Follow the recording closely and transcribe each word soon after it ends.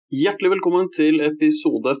Hjertelig velkommen til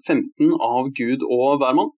episode 15 av Gud og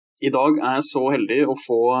hvermann. I dag jeg så heldig å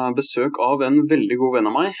få besøk av en veldig god venn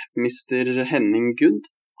av meg, Mr. Henning Good.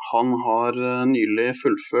 Han har nylig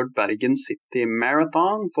fullført Bergen City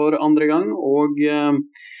Marathon for andre gang, og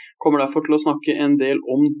kommer derfor til å snakke en del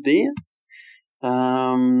om det.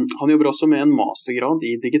 Han jobber også med en mastergrad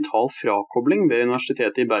i digital frakobling ved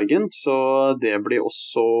Universitetet i Bergen, så det blir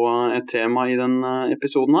også et tema i denne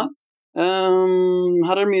episoden her.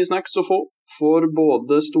 Her mye snacks å få for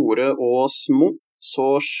både store og små,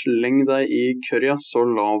 så sleng deg i kørrja, så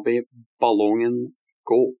lar vi ballongen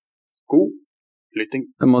gå. God lytting.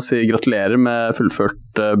 Jeg må si gratulerer med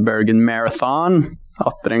fullført Bergen Marathon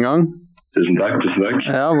atter en gang. Tusen takk.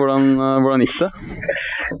 Ja, hvordan gikk det?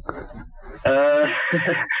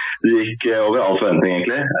 Det gikk over all forventning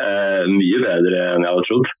egentlig. Mye bedre enn jeg hadde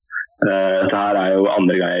trodd. Dette her jo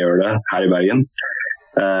andre gang jeg gjør det her i Bergen.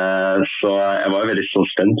 Så jeg var veldig så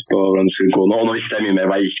spent på hvordan det skulle gå nå, og nå visste jeg mye mer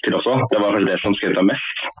hva jeg gikk til også. Det var kanskje det som skrevde meg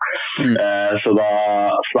mest. Så da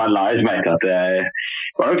live merket jeg at jeg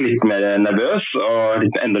var nok litt mer nervøs og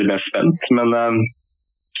enda litt mer spent, men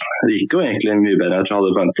det gikk jo egentlig mye bedre enn jeg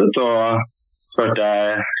hadde forventet, og følte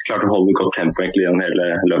jeg klarte å holde godt tempo egentlig gjennom hele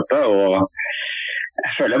løpet, og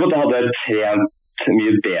jeg føler at jeg hadde trent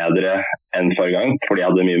mye bedre enn forrige gang, fordi jeg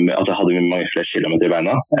hadde mange flere kilometer i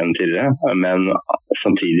beina enn tidligere, men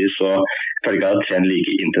samtidig så føler jeg ikke at jeg hadde trent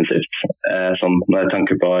like intensivt, sånn, når jeg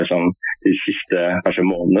tenker på de siste kanskje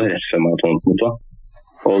månedene rett før maraton,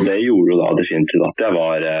 og det gjorde jo da definitivt at jeg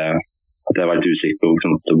var litt usikker på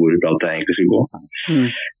hvor bra det egentlig skulle gå.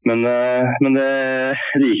 Men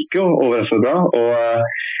det gikk jo overraskende bra, og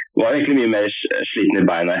var egentlig mye mer sliten i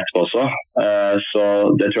beina etterpå også. Så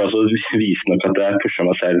det tror jeg også viser nok at jeg pushet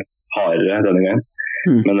meg selv hardere denne gangen.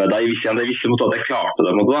 Men da visste jeg at jeg klarte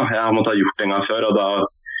det. Jeg måtte ha gjort det en gang før, og da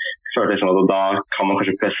følte jeg at da kan man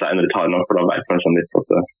kanskje presse seg enda litt hardere nok, for da vet man litt at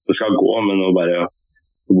det skal gå, men nå bare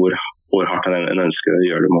hvor hardt en ønsker å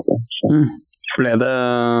gjøre det. Ble det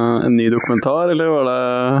en ny dokumentar, eller var det...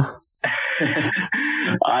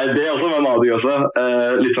 Nei, det også var nadig også.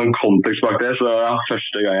 Litt sånn kontekst bak det, så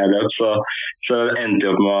første gang jeg løp, så endte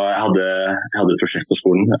jeg opp med jeg hadde et prosjekt på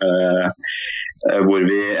skolen, hvor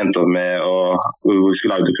vi endte opp med hvor vi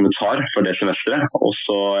skulle lage dokumentar for det semesteret, og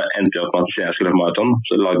så endte jeg opp med at siden jeg skulle løpe maraton,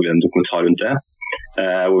 så lagde vi en dokumentar rundt det,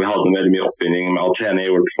 hvor vi hadde veldig mye oppbygning med all trening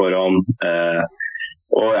jeg gjorde på forhånd,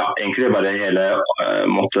 og ja, egentlig bare hele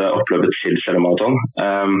oppløpet til selve-maraton.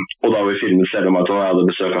 Og da vi filmet selve-maraton, jeg hadde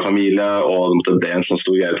besøk av familie, og det ble en sånn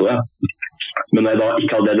stor greie på det. Men når jeg da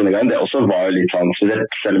ikke hadde det denne gangen, det også var jo litt sånn,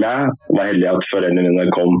 selv om jeg var heldig at foreldrene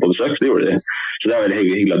mine kom på besøk, det gjorde de. Så det var veldig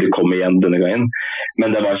hyggelig at de kom igjen denne gangen. Men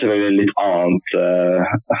det var selvfølgelig litt annet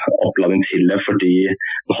oppladning til det, fordi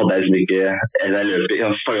nå hadde jeg ikke,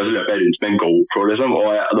 forrige løp jeg rundt med en GoPro, og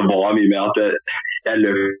det var mye med at jeg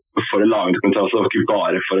løp for å lage en dokumentar, så det var ikke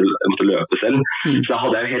bare for å måtte løpe selv. Så da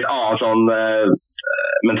hadde jeg en helt annen sånn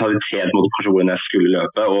mentalitet mot personen jeg skulle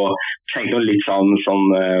løpe, og tenkte noe litt sånn som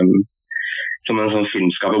en sånn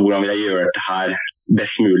filmskaper, hvordan vil jeg gjøre det her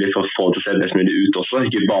best mulig for å få det til å se best mulig ut også,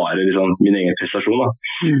 ikke bare min egen prestasjon.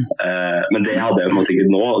 Men det hadde jeg på en måte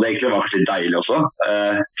ikke nå, og det egentlig var kanskje deilig også,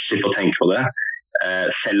 slippe å tenke på det.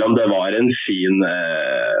 Selv om det var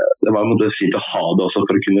det var en måte fint å ha det også,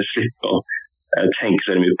 for å kunne slippe å tenke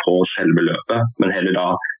så mye på selve løpet, men heller da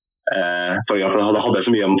for eksempel hadde jeg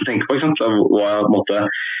så mye jeg måtte tenke på, ikke sant? Og jeg måtte,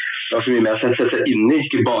 det var så mye mer å sette seg inn i,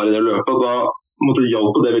 ikke bare det løpet, og da måtte jeg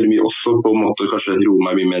hjelpe det veldig mye også på en måte kanskje roe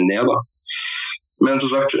meg mye mer ned da. Men som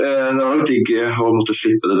sagt, det var nok ikke å måtte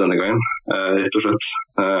slippe det denne gangen, rett og slett.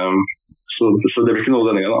 Så det ble ikke noe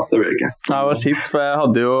denne gangen da, det ble det ikke. Det var kjipt, for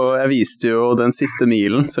jeg viste jo den siste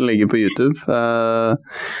milen som ligger på YouTube,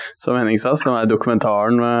 som Henning sa, som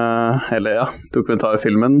dokumentaren,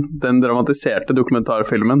 dokumentarfilmen, den dramatiserte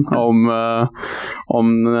dokumentarfilmen om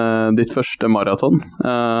ditt første maraton,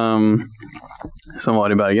 som var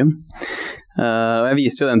i Bergen. Og jeg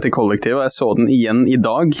viste jo den til kollektivet, og jeg så den igjen i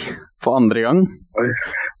dag, for andre gang.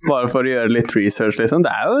 Bare for å gjøre litt research, liksom. Det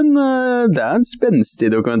er jo en spenstig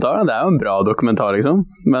dokumentar, det er jo en bra dokumentar, liksom.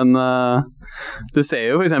 Men du ser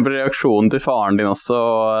jo for eksempel reaksjonen til faren din også,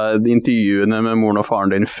 og intervjuene med moren og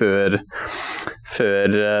faren din før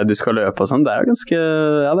du skal løpe og sånn. Det er jo ganske,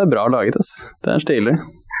 ja, det er bra laget, ass. Det er stilig.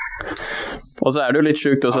 Og så er det jo litt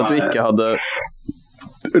sjukt også at du ikke hadde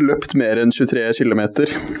løpt mer enn 23 kilometer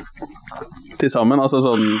til sammen, altså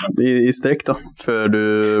sånn i strekk da, før du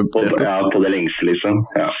deltok. Ja, på det lengste liksom,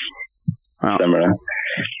 ja. Stemmer det.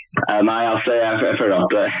 Nei, altså jeg føler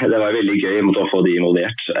at det var veldig gøy å få de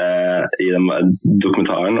involvert i den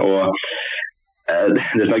dokumentaren, og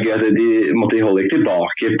det som gøy at de holder ikke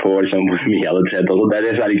tilbake på liksom, hvor mye jeg hadde trent. Det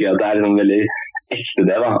er gøy at det en veldig ekte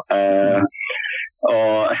det da.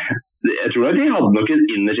 Og jeg tror at de hadde nok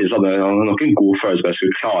innerst så hadde de nok en god følelse på at jeg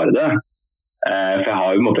skulle klare det. For jeg har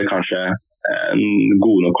jo kanskje en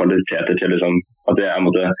god nok kvaliteter til liksom, at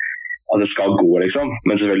det skal gå liksom.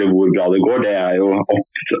 Men selvfølgelig hvor bra det går, det jo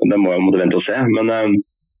det må jeg vente og se. Men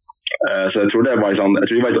så jeg tror det var liksom, jeg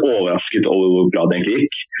tror de var litt overrasket over hvor bra det egentlig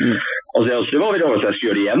gikk. Og så det var veldig overrasket at jeg skulle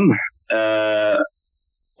gjøre det igjen.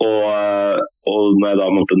 Og når jeg da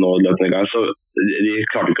måtte nå løpende gang, så de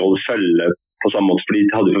klarte ikke å holde følge på samme måte, fordi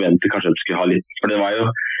de hadde forventet kanskje at de skulle ha litt, for det var jo,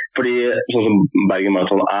 fordi sånn som Bergen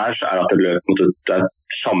Marathon så at det løp det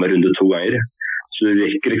samme runde 2 ganger, så du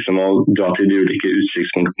rekker liksom å dra til de ulike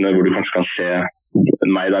utsiktspunktene hvor du kanskje kan se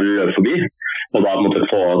meg der du løper forbi, og da måtte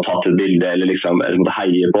få tatt et bilde eller liksom måtte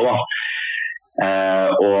heie på da.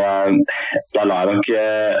 Og da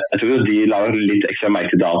jeg tror de la nok litt ekstra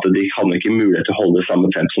merke til at de hadde ikke mulighet til å holde det samme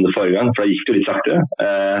tempo som det forrige gang, for da gikk det litt saktere.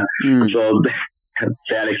 Så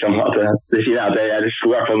det liksom at det fine at jeg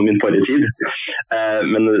slo i hvert fall min forrige tid,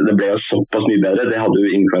 men det ble jo såpass mye bedre, det hadde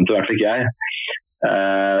jo ingen forventet, i hvert fall ikke jeg.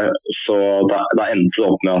 Så da endte det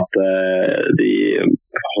opp med at de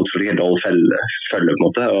holdt for helt å holde følge på en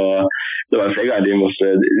måte, og det var flere ganger de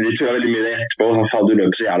tror jeg veldig mye det etterpå, faen du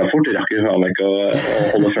løper så jævla fort, de rakk jo faen ikke å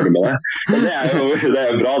holde følge med det. Og det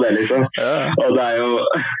jo bra det liksom. Og det jo,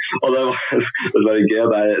 og det var gøy,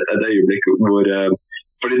 det et øyeblikk hvor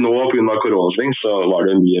fordi nå på grunn av koronasving så var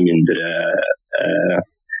det mye mindre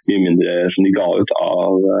som de ga ut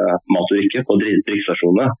av mat og drikke på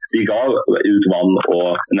drikkestasjonene. De ga ut vann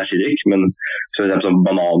og energidrikk, men så for eksempel sånn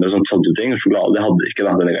bananer og sånne ting, sjokolade, det hadde de ikke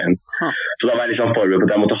da, denne gangen. Så da var jeg liksom forberedt på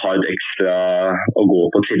at jeg måtte ha et ekstra å gå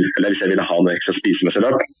på tilfelle hvis jeg ville ha noe ekstra spisemessig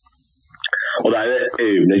løp. Og det et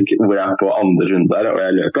øyeblikk hvor jeg på andre runde der, og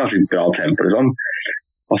jeg løper ganske bra tempo liksom.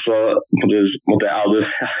 Og så måtte jeg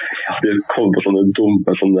hadde kommet på sånne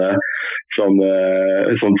dumme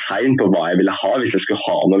sånn tegn på hva jeg ville ha hvis jeg skulle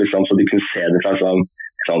ha noe, liksom, så de kunne se det fra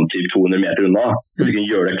sånn typ 200 meter unna. Hvis jeg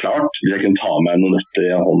kunne gjøre det klart, hvis jeg kunne ta med noen nøtter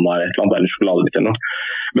i hånda eller et eller annet, eller sjokoladebit eller noe.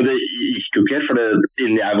 Men det gikk jo ikke, for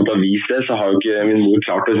innen jeg måtte ha vist det, så har jo ikke min mor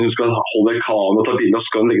klart det. Hun skal holde kameraet og ta bilder, og så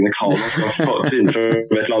skal hun legge ned kameraet, og skal finne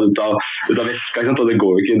et eller annet ut av veska, og det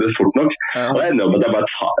går jo ikke det fort nok. Og det ender opp at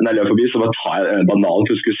når jeg løper forbi, så bare tar jeg en banan,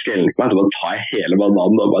 for hun skulle skrelle meg, så bare tar jeg hele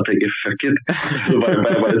bananen og bare tenker, fuck it. Så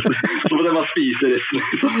måtte jeg bare spise resten,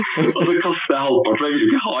 og så kastet jeg halvparten, for jeg ville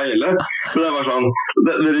ikke ha hele. Men det var sånn,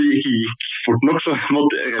 det ikke gikk fort nok, så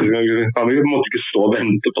måtte jeg ikke stå og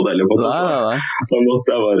vente på det eller på det. Da måtte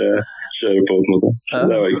jeg bare kjøre på en måte. Så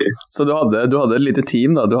det var gøy. Så du hadde et lite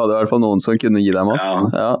team da? Du hadde i hvert fall noen som kunne gi deg mat?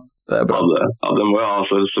 Ja, det bra. Ja, det må jo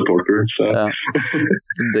ha supporter. Så. Ja.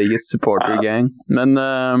 Biggest supporter gang. Men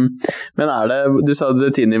du sa at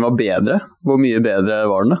tiden din var bedre. Hvor mye bedre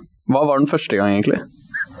var den da? Hva var den første gang egentlig?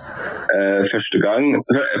 Første gang,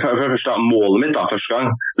 målet mitt da, første gang,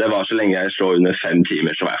 det var så lenge jeg slår under 5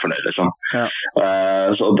 timer, så var jeg fornøyd liksom.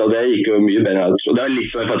 Så det gikk jo mye bedre, og det var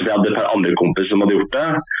litt sånn for at vi hadde et par andre kompiser som hadde gjort det,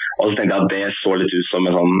 og så tenkte jeg at det så litt ut som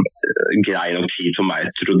en sånn grei nok tid for meg,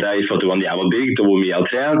 trodde jeg, i forhold til hvordan jeg var bygd, og hvor mye jeg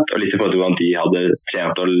hadde trent, og litt i forhold til hvordan de hadde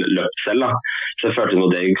trent og løpt selv da. Så jeg følte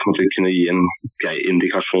at det kunne gi en grei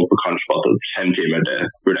indikasjon på kanskje at 5 timer, det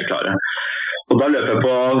burde jeg klare. Og da løp jeg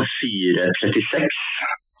på 4:36.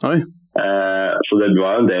 Oi. Så det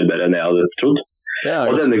var en del bedre enn jeg hadde trodd.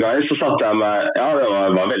 Og denne gangen så satte jeg meg, jeg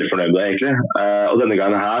var veldig fornøyd med det egentlig, og denne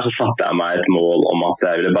gangen her så satte jeg meg et mål om at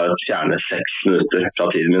jeg ville bare fjerne 6 minutter fra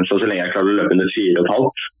tiden min, så lenge jeg klarte å løpe under 4,5,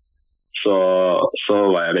 så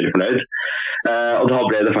var jeg veldig fornøyd. Og da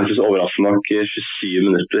ble det faktisk overraskende nok 27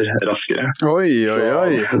 minutter raskere. Oi.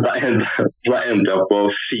 Da endte jeg på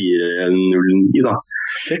 4:09 da.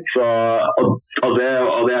 Så, og det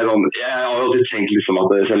sånn, jeg har alltid tenkt liksom at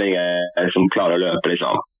så lenge jeg liksom klarer å løpe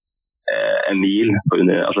liksom, en mil på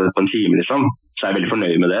en time liksom, så jeg veldig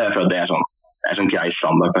fornøyd med det, for det sånn grei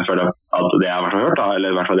standard. Jeg føler at det jeg har vært hørt da, eller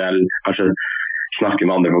i hvert fall det jeg kanskje snakker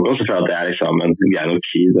med andre folk også, så føler jeg at det liksom en grei nok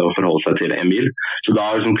tid å forholde seg til en mil. Så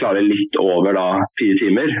da liksom klarer jeg litt over da 4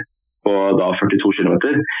 timer, på da 42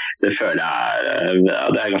 kilometer, det føler jeg,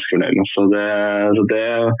 det ganske fornøyd med.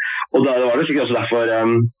 Og da var det sikkert også derfor,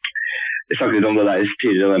 jeg snakket litt om det der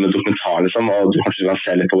tidligere, det med dokumentaren liksom, og du kanskje kan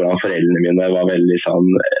se litt på hvordan foreldrene mine var veldig sånn,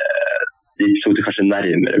 de tok det kanskje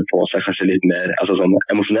nærmere på seg, kanskje litt mer sånn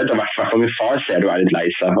emosjonelt. I hvert fall min far ser du litt lei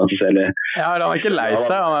seg. Ja, han ikke lei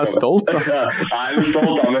seg, han stolt da. Nei,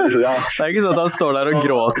 stolt da, men ja. Det ikke sånn at han står der og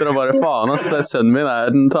gråter og bare faen, ass, sønnen min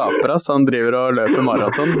en taper, ass. Han driver og løper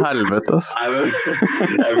maraton, helvete, ass. Nei, men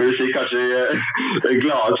jeg vil si kanskje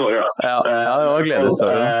glade tårer da. Ja, det var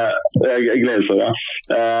gledestårer. Jeg gleder så, ja.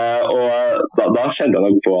 Og da kjente jeg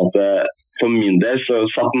nok på at for min del så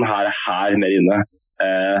satt den her mer inne.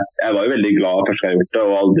 Jeg var jo veldig glad første gang jeg gjort det,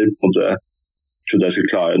 og aldri på en måte trodde jeg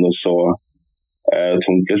skulle klare noe så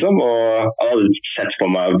tungt, liksom. Og jeg hadde aldri sett på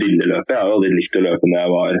meg å ville løpe. Jeg hadde aldri likt å løpe når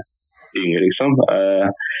jeg var yngre, liksom.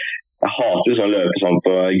 Jeg hater jo sånn løpe sånn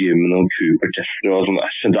på gymmen og Cooper-tester og sånn.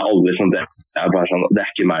 Jeg skjønte aldri sånn det. Jeg er bare sånn, det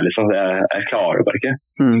ikke meg, liksom. Jeg klarer det bare ikke.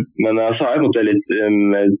 Men så har jeg måttet litt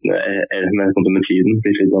med tiden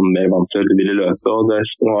blitt litt mer vant til å ville løpe, og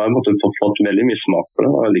nå har jeg fått veldig mye smak på det,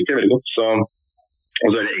 og jeg liker det veldig godt. Og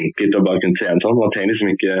så er det enkelt å bare kunne trene sånn. Man trenger liksom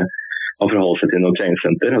ikke å forholde seg til noe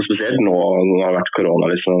treningssenter. Og spesielt nå når det har vært korona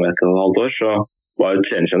liksom 1,5 år, så var jo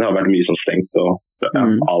treningssenter har vært mye sånn stengt og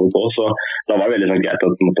av og på. Så da var det veldig sånn greit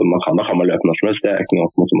at da kan man løpe når som helst. Det er ikke noe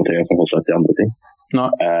man trenger å forholde seg til andre ting.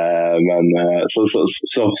 Men så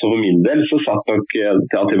for min del så satt nok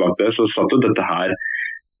tilbake så satt jo dette her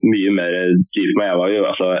mye mer driv meg.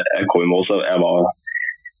 Jeg kom i mål, så jeg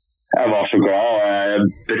var så glad, og jeg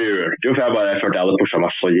brølte jo, for jeg følte jeg hadde pushet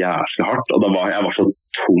meg så jævlig hardt, og jeg var så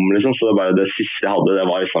tom, liksom, så det siste jeg hadde, det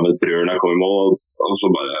var liksom et brøl når jeg kom i mål, og så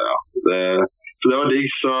bare, så det var digg,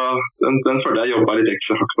 så den følte jeg jobbet litt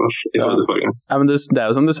ekstra hardt på i forhold til forrige. Ja, men det er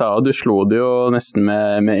jo som du sa, du slo det jo nesten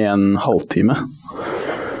med 1,5 time.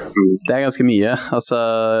 Det er ganske mye. Altså,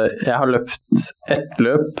 jeg har løpt ett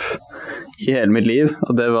løp i hele mitt liv,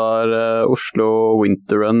 og det var Oslo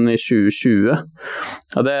Winter Run i 2020.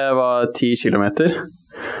 Og det var 10 kilometer.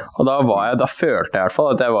 Og da følte jeg i hvert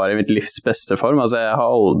fall at jeg var i mitt livs beste form. Altså, jeg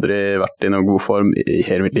har aldri vært i noen god form i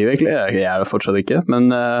hele mitt liv, egentlig. Jeg er det fortsatt ikke.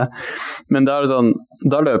 Men da er det sånn,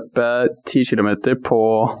 da løper jeg 10 kilometer på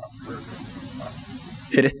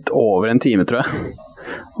rett over 1 time, tror jeg.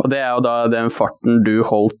 Og det er jo da den farten du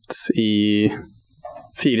holdt i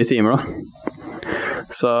 4 timer da.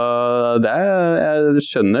 Så jeg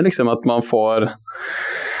skjønner liksom at man får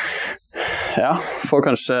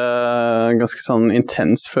kanskje en ganske sånn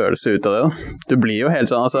intens følelse ut av det da. Du blir jo helt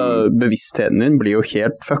sånn, altså bevisstheten din blir jo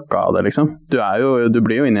helt fucka av det liksom. Du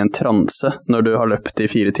blir jo inne i en transe når du har løpt i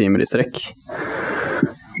 4 timer i strekk.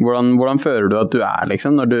 Hvordan føler du at du er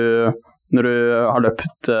liksom når du har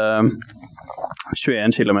løpt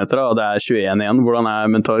 21 kilometer og det er 21 igjen? Hvordan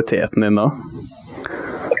er mentaliteten din da?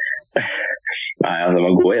 Nei, altså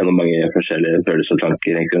man går gjennom mange forskjellige følelser og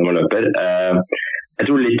tanker egentlig når man løper. Jeg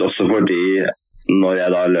tror litt også fordi når jeg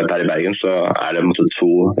da løper her i Bergen så er det på en måte 2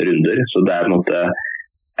 runder, så det er på en måte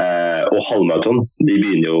og halvmaraton, de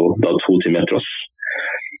begynner jo da 2 timer etter oss.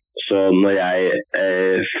 Så når jeg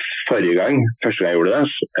første gang jeg gjorde det,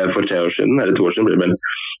 for 3 år siden, eller 2 år siden blir det vel,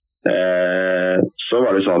 så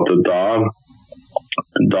var det sånn at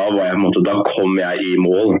da var jeg på en måte, da kom jeg i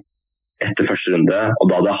mål etter første runde, og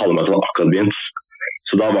da hadde halvmaraton akkurat begynt.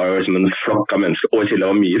 Så da var det liksom en flokk av mennesker, og i tillegg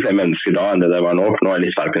var mye flere mennesker da enn det var nå, for nå er det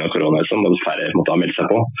litt færre på korona, liksom, og færre måtte ha meldt seg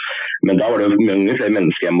på. Men da var det jo mange flere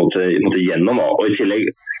mennesker jeg måtte gjennom, og i tillegg,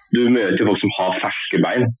 du møter jo folk som har ferske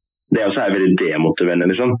bein. Det også er veldig demotiverende,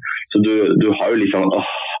 liksom. Så du har jo litt sånn,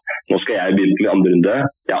 nå skal jeg begynne med andre runde,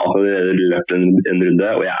 jeg har allerede løpt en runde,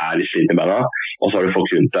 og jeg er litt sliten i beina, og så har du folk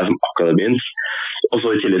rundt deg som akkurat har begynt. Og så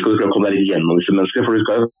i tillegg skal du komme deg litt gjennom disse menneskene, for du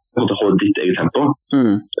skal jo holde ditt eget tempo.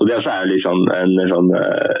 Og det også er litt sånn,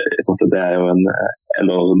 det er jo en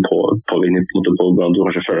påvirkning på hvordan du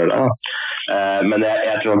kanskje føler deg. Men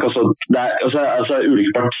jeg tror nok også, det er altså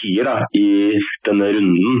ulike partier da, i denne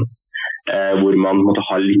runden, hvor man måtte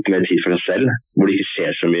ha litt mer tid for seg selv, hvor det ikke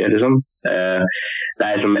skjer så mye, liksom. Det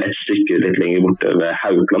er liksom et stykke litt lenger borte ved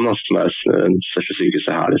Haugland, som er det største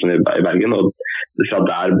sykehuset her liksom, i Bergen, og fra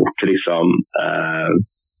der bort til liksom,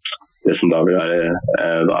 det som da vil være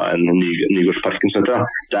en Nygårdsparken,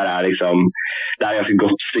 der er liksom, det er et ganske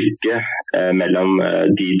godt stykke mellom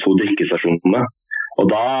de 2 drikkestasjonene. Og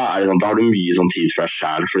da er det sånn, da har du mye sånn tid for deg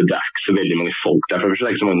selv, for det er ikke så veldig mange folk der. For det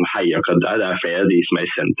er ikke så mange som heier akkurat der, det er flere av de som er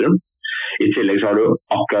i sentrum. I tillegg så har du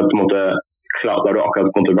akkurat på en måte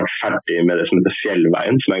vært ferdig med det som heter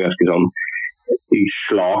Fjellveien, som er ganske sånn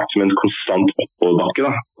slagt som en konstant oppoverbakke,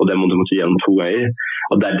 da. Og det måtte gjennom 2 ganger.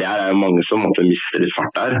 Og der er jo mange som måtte miste litt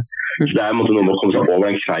fart der. Så det er noe med å komme seg over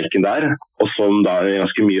den kveiken der, og som da er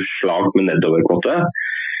ganske mye slagt med nedover på en måte.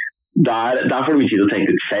 Der får du mye tid å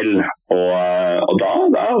tenke ut selv, og da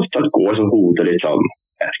går sånn hodet litt sånn,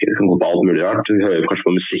 jeg vet ikke, det kan gå på alt mulig rart. Du hører kanskje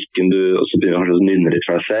på musikken, og så begynner du kanskje å nynne litt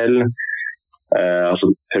for deg selv, og så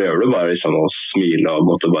prøver du bare liksom å smile og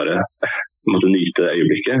måtte nyte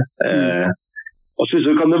øyeblikket. Og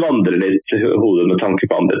så kan du vandre litt hodet med tanke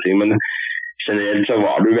på andre ting, men generelt så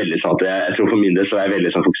var du veldig sånn at jeg tror for min del så er jeg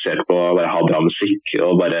veldig sånn fokusert på å bare ha bra musikk,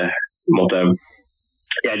 og bare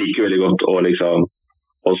jeg liker veldig godt å liksom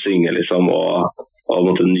å synge liksom, og og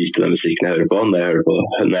måtte nyte den musikken jeg hører på når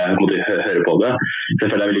jeg måtte høre på det. Så jeg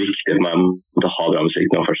føler det veldig viktig for meg å ha bra musikk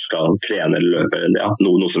når jeg først skal trene eller løpe, ja,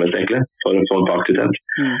 noe som helst egentlig, for å få en aktivitet.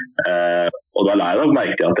 Og da lærer jeg nok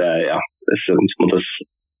merke til at jeg måtte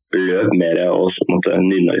løp mer og måtte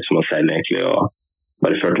nynne litt som meg selv egentlig, og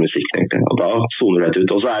bare følte musikken egentlig. Og da soner du helt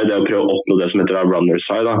ut. Og så det å prøve å oppnå det som heter runner's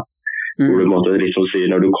high, da. Hvor du måtte, litt som sier,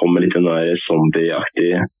 når du kommer litt i den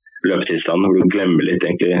zombie-aktig løpetilstand, hvor du glemmer litt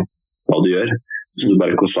egentlig hva du gjør, så du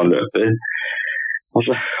bare konstant løper. Og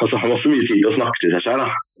så har man så mye tid å snakke til seg selv, da.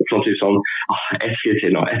 Sånn typ sånn, ett skritt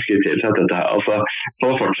til, så dette her. Og så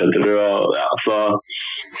fortsetter du, og ja, så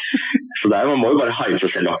man må jo bare hype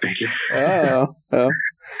seg selv opp, egentlig. Ja.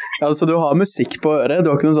 Altså, du har musikk på øret, du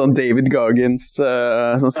har ikke noen sånn David Goggins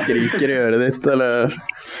som skriker i øret ditt, eller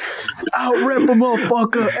I'll rap a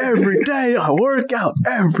motherfucker every day, I work out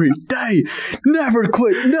every day, never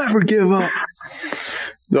quit, never give up.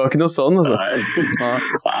 Du har ikke noe sånn, altså?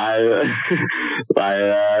 Nei,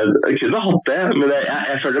 jeg kunne hatt det, men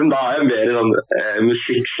jeg føler da har jeg mer sånn,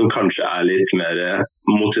 musikk som kanskje litt mer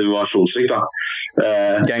motivasjonsrik, da.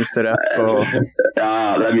 Gangsterrap og... Ja,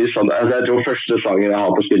 det mye sånn. Altså, jeg tror første sangen jeg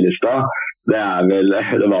har på spillelista,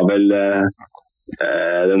 det var vel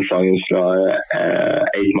den sangen fra 8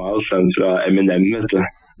 Miles, den fra Eminem, vet du.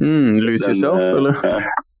 Lose Yourself, eller?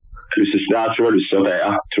 Jeg tror det var Lose Yourself,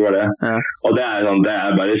 ja, tror det. Ja. Og det sånn, det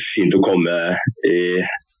bare fint å komme i...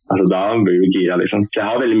 Altså, da blir du gira, liksom. Så jeg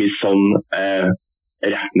har veldig mye sånn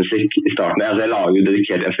rappmusikk i starten. Altså, jeg lager jo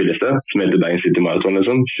dedikert en spilleliste, som heter Bergen City Marathon,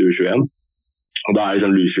 liksom, 2021. Og da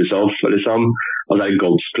liksom Lose Yourself, liksom, og det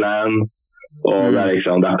God's Plan, og det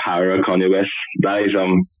liksom, det Power of Kanye West, det liksom,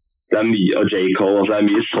 det mye, og J. Cole, og det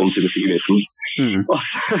mye sånn type musikk i midten.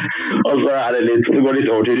 Og så det litt, det går litt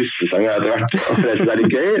over til russesanger etter hvert, og for det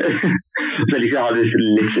litt gøy. Så jeg liker å ha litt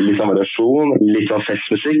sånn variasjon, litt sånn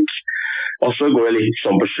festmusikk, og så går det litt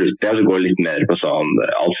sånn på slutten, så går det litt mer på sånn,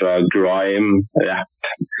 alt fra grime, rap,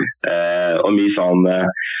 og mye sånn,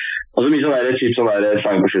 og så mye sånn der, typ sånn der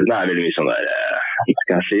sang på slutten veldig mye sånn der, hva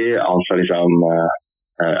kan jeg si, alt fra liksom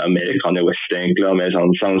American i West egentlig, og mer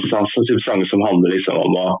sånn type sanger som handler liksom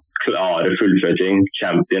om å klare fullført ting,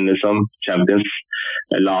 champion liksom, champions,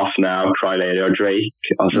 Laugh Now, Cry Later og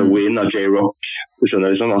Drake, altså Win av J-Rock, du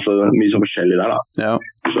skjønner liksom, altså mye sånn forskjellig der da. Ja.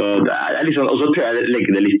 Så det liksom, og så prøver jeg å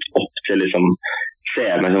legge det litt opp til liksom, se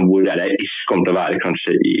meg sånn, hvor jeg kommer til å være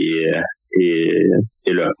kanskje i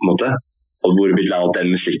løpet på en måte. Og hvor vil jeg at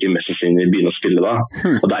den musikken mest sannsynlig begynne å spille da.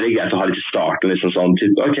 Og da det greit å ha litt i starten, liksom sånn,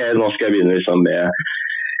 typ, ok, nå skal jeg begynne liksom med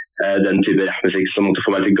den type rappmusikk som måtte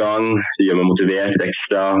få meg til gang, det gjør meg motivert litt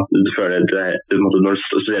ekstra, du føler når du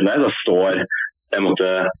studerer der, da står jeg måtte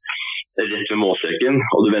rett ved målstreken,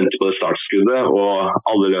 og du venter på det startskuddet, og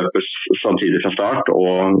alle løper samtidig fra start,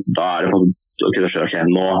 og da det ok,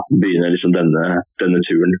 nå begynner liksom denne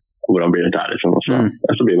turen, og hvordan blir dette her liksom, og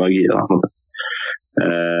så blir man gira da,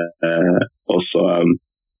 og så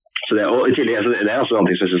det, og i tillegg, det også en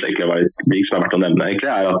ting som jeg synes egentlig var litt som er verdt å nevne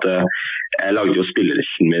egentlig, at jeg lagde jo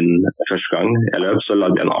spillelisten min første gang jeg løp, så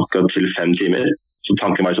lagde jeg den akkurat til 5 timer, så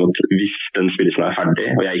tanken var liksom at hvis den spillelisten ferdig,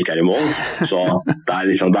 og jeg ikke i mål, så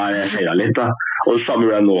liksom, der jeg feiret litt da, og det samme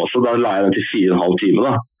gjorde jeg nå også, da la jeg den til 4,5 timer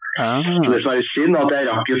da, så det som litt synd at jeg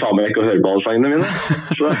rakk jo faen meg ikke å høre på alle sangene mine,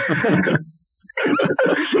 så som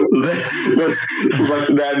sagt,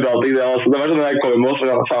 det en bra ting det også. Det var sånn når jeg kom i mål, så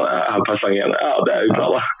jeg har et par sanger igjen. Ja, det jo bra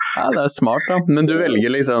da. Ja, det smart da. Men du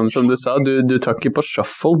velger liksom, som du sa, du tar ikke på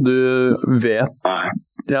shuffle. Du vet,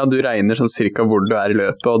 ja, du regner sånn cirka hvor du i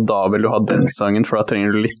løpet, og da vil du ha den sangen, for da trenger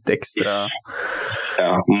du litt ekstra...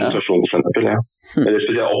 Ja, motivasjon på eksempel, ja. Eller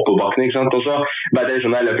spesielt oppoverbakken, ikke sant? Og så vet jeg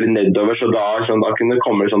liksom, når jeg løper litt nedover, så da kunne det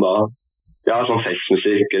komme liksom da, ja, sånn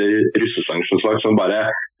festmusikk eller russesanger som bare,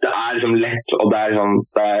 det liksom lett, og det liksom,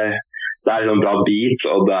 det liksom bra beat,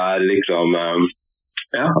 og det liksom,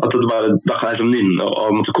 ja, at det bare, da kan jeg liksom nynne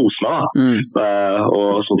og måtte kose meg da,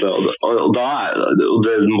 og sånt, og da, og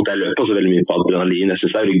det måtte jeg løpe også veldig mye på adrenalin, jeg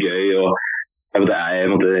synes det veldig gøy, og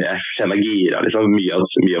jeg kjenner meg gira, liksom,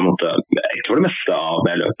 mye måtte, jeg tror det meste av når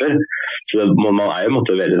jeg løper, så man jo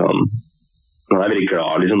måtte veldig sånn, man veldig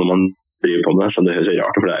glad liksom, når man driver på med det, så det høres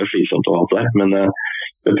rart, for det jo slitsomt og alt der, men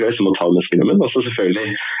jeg prøver som å ta det med spillet, men også selvfølgelig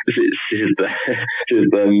siste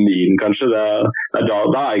milen kanskje, da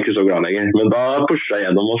jeg ikke så glad lenger, men da pusher jeg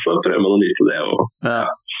gjennom, og så prøver man å nyte det.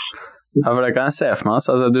 Ja, for det kan jeg se for meg,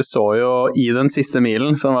 altså, du så jo i den siste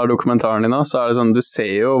milen, som var dokumentaren din nå, så det sånn, du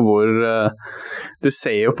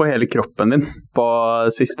ser jo på hele kroppen din på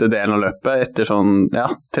siste delen av løpet, etter sånn,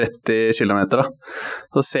 ja, 30 kilometer da.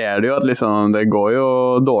 Så ser du jo at liksom, det går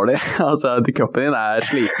jo dårlig, altså at kroppen din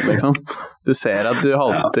sliten liksom. Du ser at du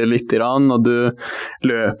halter litt grann, og du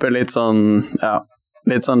løper litt sånn, ja,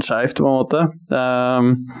 litt sånn skjevt på en måte.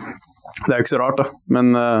 Det jo ikke så rart da,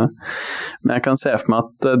 men jeg kan se for meg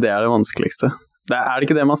at det det vanskeligste. Det det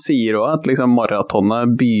ikke det man sier også, at liksom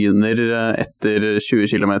maratonet begynner etter 20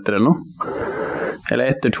 kilometer eller noe?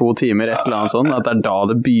 Eller etter 2 timer, et eller annet sånt, at det da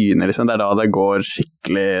det begynner, liksom, det da det går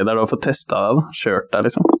skikkelig, det da du får testet deg da, kjørt deg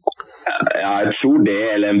liksom. Ja, jeg tror det,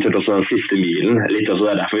 eller eventuelt også den siste milen, litt også,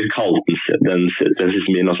 det derfor vi kalte den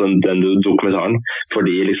siste milen, også den dokumentaren,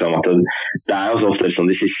 fordi liksom at det jo så ofte liksom,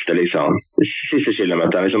 de siste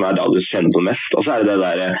kilometerne liksom, da du kjenner på mest, og så det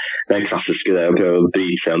det klassiske, det å prøve å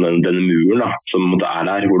bryte seg gjennom denne muren da, som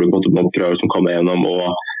der, hvor du må prøve å komme gjennom og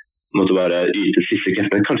måtte bare yte siste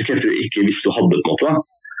kreftene, kanskje krefter du ikke visste du hadde på en måte da.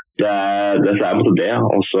 Det måtte det,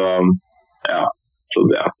 og så, ja, så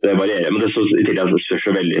det varierer, men det så, i tillegg det spørs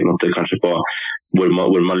så veldig måtte, kanskje på hvor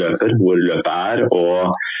man løper, hvor løpet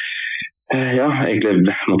og ja,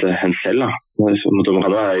 egentlig måtte en selv da. Man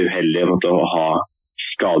kan være uheldig å ha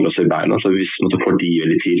skader også i beina, så hvis man får de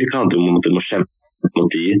veldig tidlig, kan du må kjempe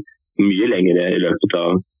mot de mye lenger i løpet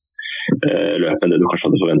av løpet enn det du kanskje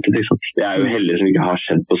hadde forventet. Ikke sant? Jeg jo heldig som ikke har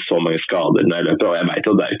kjent på så mange skader når jeg løper, og jeg vet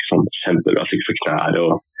jo at det ikke sånn kjempebra sikkert for knær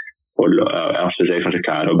og spesielt kanskje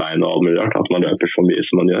klær og bein og alt mulig rart, at man løper så mye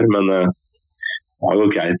som man gjør, men det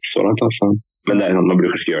jo greit så langt, altså. Men det sånn, man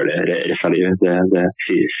bruker ikke gjøre det resten av livet, det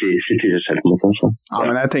sier seg selv på en måte. Altså. Ja,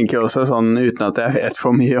 men jeg tenker også sånn, uten at jeg vet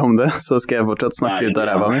for mye om det, så skal jeg fortsatt snakke ut av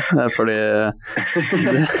ræva mi, fordi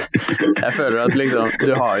jeg føler at liksom,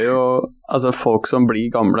 du har jo altså folk som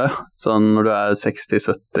blir gamle, sånn når du 60,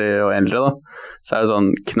 70 og eldre da, så det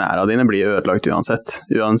sånn, knærne dine blir ødelagt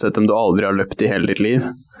uansett om du aldri har løpt i hele ditt liv.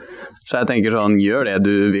 Så jeg tenker sånn, gjør det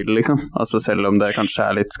du vil liksom, altså selv om det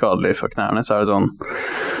kanskje litt skadelig for knærne, så det sånn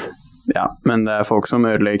ja, men det folk som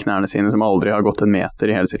ødelegger knærne sine som aldri har gått en meter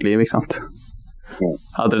i hele sitt liv, ikke sant?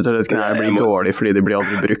 At rett og slett knærne blir dårlige fordi de blir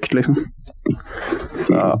aldri brukt, liksom.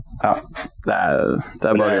 Så, ja, det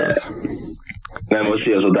bare gjør det. Men jeg må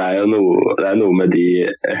si altså, det jo noe med de,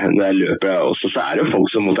 når jeg løper også, så det jo folk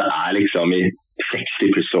som liksom i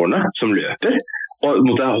 60 pluss årene som løper, og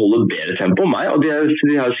måtte holde bedre tempo enn meg, og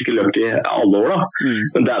de har sikkert løpt i alle år da.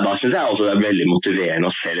 Men da synes jeg også det veldig motiverende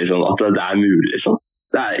å se liksom, at det mulig liksom.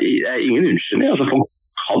 Det ingen unnskyldning, altså folk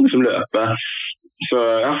kan liksom løpe så,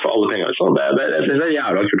 ja, for alle penger liksom. Det synes jeg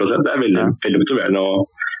jævla kult å se, det veldig, veldig motiverende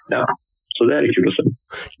og, ja, så det litt kult å se.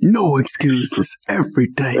 No excuses,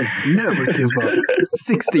 every day, never give up,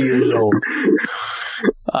 60 years old.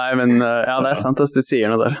 Nei, men ja, det sant at du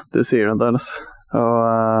sier noe der, altså.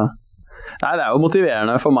 Og nei, det jo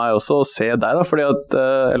motiverende for meg også å se deg da, fordi at,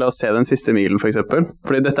 eller å se den siste milen for eksempel,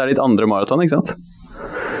 fordi dette ditt andre maraton, ikke sant?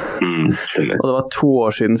 Og det var 2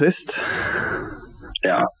 år siden sist.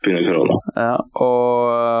 Ja, begynner korona. Ja,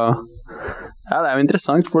 og ja, det jo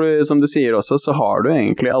interessant, for som du sier også, så har du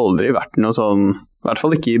egentlig aldri vært noe sånn, i hvert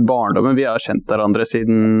fall ikke i barndommen, vi har kjent hverandre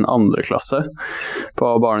siden 2. klasse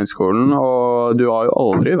på barneskolen, og du har jo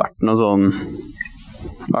aldri vært noe sånn,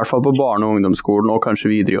 i hvert fall på barne- og ungdomsskolen og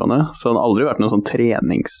kanskje videregående, så han har aldri vært noen sånn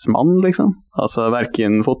treningsmann liksom, altså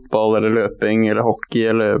hverken fotball eller løping eller hockey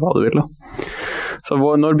eller hva du vil da. Så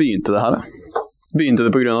når begynte det her da? Begynte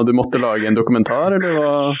det på grunn av at du måtte lage en dokumentar eller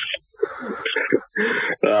hva?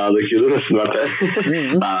 Ja, det kunne nesten vært det.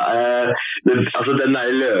 Altså den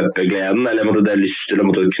der løpegleden, eller det lyst til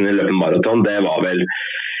å kunne løpe maraton, det var vel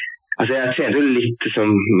altså jeg trente jo litt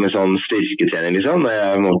med sånn styrketrening liksom, når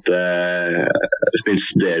jeg måtte begynne å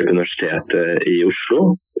studere på Universitetet i Oslo,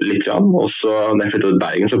 litt grann, og så når jeg flyttet til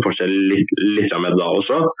Bergen så fortsatte jeg litt med det da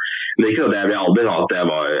også, men ikke at jeg ble aldri da at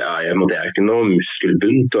jeg ikke noe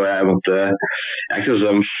muskelbunt, og jeg ikke sånn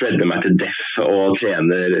som shredder meg til deff og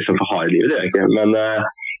trener liksom, for harde livet, det gjør jeg ikke, men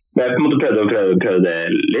jeg på en måte prøvde det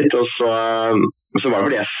litt, og så var det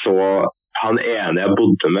fordi jeg så han ene jeg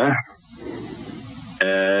bodde med,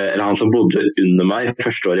 eller han som bodde under meg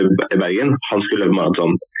første året i Bergen, han skulle løpe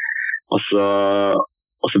maraton. Og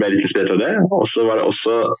så ble jeg litt inspirert av det. Og så var det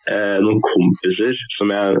også noen kompiser som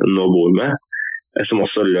jeg nå bor med, som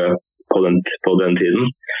også løp på den tiden.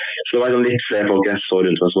 Så det var litt flere folk jeg så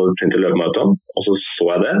rundt meg som hadde tenkt å løpe maraton, og så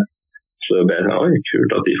jeg det. Så ble jeg sånn, oi,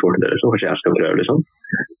 kult at de får til det, så kanskje jeg skal prøve liksom.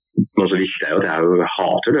 Men så visste jeg jo at jeg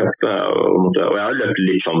hater å løpe, og jeg har løpt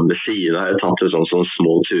litt sånn ved siden, jeg har tatt sånne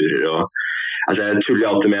små turer, og altså jeg tuller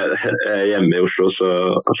alltid med hjemme i Oslo, så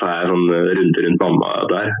er jeg sånn rundt mamma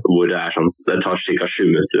der, hvor det sånn, det tar ca.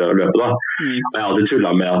 7 minutter å løpe da. Og jeg har alltid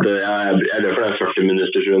tullet med at jeg løper den 40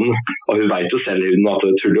 minutters runden, og hun vet jo selv hun at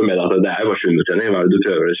jeg tuller med at det jo bare 7 minutter, hva det du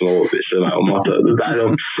prøver liksom å overbevise meg om at det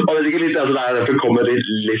sånn, og det ikke litt, altså det derfor kommer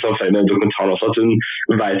litt sånn frem i en dokumentar også, at hun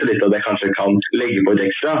vet jo litt at jeg kanskje kan legge på et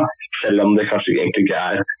ekstra, selv om det kanskje egentlig ikke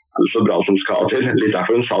så bra som skal til. Litt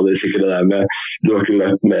derfor hun sa det sikkert det der med du har ikke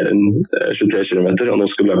løpt mer enn 23 kilometer, og nå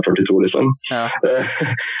skal du løpe 42 liksom. Ja.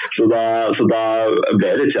 så da ble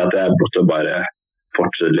det litt til at jeg måtte bare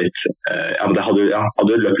fortsette litt. Men jeg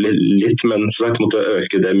hadde løpt litt, men så jeg måtte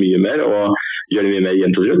øke det mye mer og gjøre det mye mer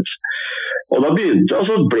jevnt og trutt. Og da begynte, og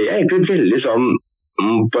så ble jeg egentlig veldig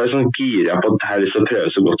bare sånn gira på at jeg ville prøve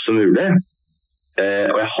så godt som mulig.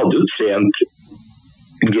 Og jeg hadde jo trent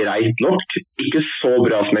greit nok, ikke så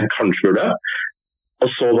bra som jeg kanskje burde. Og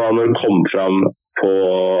så da når det kom fram på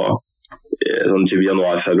sånn typ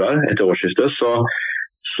januar-februar etter årsskiftet, så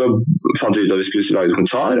fant vi ut at vi skulle lage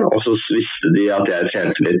dokumentar, og så visste de at jeg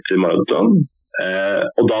trente litt maraton.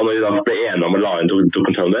 Og da når vi da ble enige om å lage en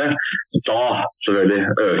dokumentar om det, da selvfølgelig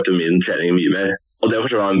økte min trening mye mer. Og det var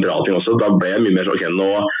kanskje en bra ting også. Da ble jeg mye mer sånn, nå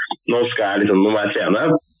må jeg trene,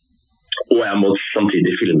 og jeg må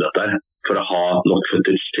samtidig filme dette her for å ha nok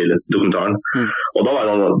footage til dokumentaren. Og da var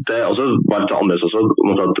det også var litt annerledes også, at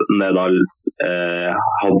når jeg da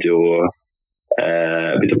hadde jo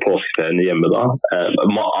litt påskeferien hjemme da.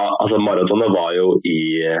 Maratonet var jo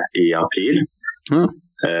i april.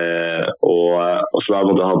 Og så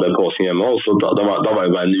hadde jeg påsken hjemme, og så da var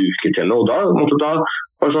jeg bare en uke til nå, og da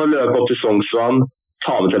var det sånn å løpe opp til Sognsvann,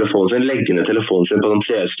 ta med telefonen sin, legge ned telefonen sin på noen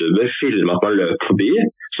trestuber, filme at man løper forbi,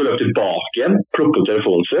 så løper tilbake igjen, plukke opp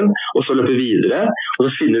telefonen sin, og så løpe videre, og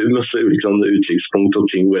så finne masse ulike utsiktspunkt og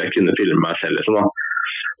ting hvor jeg kunne filme meg selv. Liksom,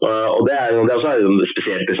 og det er også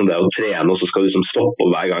spesielt liksom, det å trene, og så skal du liksom, stoppe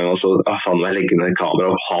hver gang, og så faen meg legge ned kamera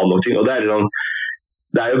og ha noe ting. Og det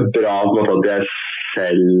er jo bra på en måte at jeg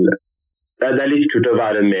selv... Det er litt kult å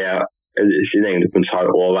være med sin egen dokumentar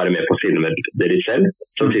og være med på å filme det litt selv.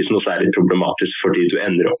 Samtidig som også er litt problematisk fordi du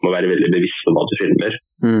ender opp med å være veldig bevisst om hva du filmer.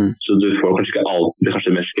 Så du får kanskje ikke alt, det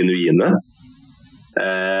kanskje mest genuine.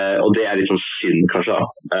 Og det er litt sånn synd kanskje.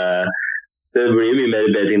 Det blir mye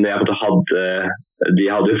mer bedre ting når jeg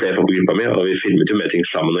de hadde jo flere folk på gruppa mi, og vi filmet jo mer ting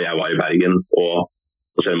sammen når jeg var i Bergen og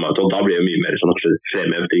Marathon. Da blir det mye mer sånn kanskje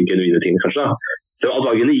fremhev de genuine ting kanskje. Det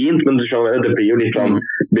var genuint, men det blir jo litt sånn,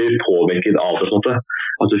 blir påvirket av det, sånn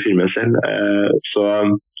at du filmer selv. Så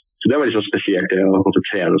det var litt sånn spesielt det å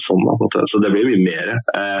trene sånn. Så det blir mye mer.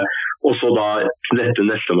 Og så da, dette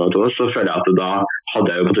neste maraton, så føler jeg at da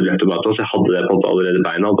hadde jeg jo løpt maraton, så jeg hadde det på en måte allerede i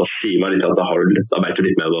beina, og da sier man litt at da vet du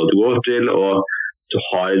litt mer hva du går til, og du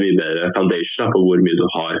har en mye bedre foundation på hvor mye du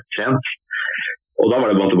har trent. Og da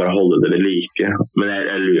var det bare å holde det ved like. Men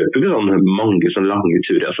jeg løper ikke sånn mange sånn lange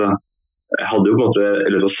turer, altså. Jeg hadde jo på en måte,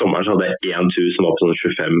 i løpet av sommeren så hadde jeg en tur som var på sånn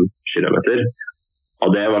 25 kilometer.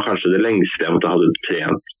 Og det var kanskje det lengste jeg hadde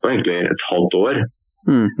trent på egentlig et halvt år.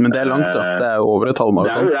 Men det er langt da, det er jo over et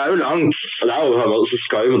halvmaraton. Det er jo langt, og så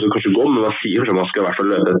skal jo kanskje gå, men man sier kanskje man skal i hvert fall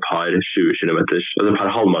løpe et par 20 kilometer, altså et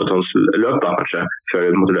par halvmaratonsløp da kanskje, før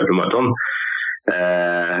du måtte løpe maraton.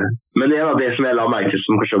 Men en av det som jeg la merke til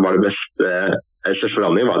som kanskje var det beste, største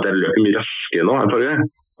forandring var at jeg løper mye raskere nå enn forrige.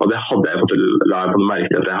 Og det hadde jeg fått merke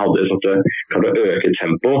til at jeg hadde klart å øke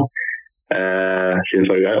tempo siden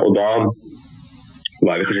forrige gang. Og da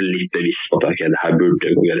var jeg kanskje litt bevisst på at det her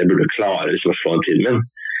burde klare liksom, å slå en tid min.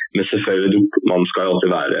 Men selvfølgelig, man skal jo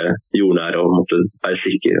alltid være jordnær og måtte være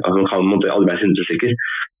sikker. Altså, man kan aldri være 100% sikker.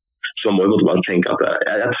 Så man må jo bare tenke at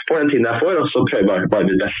jeg får den tiden jeg får, og så prøver jeg bare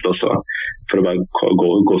mitt beste også, for å bare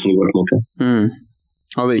gå som det går på en måte.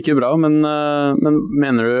 Ja, det virker bra, men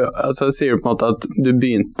mener du, altså sier du på en måte at du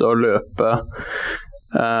begynte å løpe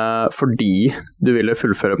fordi du ville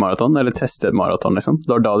fullføre maraton, eller teste et maraton liksom?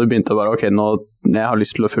 Det var da du begynte å bare, ok, jeg har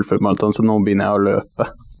lyst til å fullføre maraton, så nå begynner jeg å løpe.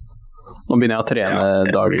 Nå begynner jeg å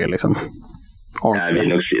trene daglig liksom. Ordentlig. Jeg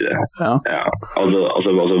vil nok si det. Ja.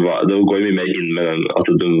 Altså, det går jo mye mer inn med den,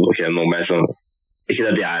 at ok, nå må jeg sånn,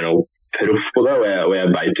 ikke at jeg er noe proff på det, og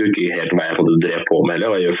jeg vet jo ikke helt hva jeg drev på med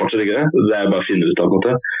heller, og jeg gjør fortsatt ikke det. Det er bare å finne ut av på en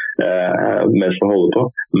måte, mens man holder på.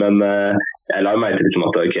 Men jeg lar meg til liksom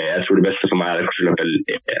at ok, jeg tror det beste for meg er kanskje å løpe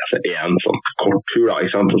en sånn kort tur da,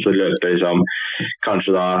 ikke sant? Og så løper jeg liksom,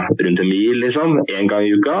 kanskje da rundt en mil liksom, en gang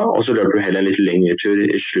i uka, og så løper du heller en litt lengre tur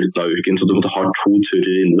i slutten av uken, så du måtte ha 2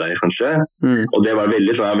 turer inni deg kanskje. Og det var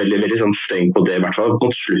veldig sånn streng på det, i hvert fall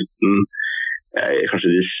mot slutten, kanskje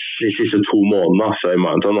de siste 2 månedene før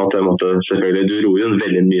maraton, at jeg måtte selvfølgelig, du roer jo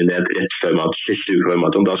veldig mye ned rett før maraton, siste uke før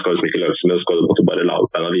maraton, da skal du ikke løpe så mye, skal du bare la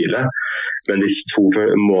opp beina hvile. Men de 2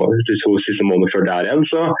 siste månedene før der igjen,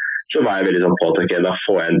 så var jeg veldig sånn på at okay, da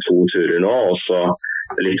får jeg 2 turer nå, og så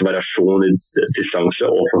litt variasjon i distanse,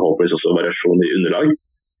 og forhåpentligvis også variasjon i underlag.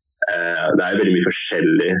 Det er veldig mye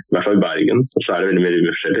forskjellig, i hvert fall i Bergen, og så er det veldig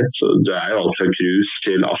mye forskjellig. Så det er jo alt fra grus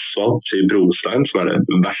til asfalt til brostein, som er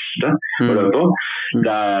det verste å løpe på.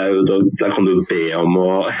 Der kan du be om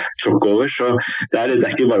å tråkke over, så det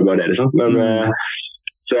er ikke bare det liksom. Men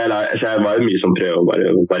Så jeg var jo mye som prøver å bare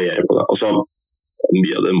variere på det. Og så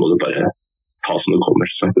mye av det må du bare ta som det kommer.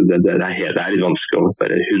 Så det er litt vanskelig å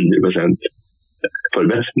være 100%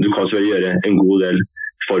 forberedt. Du kan selvfølgelig gjøre en god del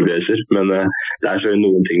forberedelser, men det er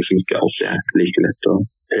noen ting som ikke alltid er like lett å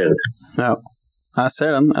gjøre. Ja, jeg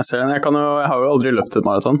ser den. Jeg har jo aldri løpt et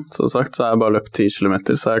maraton, så sagt, så jeg har bare løpt 10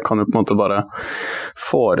 kilometer, så jeg kan jo på en måte bare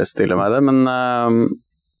forestille meg det,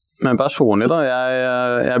 men personlig da,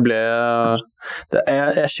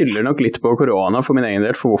 jeg skylder nok litt på korona for min egen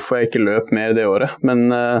del, for hvorfor jeg ikke løp mer det året, men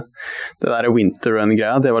det der winter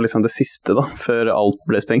run-greia, det var liksom det siste da, før alt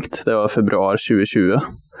ble stengt, det var februar 2020.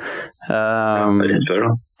 Rett før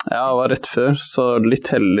da? Ja, det var rett før, så litt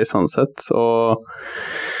heldig sånn sett,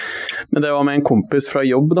 men det var med en kompis fra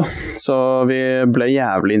jobb da, så vi ble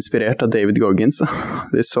jævlig inspirert av David Goggins da.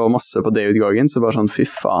 Vi så masse på David Goggins og bare sånn, fy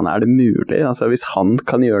faen, er det mulig? Altså, hvis han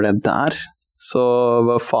kan gjøre det der, så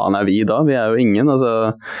hva faen er vi da? Vi er jo ingen,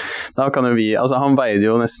 altså, da kan jo vi, altså han veide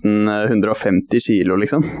jo nesten 150 kilo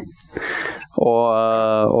liksom,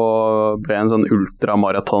 og ble en sånn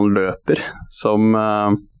ultramaratonløper som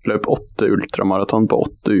løp 8 ultramaraton på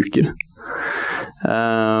 8 uker.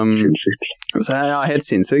 Så ja, helt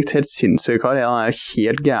sinnssyk kar, han er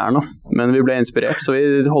helt gæren da. Men vi ble inspirert, så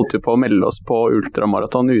vi holdt jo på å melde oss på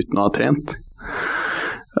ultramaraton uten å ha trent.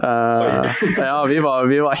 Ja, vi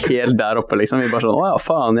var helt der oppe liksom. Vi bare sånn, ja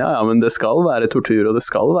faen, ja, men det skal være tortur og det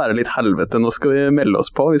skal være litt helvete, nå skal vi melde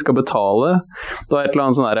oss på, vi skal betale. Det var et eller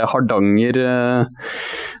annet sånn der Hardanger,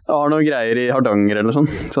 har noen greier i Hardanger eller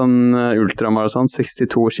sånn ultramaraton,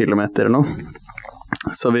 62 kilometer eller noe.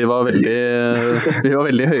 Så vi var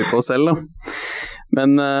veldig høye på oss selv da.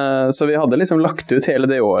 Men så vi hadde liksom lagt ut hele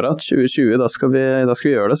det året at 2020, da skal vi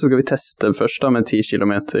gjøre det, så skal vi teste først da med 10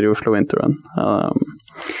 kilometer i Oslo Winter Run.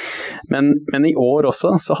 Men i år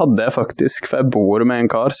også så hadde jeg faktisk, for jeg bor med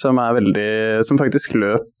en kar som faktisk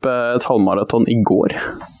løp et halvmaraton i går.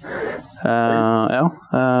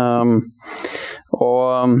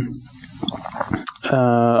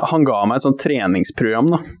 Han ga meg et sånt treningsprogram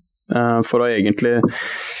da, for å egentlig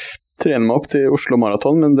trene meg opp til Oslo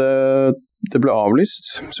Marathon, men det ble avlyst,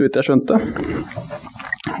 så vidt jeg skjønte.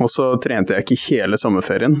 Og så trente jeg ikke hele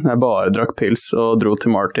sommerferien. Jeg bare drakk pils og dro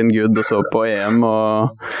til Henning Good og så på EM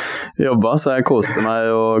og jobba, så jeg koste meg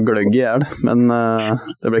og gløgg i hjel, men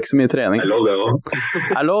det ble ikke så mye trening. Jeg lov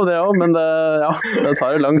det også, men det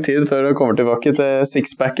tar lang tid før jeg kommer tilbake til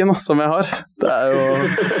sixpacken som jeg har. Det er jo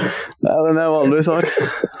den jeg vanligvis har.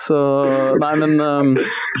 Så, nei,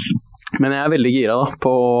 men jeg er veldig gira da,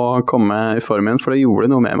 på å komme i form igjen, for det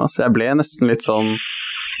gjorde noe med meg. Så jeg ble nesten litt sånn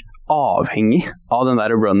avhengig av den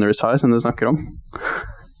der runner's high som du snakker om.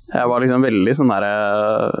 Jeg var liksom veldig sånn der,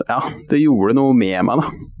 ja, det gjorde noe med meg da,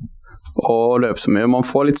 å løpe så mye. Man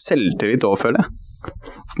får litt selvtillit også, føler jeg.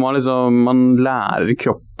 Man lærer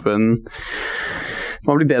kroppen,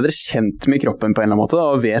 man blir bedre kjent med kroppen på en eller annen måte da,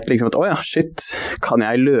 og vet liksom at, åja, shit, kan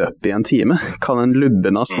jeg løpe i en time? Kan en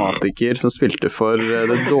lubben astmatiker som spilte for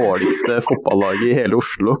det dårligste fotballaget i hele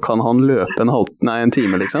Oslo, kan han løpe en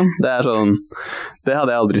time liksom? Det er sånn, det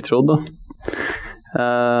hadde jeg aldri trodd da.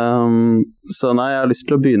 Så nei, jeg har lyst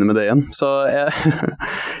til å begynne med det igjen. Så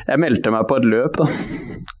jeg meldte meg på et løp da,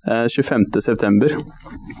 25. september.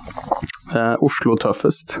 Oslo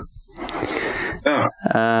Toughest. Ja.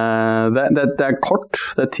 Det er kort,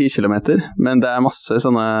 det er 10 kilometer, men det er masse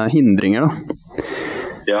sånne hindringer da.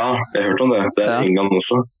 Ja, jeg hørte om det. Det er England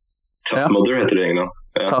også. Tough Mother heter det i England.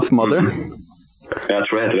 Ja. Tough Mother? Jeg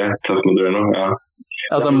tror det heter det. Tough Mother nå, ja.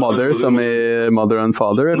 Altså mother som i mother and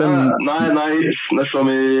father, eller? Nei, som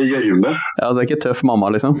i gjørme. Ja, altså ikke tøff mamma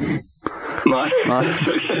liksom? Nei.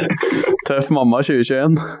 Tøff mamma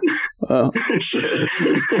 2021. Ja.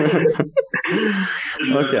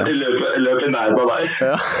 Ok. Jeg løper nær på deg.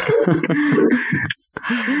 Ja.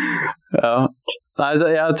 Ja. Nei, så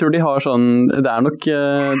jeg tror de har sånn, det er nok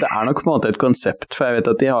på en måte et konsept, for jeg vet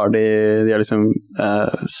at de har liksom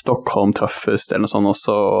Stockholm Toughest eller noe sånt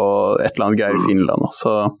også, og et eller annet greier i Finland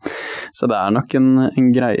også, så det er nok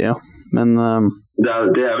en greie, ja. Men det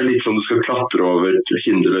er vel litt sånn du skal klatre over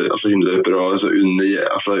hinderløper og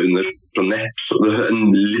under på nett, så det er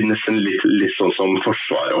nesten litt sånn som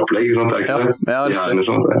forsvaropplegg, sånn, er ikke det? Ja,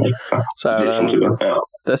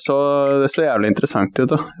 så det så jævlig interessant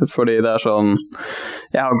ut da, fordi det er sånn,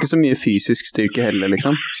 jeg har ikke så mye fysisk styrke heller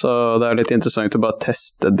liksom, så det er litt interessant å bare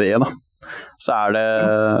teste det da. Så er det,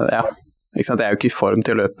 ja, ikke sant? Jeg er jo ikke i form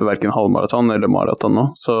til å løpe hverken halvmaraton eller maraton nå,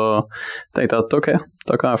 så tenkte jeg at ok,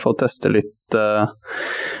 da kan jeg i hvert fall teste litt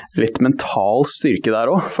mental styrke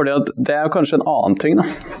der også, fordi at det er jo kanskje en annen ting da,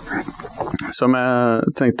 som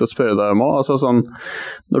jeg tenkte å spørre deg om også, altså sånn,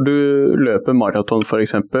 når du løper maraton for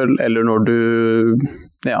eksempel, eller når du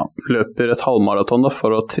løper et halvmaraton da,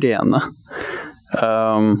 for å trene.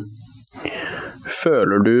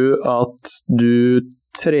 Føler du at du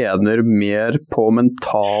trener mer på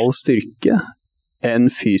mental styrke enn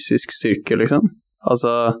fysisk styrke, liksom?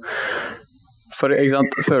 Altså, føler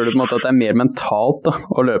du på en måte at det mer mentalt da,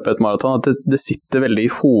 å løpe et maraton, at det sitter veldig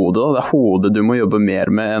i hodet, da? Det hodet du må jobbe mer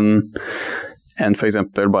med enn for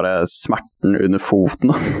eksempel bare smerten under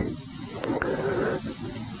foten, da?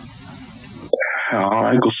 Ja,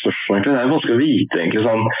 det et godt spørsmål egentlig. Det vanskelig å vite egentlig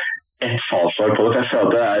sånn et fastsvar på det. Jeg føler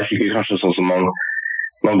at det sikkert kanskje sånn som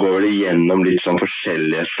man går vel igjennom litt sånn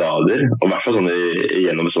forskjellige stadier, og i hvert fall sånn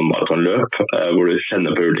gjennom et sånn maratonløp, hvor du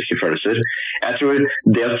kjenner på ulike følelser. Jeg tror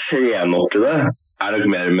det å trene opp til det nok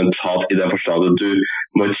mer mentalt i den forstand at du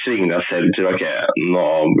må tvinge deg selv til, ok, nå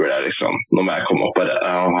må jeg komme opp her,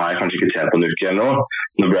 har jeg kanskje ikke trent på en uke eller noe,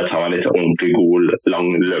 nå burde jeg ta meg en litt ordentlig god, lang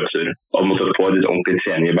løptur, og måtte få litt ordentlig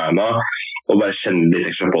trening i beina, og bare kjenne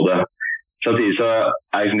litt ekstra på det. Samtidig så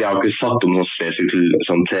jeg har ikke satt om noe spesifikt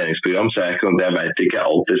sånn treningsprogram, så jeg vet ikke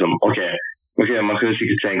alltid sånn, ok, man kunne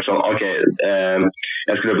sikkert tenke sånn, ok,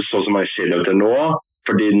 jeg skal løpe så mange kilometer nå,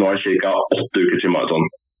 fordi nå det ca. 8 uker til maraton.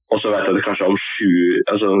 Og så vet jeg at det kanskje om 7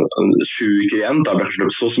 uker igjen, da blir jeg kanskje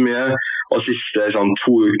løpet så mye, og siste sånn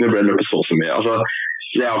 2 ukene blir jeg løpet så mye. Altså,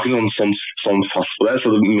 jeg har ikke noen sånn fast på det, så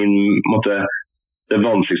det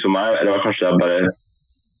vanskeligste for meg, eller kanskje jeg bare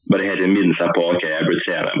hele tiden minne seg på, ok, jeg burde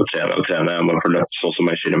trene, jeg må få løpt så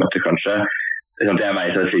mange kilometer kanskje. Jeg vet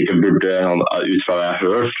at jeg ikke burde, ut fra hva jeg har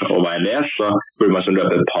hørt og hva jeg leser, så burde man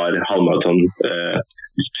løpe et par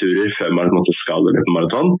halvmaraton-turer før man skal løpe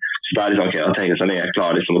maraton. Så det liksom, ok, jeg tenker så lenge jeg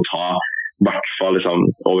klarer å ta i hvert fall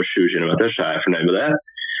over 20 kilometer, så jeg fornøyd med det.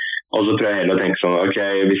 Og så prøver jeg heller å tenke sånn, ok,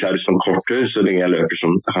 hvis jeg har lyst kort tur, så lenge jeg løper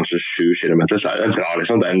kanskje 7 kilometer, så det bra, det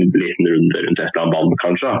en liten runde rundt et eller annet ball,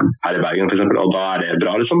 kanskje, her i Bergen for eksempel, og da det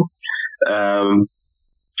bra,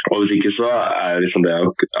 og hvis ikke så det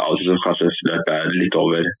så kanskje løper jeg litt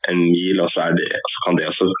over en mil, og så kan det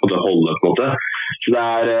også holde på en måte.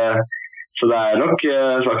 Så det nok,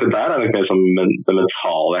 saken der nok mer som det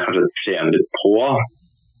mentale jeg kanskje trener litt på,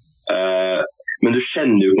 men du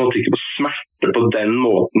kjenner jo på en måte ikke på smerte på den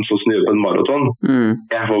måten sånn som du gjør på en maraton.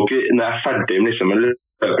 Jeg får ikke, når jeg ferdig med å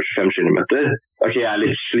løpe 25 kilometer, ok, jeg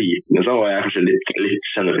litt sliten og jeg kanskje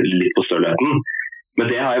kjenner litt på stølheten, men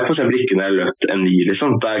det har jeg for eksempel ikke når jeg løpt en mil,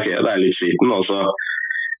 da er jeg litt sliten, og så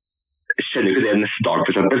kjenner jeg ikke det neste dag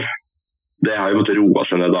for eksempel. Det har jo måttet roa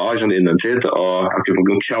seg ned da, innen den tid, og jeg har ikke fått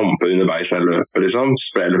noen krampe underveis når jeg løper, så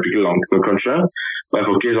jeg løper ikke langt nok kanskje, og jeg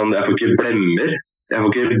får ikke blemmer, jeg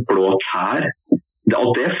får ikke blå tær. Det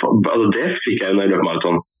fikk jeg når jeg løper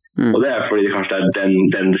maraton. Og det fordi det kanskje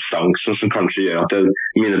den distansen som kanskje gjør at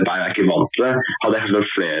mine bein ikke vant til. Hadde jeg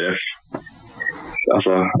kanskje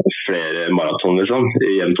flere maraton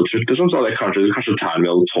jevnt og trutt, så hadde jeg kanskje tærne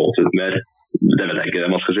min hadde tålt litt mer. Det vet jeg ikke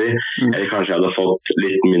det man skal si. Eller kanskje jeg hadde fått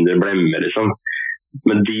litt mindre blemmer,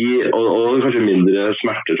 Men og kanskje mindre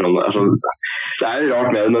smerter. Det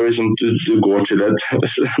rart med det når du går til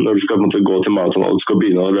når du skal gå til maraton og du skal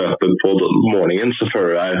begynne å løpe på morgenen, så føler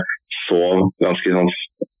du deg så ganske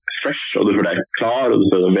fresh, og du føler deg klar, og du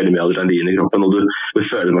føler veldig mye adrenalin i kroppen, og du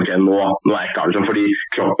føler ok, nå jeg klar, fordi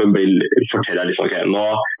kroppen forteller deg ok, nå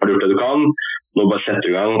har du gjort det du kan, nå bare setter du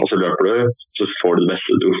i gang, og så løper du, så får du det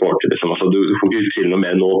beste du får til, du får ikke til noe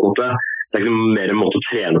mer nå, på en måte. Det ikke noe mer en måte å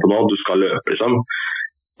trene på nå, du skal løpe,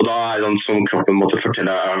 Og da det som kroppen måtte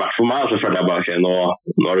fortelle, i hvert fall for meg, så føler jeg bare, ok, nå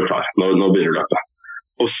er du klar, nå begynner du å løpe.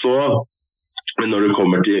 Og så, men når du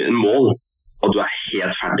kommer til en mål, og du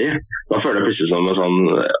helt ferdig, da føler jeg plutselig som en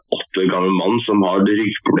 8 gammel mann som har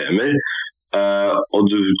ryggproblemer, og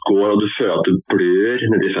du går og du føler at du blør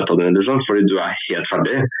nedi føttene dine, fordi du helt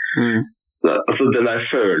ferdig. Den der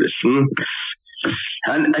følelsen,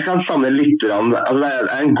 jeg kan samle litt, det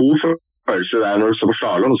en god følelse der når du står på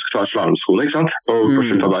slalom, og du skal ta slalomskoene, ikke sant? Og på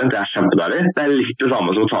slutt av dagen, det kjempedeilig. Det litt det samme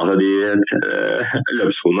som å ta seg de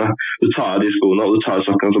løpskoene. Du tar av de skoene, og du tar av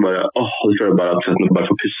sokkene, og så bare, du føler bare at føttene bare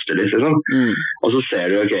får puste litt, Og så ser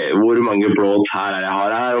du, ok, hvor mange blå tær jeg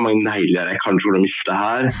har her, hvor mange negler jeg kanskje får å miste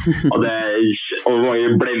her, og hvor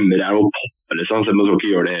mange blemmer jeg må poppe, så man skal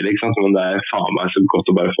ikke gjøre det heller, ikke sant? Men det faen meg så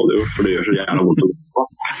godt å bare få det gjort, for det gjør så gjerne vondt å gå.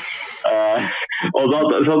 Og da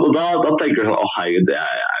tenker du herregud, det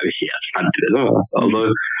jo helt ferdig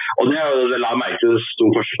og det la meg ikke stor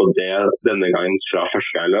forskjell på det denne gangen fra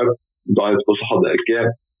første gang jeg løp. Da etterpå så hadde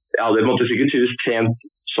jeg måtte sikkert tydeligvis trent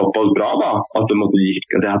såpass bra da, at jeg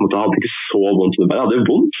hadde ikke så vondt med det, jeg hadde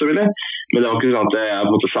vondt selvfølgelig, men det var ikke sånn at jeg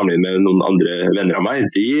måtte sammenligne med noen andre venner av meg.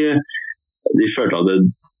 De følte at det,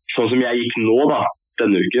 sånn som jeg gikk nå da,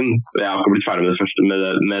 denne uken, jeg har ikke blitt ferdig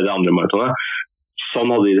med det andre maratonet,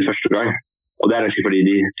 sånn hadde de det første gang. og det ganske fordi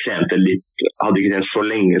de trente litt, hadde ikke trent så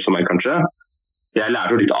lenge som meg kanskje. Jeg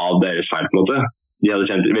lærte jo litt av deres feil på en måte. De hadde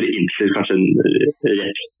trent veldig innstilt kanskje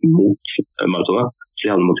rett mot maratonet. Så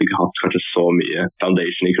de hadde ikke hatt kanskje så mye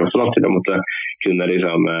foundation i kroppen da, til å måtte kunne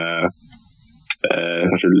liksom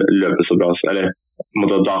kanskje løpe så bra, eller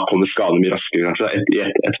da kommer skadene mye raskere kanskje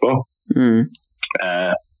etterpå.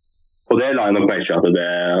 Og det la jeg nok meg til at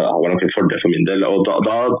det var nok en fordel for min del, og det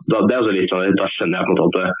er også litt sånn, da skjønner jeg på en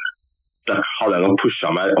måte at da hadde jeg nok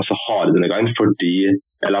pushet meg også hardere denne gangen, fordi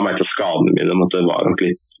jeg la meg til skadene mine, det var nok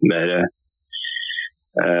litt mer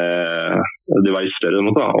det var litt større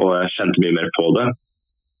og jeg kjente mye mer på det.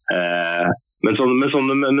 Men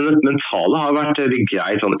mentale har vært litt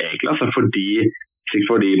greit sånn egentlig, altså, fordi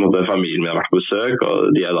familien min har vært på besøk,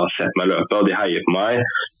 og de har da sett meg løpe, og de heier på meg.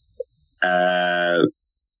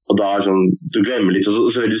 Og da sånn, du glemmer litt,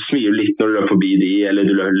 og så vil du smile litt når du løper forbi de, eller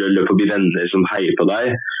du løper forbi venner som heier på deg.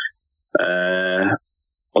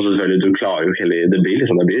 Og så selvfølgelig, du klarer jo ikke, det blir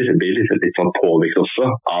litt sånn påvirket også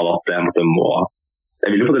av at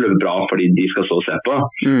jeg vil jo få det løpe bra fordi de skal stå og se på.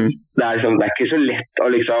 Det er ikke så lett å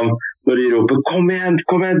liksom, når de roper, kom igjen,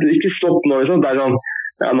 ikke stopp nå, liksom. Det er sånn,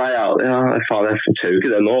 faen, jeg tør jo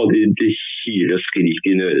ikke det nå, og de hyler og skriker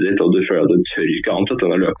i øret ditt, og du føler at du tør ikke annet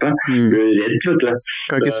enn å løpe. Du er redd, vet du.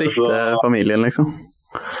 Kan ikke svikte familien, liksom.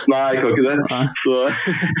 Nei, jeg kan ikke det.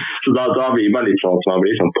 Så da blir man litt sånn, så man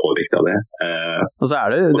blir sånn påvirket av det. Og så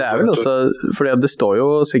det er vel også, fordi det står jo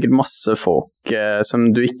sikkert masse folk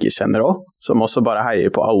som du ikke kjenner også, som også bare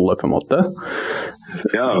heier på alle på en måte.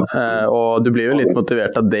 Og du blir jo litt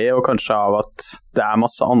motivert av det, og kanskje av at det er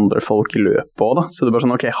masse andre folk i løpet også da. Så det er bare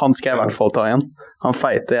sånn, ok, han skal jeg i hvert fall ta igjen. Han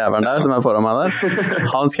feite jæveren der som er foran meg der.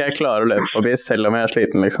 Han skal jeg klare å løpe forbi, selv om jeg er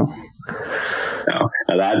sliten, liksom.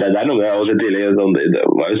 Det er noe med, og så tidligere, det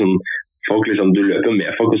var jo sånn, folk liksom, du løper med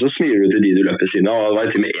folk, og så smiler du til de du løper siden av, og det var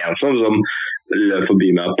til og med en som løp forbi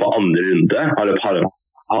meg på andre runde, han løp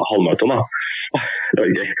halvmaraton da. Det var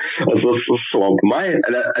gøy. Og så han på meg,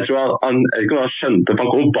 eller jeg tror jeg vet ikke om han skjønte, for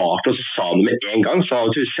han kom bak og så sa han det med en gang, så han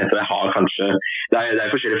hadde sett at jeg har kanskje, det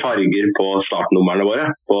er forskjellige farger på startnumrene våre,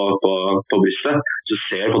 på brystet, så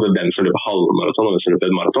ser du på det hvem som løper halvmaraton og hvem som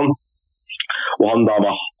løper maraton. Og han da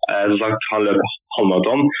var, som sagt, han løp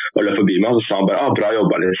halvmaraton og løp forbi meg, og så sa han bare, bra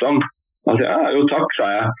jobbet liksom. Han sa, jo takk, sa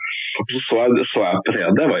jeg. Og så jeg på det,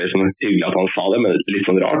 det var jo sånn hyggelig at han sa det, men litt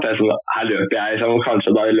sånn rart. Her løper jeg,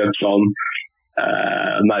 kanskje da jeg løp sånn,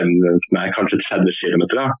 nærmere meg kanskje 30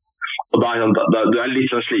 kilometer. Og da du er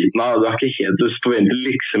litt sånn sliten, du forventer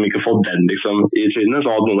liksom ikke å få den liksom i trynet,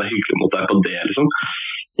 så hadde noen hyggelig mot deg på det liksom.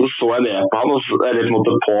 Så jeg ned på han, eller på en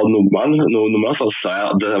måte på nummeren, så sa jeg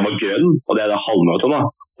at det var grønn, og det er da halvmaraton da.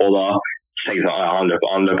 Og da tenkte jeg, han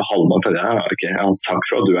løper halvmaraton. Ok, takk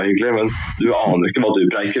for at du er hyggelig, men du aner ikke hva du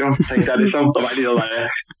preiker om, tenkte jeg liksom. Da var jeg litt sånn der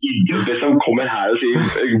idiot som kommer her og sier,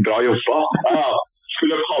 bra jobba.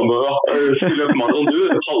 Skulle løpe halvmaraton, skulle løpe maraton, du,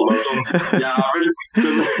 halvmaraton, jævel.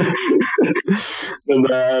 Men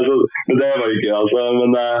det var ikke, altså,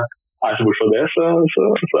 men så bortsett fra det, så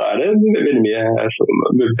det veldig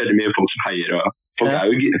mye folk som heier, og folk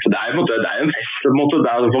jo, for det er jo en fest på en måte,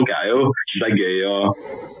 folk jo, synes det gøy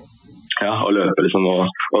å løpe liksom,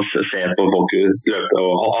 og se på folk løpe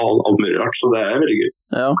og alt mulig rart, så det veldig gøy.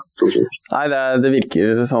 Ja. Nei, det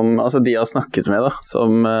virker som, altså de jeg har snakket med da,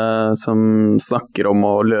 som snakker om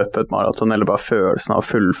å løpe et maraton, eller bare følelsen av å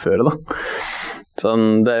fullføre da.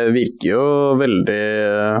 Sånn, det virker jo veldig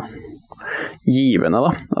givende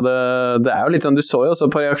da. Det jo litt sånn, du så jo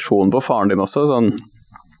også på reaksjonen på faren din også, sånn,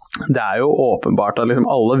 det jo åpenbart at liksom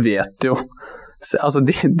alle vet jo, altså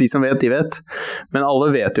de som vet, de vet, men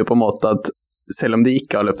alle vet jo på en måte at selv om de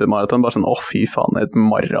ikke har løpt et maraton, bare sånn, fy faen, det et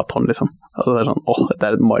maraton liksom, altså det sånn,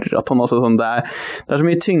 det et maraton, altså sånn, det så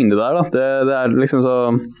mye tyngde der da, det liksom så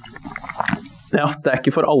ja, det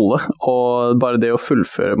ikke for alle, og bare det å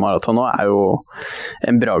fullføre maraton nå jo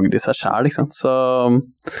en bragd i seg selv, ikke sant? Så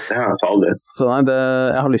nei,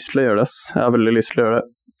 jeg har lyst til å gjøre det, jeg har veldig lyst til å gjøre det.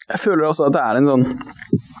 Jeg føler også at det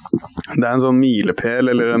en sånn milepæl,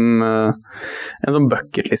 eller en sånn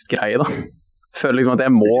bucketlist-greie da. Jeg føler liksom at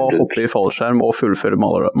jeg må hoppe i fallskjerm og fullføre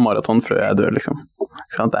maraton før jeg dør, liksom.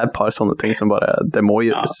 Ikke sant? Det et par sånne ting som bare, det må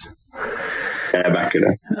gjøres. Jeg backer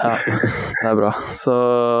det. Ja, det bra. Så,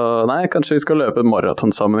 nei, kanskje vi skal løpe et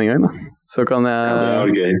maraton sammen en gang da. Så kan jeg... Ja,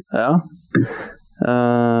 det gøy. Ja.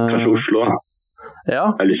 Kanskje Oslo da. Ja.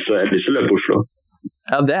 Jeg har lyst til å løpe Oslo.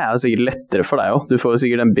 Ja, det jo sikkert lettere for deg også. Du får jo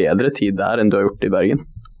sikkert en bedre tid der enn du har gjort i Bergen.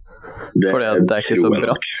 Fordi at det ikke så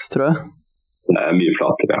bratt, tror jeg. Det mye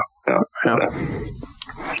flatere, ja. Det.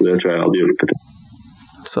 Så det tror jeg hadde hjulpet til.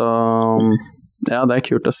 Så... Ja, det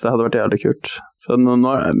kult, det hadde vært jævlig kult. Så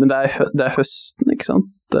men det er høsten, ikke sant?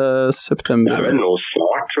 September. Det vel nå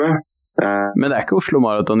snart, tror jeg. Men det ikke Oslo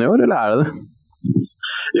Marathon i år, eller det?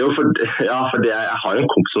 Jo, for jeg har en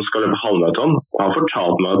kompis som skal løpe halvmaraton, og han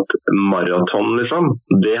fortalte meg at maraton, liksom,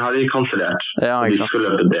 det har de kansellert. Ja, de skal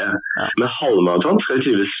løpe det. Ja. Men halvmaraton skal de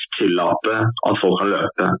tydeligvis tillate at folk kan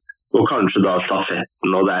løpe. Og kanskje da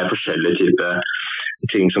stafetten, og det forskjellige typer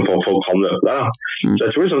ting som folk kan løpe der. Da. Så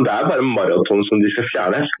jeg tror liksom, det bare maraton som de skal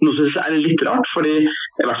fjerne. Noe som jeg litt rart, fordi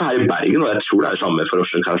i hvert fall her i Bergen, og jeg tror det det samme for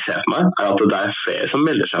Oslo, kan jeg se for meg, at det flere som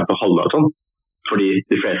melder seg på halvmaraton. Fordi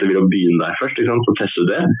de fleste vil begynne der først, ikke sant, så teste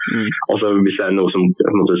det. Og så hvis det noe som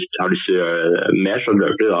har lyst til å gjøre mer, så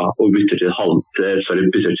løper de da og bytter til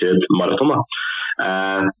et maraton. Da.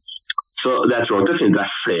 Så jeg tror at det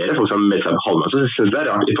finnes flere folk som melder seg på halvmaraton, så jeg synes det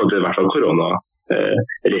rart i forhold til i hvert fall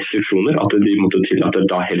koronarestriksjoner, at de måtte tillate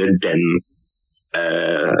da heller den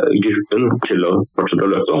gruppen til å fortsette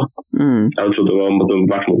å løpe. Jeg trodde det måtte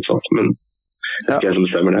vært motsatt, men det ikke jeg som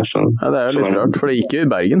bestemmer det. Så. Ja, det jo litt rart, for det gikk jo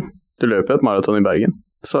i Bergen. Du løper et maraton i Bergen.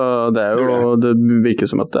 Så det jo, det virker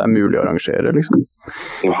som at det mulig å arrangere, liksom.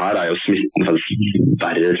 Og her jo smitten faktisk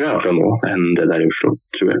verre, tror jeg, fra nå, enn det der i Oslo,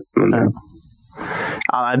 tror jeg. Men,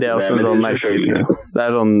 ja, nei, det også en sånn merkelig ting. Det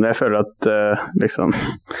sånn, jeg føler at liksom,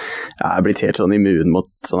 jeg blitt helt sånn immun mot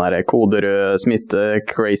sånn her koderød, smitte,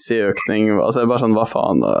 crazy økning, altså bare sånn, hva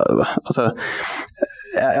faen, altså,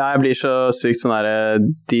 jeg blir så sykt sånn her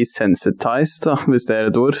desensitized, da, hvis det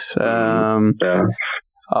et ord,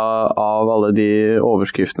 av alle de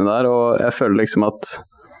overskriftene der, og jeg føler liksom at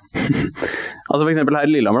altså for eksempel her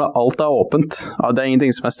i Lillehammer, alt åpent. Det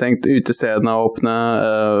ingenting som stengt. Utestedene åpne,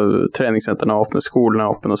 treningssentrene åpne, skolene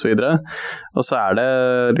åpne og så videre. Og så det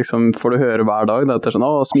liksom, får du høre hver dag da, at det sånn,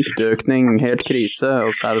 smitteøkning, helt krise,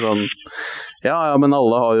 og så det sånn, ja, men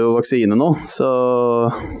alle har jo vaksine nå, så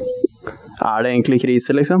det egentlig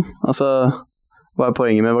krise, liksom? Altså, hva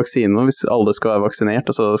poenget med vaksinen hvis alle skal være vaksinert,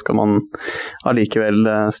 og så skal man allikevel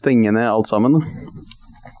stenge ned alt sammen?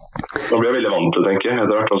 Man blir veldig vant til, tenker jeg,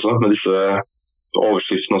 etter hvert også, med disse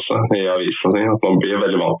overskriftene også i avisen, at man blir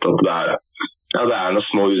veldig vant til at det noen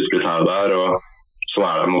små utbrudd her og der, og sånn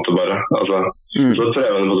det på en måte bare. Altså, så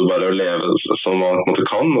prøver man bare å leve som man på en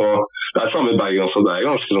måte kan, og det samme i Bergen også, det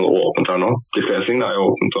ganske sånn åpent her nå. De fleste ting jo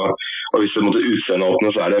åpent, og hvis du måtte utseende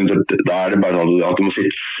åpne, så da det bare noe at du må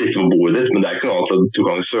sitte på bordet ditt, men det ikke noe at du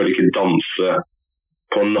kan selvfølgelig ikke danse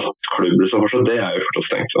på en nattklubber, så fortsatt, det jo fortsatt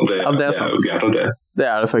stengt. Det jo greit om det. Det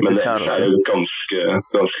det faktisk her også. Men det jo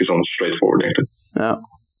ganske sånn straightforward, egentlig. Ja.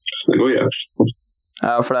 Så det går greit.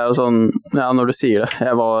 Ja, for det jo sånn, ja, når du sier det,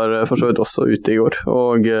 jeg var for så vidt også ute i går,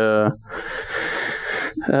 og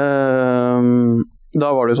da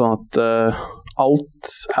var det jo sånn at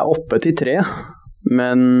alt oppe til 3,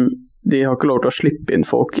 men de har ikke lov til å slippe inn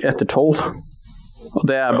folk etter 12, og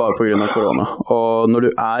det bare på grunn av korona. Og når du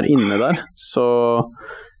inne der, så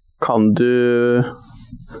kan du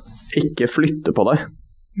ikke flytte på deg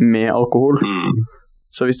med alkohol.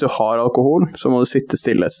 Så hvis du har alkohol, så må du sitte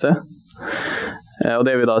stille et sted. Og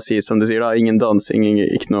det vil da si, som du sier, da, ingen dansing,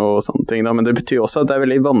 ikke noe sånne ting da, men det betyr også at det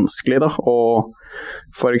veldig vanskelig da, å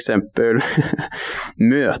for eksempel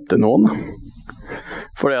møte noen.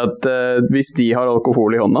 Fordi at hvis de har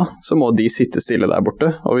alkohol i hånda, så må de sitte stille der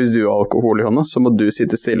borte, og hvis du har alkohol i hånda, så må du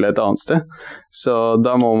sitte stille et annet sted. Så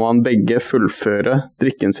da må man begge fullføre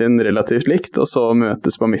drikken sin relativt likt, og så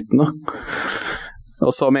møtes på midten da. Og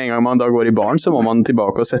så med en gang man da går i baren, så må man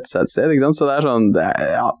tilbake og sette seg et sted, ikke sant? Så det sånn,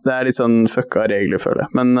 det litt sånn fucka regler for det.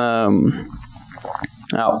 Men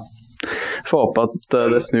ja, får håpe at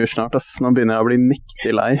det snur snart, ass. Nå begynner jeg å bli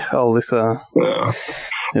mektig lei av alle disse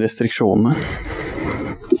restriksjonene.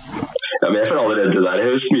 Ja, men jeg føler allerede det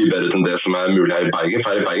høres mye bedre enn det som mulig her i Bergen.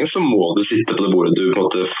 For her i Bergen så må du sitte på det bordet du på en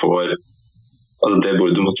måte får, altså det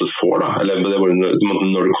bordet du måtte få da, eller det bordet du måtte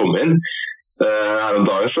når du kommer inn. Her om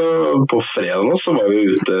dagen, så på fredag nå, så var vi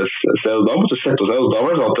ute et sted, og da måtte vi sette oss ned, og da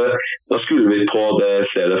var det sånn at da skulle vi på det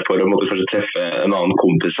stedet for å måtte kanskje treffe en annen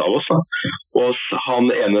kompis av oss da. Og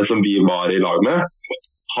han ene som vi var i lag med,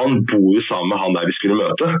 han bor jo sammen med han der vi skulle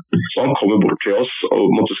møte, så han kommer bort til oss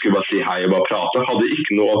og skulle bare si hei og bare prate, hadde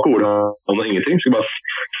ikke noe alkohol, han hadde ingenting, skulle bare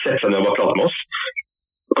sette seg ned og bare prate med oss.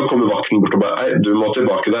 Da kommer vakten bort og bare, du må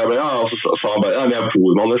tilbake der. Ja, og så sa han bare, men jeg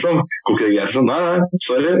bor med han liksom. Går ikke det greit? Sånn, nei,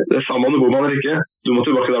 sorry, det samme om du bor med han eller ikke. Du må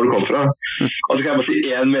tilbake der du kom fra. Og så kan jeg bare si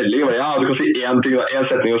en melding, bare, ja, du kan si en ting, en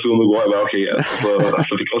setning, og så må du gå. Jeg bare, ok,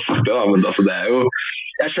 så fikk jeg sagt det da, men altså, det jo,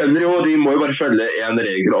 jeg skjønner jo, de må jo bare følge en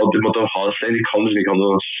regel, og de måtte ha seg, de kan ikke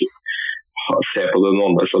se på det noen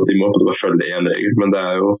andre, så de må bare følge en regel, men det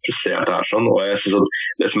jo frustrert det sånn, og jeg synes at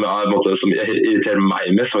det som som irriterer meg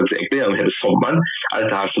mest, faktisk egentlig gjennom hele sommeren,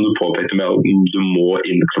 dette her som du påpekte med at du må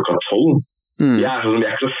inn klokka 12. Jeg er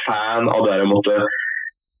ikke så fan av det jeg måtte.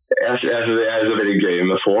 Jeg synes det så veldig gøy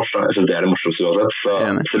med vors, jeg synes det det morsomste uansett, så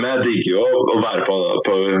jeg digger jo å være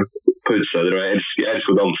på utsteder, og jeg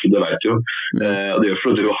elsker å danse, det vet jo, og det gjør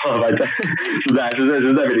Frode også, vet jeg, så jeg synes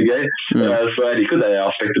det veldig gøy, så jeg liker det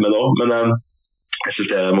aspektet med nå, men jeg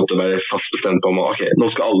synes jeg måtte være fast bestemt på om, ok,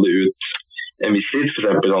 nå skal alle ut en viss tid, for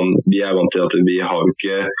eksempel sånn, vi vant til at vi har jo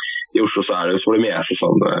ikke, i Oslo så det for det meste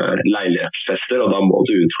sånn leilighetsfester, og da må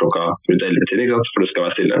du ut klokka rundt 11 til, ikke sant, for det skal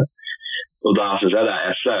være stille. Og da synes jeg det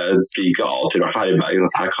blir ikke alltid i hvert fall her i Bergen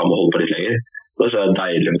at her kan man holde på litt lenger. Da synes jeg det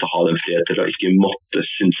deilig å ha den frihet til å ikke måtte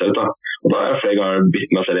synes seg ut da. Og da har jeg flere ganger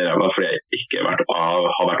bitt meg selv i ræva fordi jeg ikke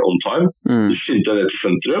har vært on time. Du synes jeg ned til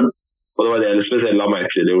sentrum, og det var det spesielle av meg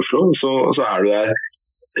til i Oslo. Så du der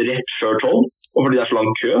rett før 12, og fordi det så lang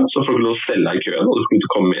kø, så får du ikke lov å stelle deg i køen, og du får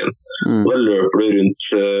ikke komme inn. Og da løper du rundt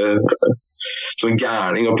som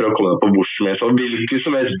gærning og prøver å komme deg på hvor som helst. Og hvilken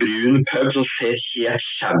som helst brun pub som ser helt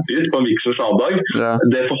shabby ut på en hvilken som helst dag,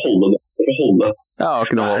 det får holde. Ja,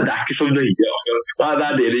 ikke noe. Det ikke så nøye. Nei, det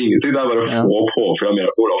det eller ingenting. Det bare å få påfyll av mer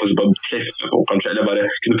alkohol, og bare treffe folk kanskje, eller bare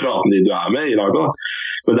kunne prate med de du med i laget.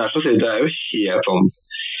 Men derfor sier jeg det jo helt sånn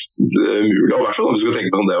mulig, og i hvert fall om du skal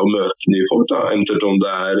tenke på om det å møte nye folk, da. Eventuelt om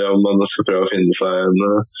man skal prøve å finne seg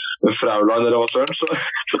en fraulein eller hva søren, så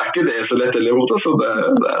ikke det så lett eller imot, så det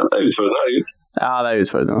utfordrende, herregud. Ja, det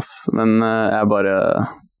utfordrende, men jeg bare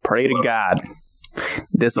pray to God.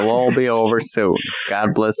 This will all be over soon.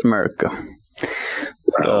 God bless America.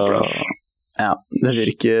 Så ja, det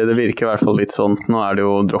virker i hvert fall litt sånn. Nå det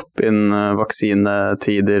jo drop-in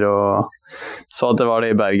vaksinetider, og så at det var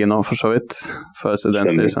det i Bergen nå for så vidt, for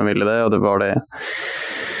studenter som ville det, og det var det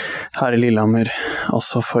her i Lillehammer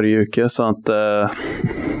også forrige uke, så at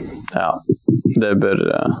ja, det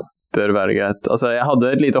bør være greit. Altså, jeg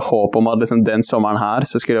hadde et lite håp om at liksom, den sommeren her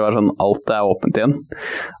så skulle det være sånn alt åpent igjen,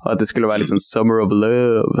 og at det skulle være litt sånn summer of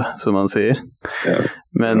love, som man sier.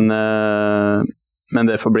 Men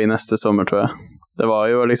det får bli neste sommer, tror jeg. Det var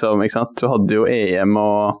jo liksom, ikke sant, du hadde jo EM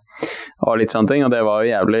og litt sånne ting, og det var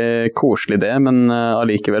jo jævlig koselig det, men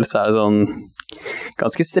allikevel så det sånn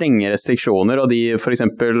ganske strenge restriksjoner, og de for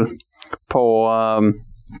eksempel på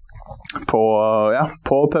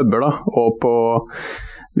puber da, og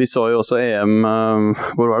vi så jo også EM,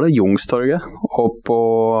 hvor var det? Youngstorget, og på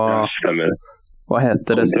hva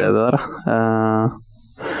heter det stedet der da?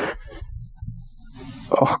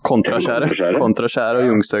 Kontraskjæret og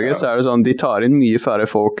Youngstorget, så det sånn, de tar inn mye færre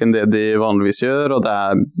folk enn det de vanligvis gjør, og det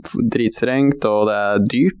dritstrengt, og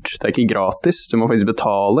det dyrt, det ikke gratis, du må faktisk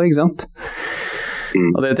betale, ikke sant?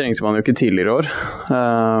 Og det trengte man jo ikke tidligere år,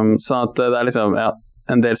 så at det liksom, ja,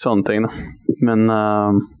 en del sånne ting da, men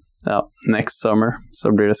ja, next summer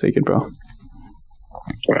så blir det sikkert bra.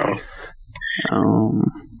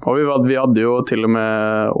 Og vi hadde jo til og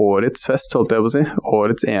med årets fest, holdt jeg på å si,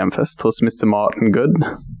 årets EM-fest hos Henning Good.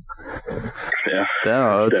 Det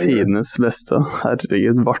var jo tidenes beste.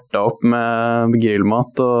 Herregud, varta opp med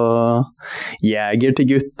grillmat og jeger til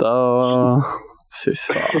gutta og fy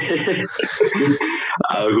faen.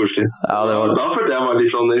 Det var koselig. Ja, det var det. Da følte jeg var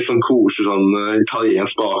litt sånn koselig, sånn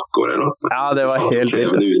italiensk bakgård eller noe. Ja, det var helt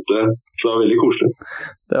vilt. Så det var veldig koselig.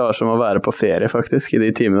 Det var som å være på ferie faktisk, i de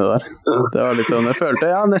timene der. Det var litt sånn, jeg følte,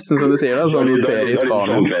 ja, nesten som du sier da, sånn ferie i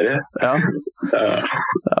Spania. Ja, det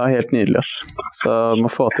var helt nydelig, ass. Så må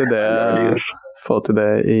få til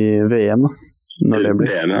det i VM da, når det blir.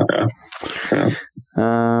 VM, ja.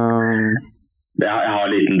 Jeg har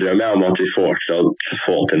en liten drøm om at vi fortsatt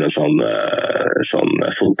får til en sånn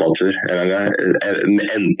fotballtur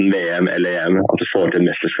enten VM eller EM, at vi får til en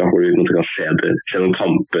mesterskap hvor vi kan se noen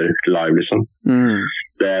kamper live liksom.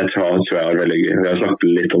 Det tror jeg var veldig gøy. Vi har snakket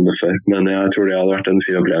litt om det før, men jeg tror det hadde vært en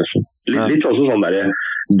fin opplevelse. Litt også sånn der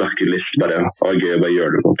bucket list, bare gøy å bare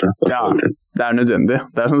gjøre det på en måte. Ja, det nødvendig.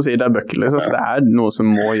 Det som sier, det bucket list, altså, det noe som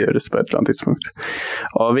må gjøres på et eller annet tidspunkt.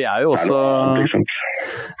 Og vi jo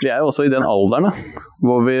også i den alderen da,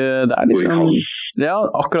 hvor det liksom, ja,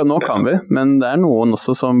 akkurat nå kan vi, men det noen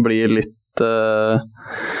også som blir litt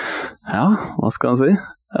ja, hva skal man si?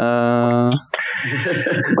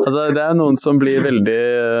 Altså, det noen som blir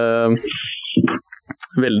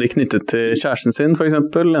veldig knyttet til kjæresten sin, for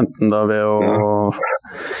eksempel, enten da ved å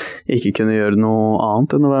ikke kunne gjøre noe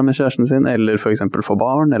annet enn å være med kjæresten sin, eller for eksempel få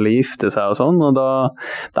barn, eller gifte seg og sånn, og da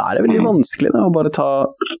det veldig vanskelig da, å bare ta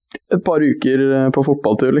et par uker på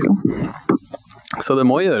fotballtur, liksom. Så det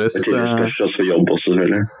må gjøres. Det også jobb også,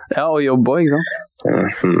 selvfølgelig. Ja, og jobb også, ikke sant?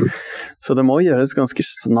 Så det må gjøres ganske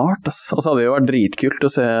snart. Og så hadde det jo vært dritkult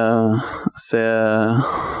å se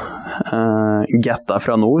gatta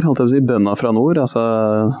fra nord, holdt jeg på å si, bønna fra nord, altså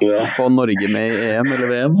få Norge med i EM eller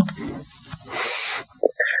VM.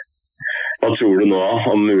 Hva tror du nå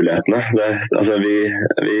om mulighetene?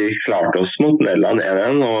 Vi klarte oss mot Nederland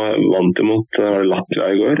 1-1 og vant mot Latvia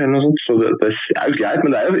i går, eller noe sånt. Så det jo greit,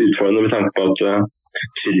 men det jo utfordrende med tanke på at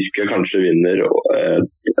Tyrkia kanskje vinner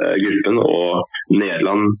gruppen, og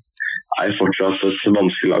Nederland fortsatt et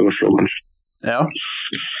vanskelig lag å slå, kanskje. Ja,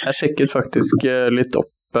 jeg sjekket faktisk litt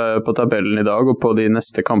opp på tabellen i dag og på de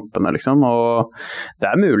neste kampene, liksom, og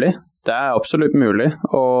det mulig. Det absolutt mulig,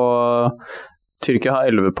 og Tyrkia har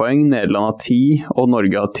 11 poeng, Nederland har 10, og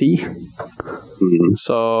Norge har 10.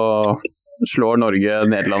 Så slår Norge,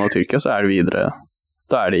 Nederland og Tyrkia, så det videre.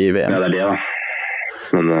 Da det i VM. Ja, det det da.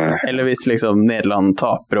 Men, eller hvis liksom Nederland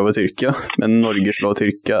taper over Tyrkia, men Norge slår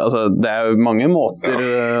Tyrkia. Altså, det jo mange måter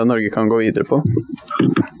Norge kan gå videre på.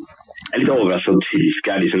 Jeg litt overrasket at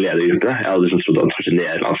Tyrkia de som leder gruppene. Jeg hadde liksom trodd at kanskje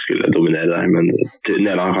Nederland skulle dominere der, men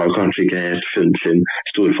Nederland har kanskje ikke helt funnet sin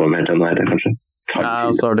storform helt ennå, kanskje. Ja,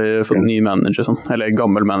 og så har de fått ny manager, sånn. Eller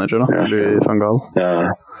gammel manager da, Louis van Gaal.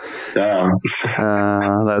 Ja.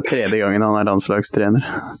 Det jo 3. gangen han landslagstrener.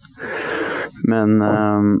 Men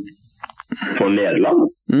for Nederland?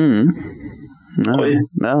 Ja. Oi,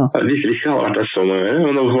 jeg visste ikke hadde vært der så mange ganger,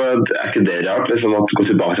 men hvorfor ikke det rart liksom, at gå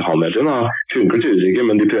tilbake til han hele tiden? Han funker til usikker,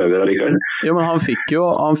 men de prøver allikevel. Jo, men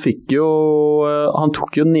han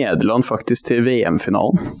tok jo Nederland faktisk til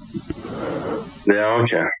VM-finalen. Ja,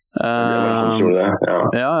 ok.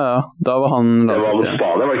 Ja, da var han det var mot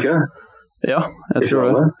Spania, var det ikke det? Ja, jeg tror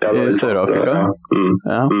det. I Sør-Afrika.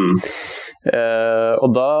 Og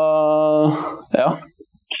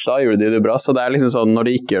da gjorde de det bra, så det liksom sånn, når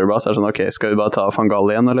de ikke gjør det bra, så det sånn, ok, skal vi bare ta Van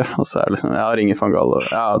Gaal igjen, eller? Og så det liksom, ringer Van Gaal, og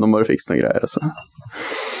nå må du fikse noen greier, altså.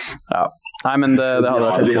 Ja, nei, men det hadde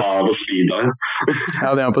vært heftig. De har på speed-dial. Ja,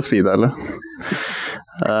 de har på speed-dial,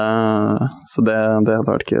 så det hadde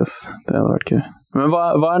vært gøy, det hadde vært gøy. Men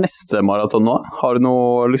hva neste maraton nå? Har du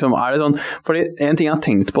noe, liksom, det sånn, fordi en ting jeg har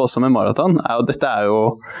tenkt på også med maraton, jo, dette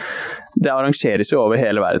jo, det arrangeres jo over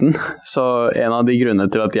hele verden, så en av de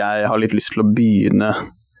grunnene til at jeg har litt lyst til å begynne,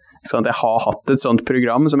 sånn at jeg har hatt et sånt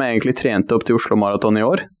program som jeg egentlig trente opp til Oslo Marathon i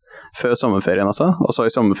år, før sommerferien altså, og så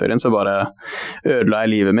i sommerferien så bare ødela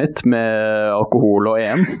jeg livet mitt med alkohol og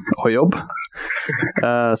EM og jobb,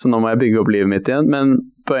 så nå må jeg bygge opp livet mitt igjen, men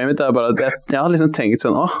poenget mitt bare at jeg har liksom tenkt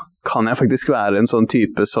sånn, kan jeg faktisk være en sånn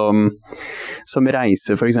type som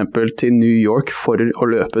reiser for eksempel til New York for å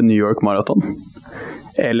løpe New York Marathon?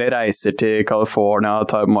 Eller reiser til California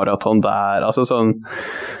og tar maraton der, altså sånn,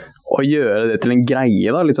 å gjøre det til en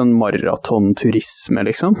greie da, litt sånn maratonturisme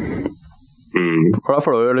liksom. For da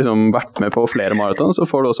får du jo liksom vært med på flere maraton, så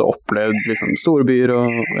får du også opplevd liksom store byer og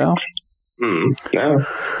ja.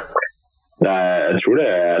 Jeg tror det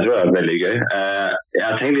veldig gøy. Jeg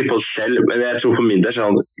har tenkt litt på det selv, men jeg tror for min del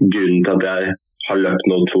sånn, grunnen til at jeg har løpt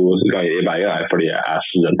nå 2 ganger i Bergen fordi jeg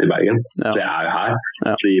student i Bergen, så jeg jo her,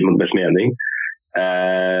 så det gir meg best mening.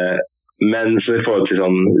 Men så i forhold til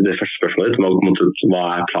sånn, det første spørsmålet ditt, hva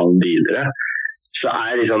planen videre, så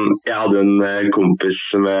liksom, jeg hadde en kompis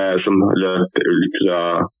som løp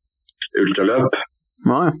ultraløp,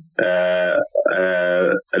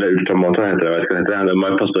 eller ultramaraton heter det, jeg vet ikke hva det heter. Det må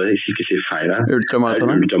jeg passe på det, ikke si feil her. Ultramaraton?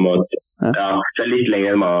 Ja, det litt lenger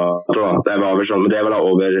enn maraton. Det var sånn, men det var da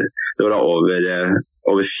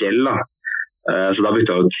over fjell da. Så da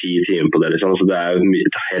brukte jeg 10 timer på det liksom. Så det jo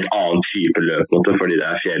et helt annen type løp fordi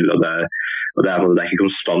det fjell, og det ikke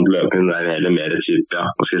konstant løping, det heller mer type,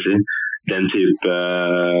 hva skal jeg si, den type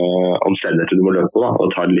omstendigheter du må løpe på da,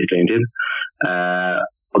 og ta det litt lengre tid.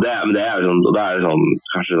 Men det sånn, og det sånn,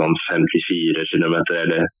 kanskje sånn 54 kilometer,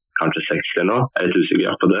 eller kanskje 60 eller noe, jeg litt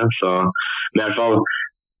usikker på det, så, men i hvert fall,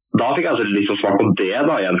 da fikk jeg altså litt sånn smak på det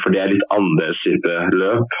da igjen, for det litt andre type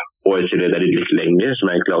løp, og i tillegg det litt lenger, som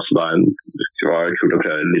egentlig også da var kult å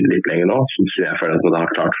prøve litt lenger nå, som jeg føler at man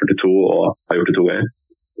har klart 42 og har gjort det 2 ganger.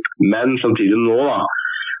 Men samtidig nå da,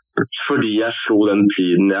 fordi jeg slo den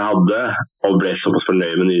tiden jeg hadde, og ble såpass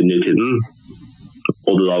fornøyd med nye tiden,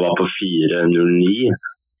 og det da var på 4:09,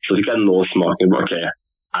 så fikk jeg nå smaken på, ok,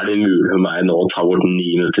 det mulig for meg nå å ta bort 9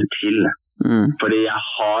 minutter til? Fordi jeg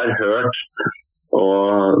har hørt, og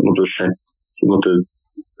måtte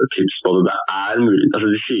tips på det, det mulig, altså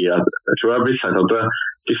de sier at, jeg tror det har blitt sagt at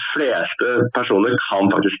de fleste personer kan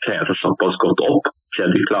faktisk trene seg såpass godt opp, til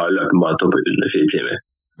at de klarer å løpe maraton på under 4 timer.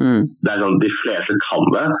 Det sånn, de fleste kan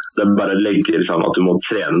det bare å legge liksom, at du må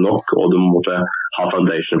trene nok, og du må ha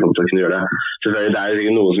foundation for at du kunne gjøre det. Selvfølgelig, det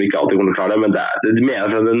jo noen som ikke alltid kunne klare det, men de mener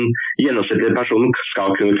at den gjennomsnittlige personen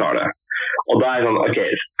skal kunne klare det. Og da er jeg sånn, ok,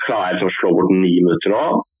 klarer jeg å slå bort 9 minutter nå?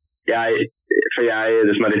 Det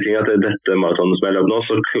som er litt ting at dette maratonet som jeg løp nå,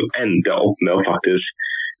 så endte jeg opp med å faktisk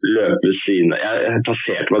løpe ved siden. Jeg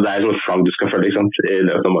plasserte meg, det er sånn flagg du skal følge, ikke sant, i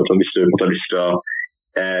løpet av maraton, hvis du har lyst til å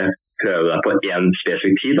prøve deg på en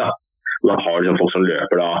spesifikk tid, da. Da har du folk som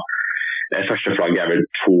løper da. Første flagg er vel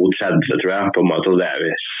 2.30, tror jeg, på maraton. Det er jo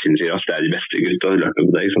sinnssykt, det er de beste gutta som løper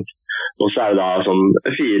på det, ikke sant. Og så er det da sånn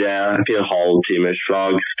 4,5 timers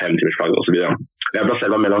flagg, 5 timers flagg og så videre. Jeg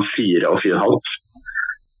plasserer meg mellom 4 og 4,5.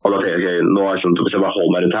 Og da tenker jeg, nå er det sånn, hvis jeg bare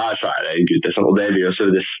holder meg rundt her, så er det gutt, og det vil jo så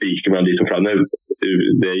det spriker mellom de to flaggene,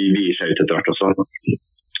 det viser seg ut etter hvert også.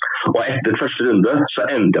 Og etter første runde, så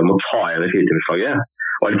endte jeg med å ta igjen det 4-timersflagget.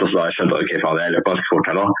 Og litt også da jeg skjønte, ok, faen, jeg løper ganske fort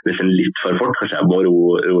her nå. Hvis jeg er litt for fort, kanskje jeg må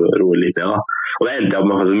roe litt ned da. Og da endte jeg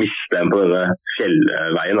med å miste den på denne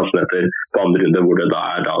fjellveien, altså etter på andre runde, hvor det da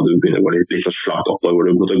er da du begynner å gå litt så slakt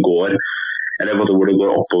oppover, hvor du går, eller hvor du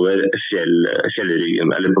går oppover fjellryggen,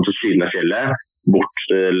 eller på siden av fjellet,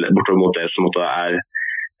 bortover mot det som er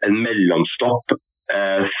en mellomstopp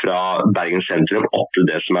fra Bergen sentrum opp til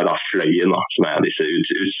det som er da Fløyen, da, som er disse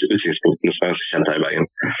utsiktspunktene som er ganske kjent her i Bergen.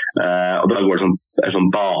 Og da går det en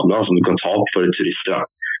sånn bane som du kan ta opp for turister. Da.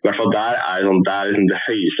 I hvert fall der er det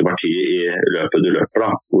høyeste partiet i løpet du løper,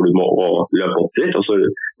 da, hvor du må løpe opp dit, og så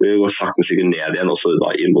går sakten sikkert ned igjen, og så da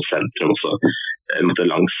inn mot sentrum, og så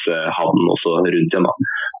langs havnen, og så rundt igjen. Da.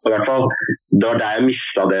 Og i hvert fall, det var der jeg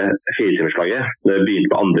mistet det 4-timersflagget. Det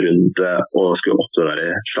begynte på andre runde og skulle opp til det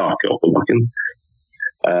der slake opp på bakken.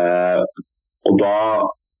 Og da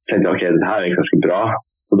tenkte jeg, ok, det her er ganske bra.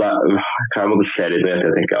 Og da kan jeg måtte se litt mer,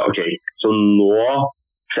 jeg tenker, ok, så nå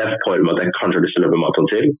ser jeg for meg at jeg kanskje har lyst til å løpe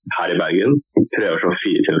maraton til her i Bergen, prøver å slå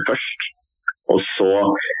 4 timer først, og så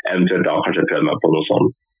eventuelt da kanskje prøve meg på noe sånn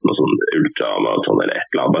ultramaraton eller et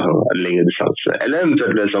eller annet, bare sånn lengre distanse, eller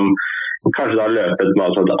eventuelt liksom, kanskje da løpe et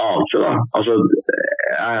maraton til annet da. Altså,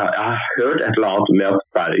 jeg har hørt et eller annet med at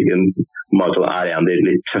Bergen maraton er en av de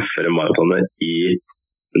litt tøffere maratonene i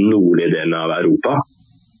nordlige delen av Europa.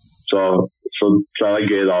 Så det er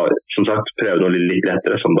gøy da, som sagt, prøve noe litt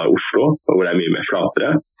lettere, som da Oslo, hvor det er mye mer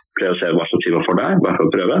flatere. Prøve å se hva som timer for deg, bare for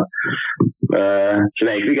å prøve. Så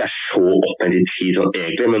det egentlig ikke er så opphengt i tid sånn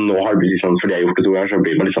egentlig, men nå har det blitt sånn, fordi jeg har gjort det 2 ganger, så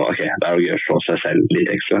blir man litt sånn, ok, det er jo gøy å slå seg selv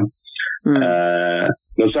litt ekstra.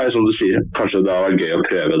 Men så er det som du sier, kanskje det har vært gøy å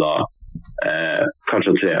prøve da,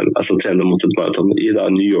 kanskje å trene mot et maraton i da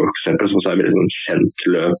New York, for eksempel, som er veldig sånn kjent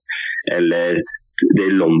løp, eller det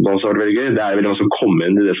i London så var det veldig gøy. Det er veldig vanskelig å komme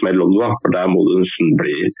inn i det som er i London, da. For der må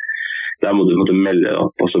du melde deg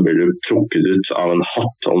opp, og så blir du trukket ut av en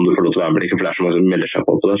hatt om du får lov til å være med, for det er så mange som melder seg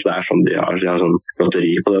på det, så det er sånn de har sånn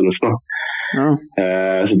lotteri på det nesten. Ja.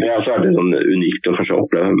 Så det har også vært sånn unikt å kanskje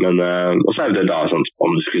oppleve, men og så er det da sånn,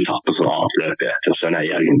 om du skulle tatt på sånn avløp i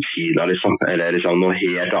Argentina, liksom, eller liksom noe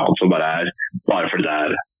helt annet som bare fordi det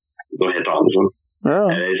er noe helt annet, liksom.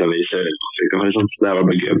 Ja. Liksom i Sør-Afrika, liksom. Det er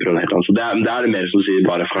bare gøy å prøve noe helt annet. Så det er det mer som du sier,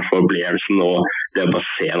 bare for opplevelsen, og det å bare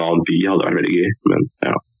se en annen by hadde vært veldig gøy, men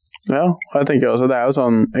ja. Ja, og jeg tenker også, det er jo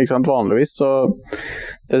sånn, ikke sant, vanligvis, så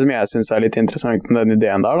det som jeg synes er litt interessant med den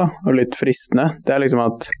ideen der da, og litt fristende, det er liksom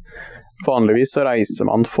at vanligvis så reiser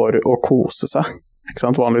man for å kose seg, ikke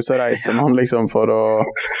sant? Vanligvis så reiser man liksom for å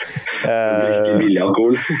drikke billig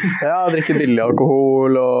alkohol. Ja, drikke billig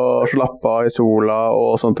alkohol og slappe av i sola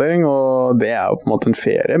og sånne ting, og det er jo på en måte en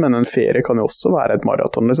ferie, men en ferie kan jo også være et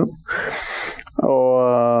maraton, liksom.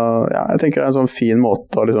 Og ja, jeg tenker det er en sånn fin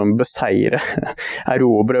måte å liksom beseire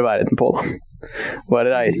erobre verden på da.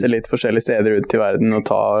 Bare reise litt forskjellige steder ut i verden og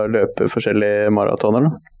løpe forskjellige maratoner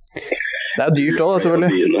da. Det er dyrt også da,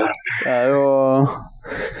 selvfølgelig.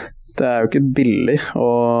 Det er jo ikke billig å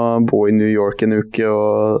bo i New York en uke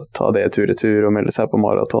og ta det tur-retur og melde seg på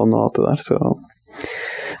maraton og alt det der, så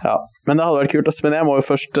ja, men det hadde vært kult, men jeg må jo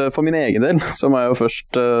først, for min egen del, så må jeg jo først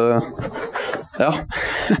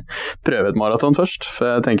prøve et maraton først, for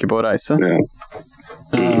jeg tenker på å reise.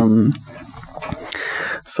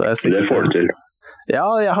 Så jeg får du til. Ja,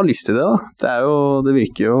 jeg har lyst til det da. Det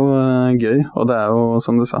virker jo gøy, og det er jo,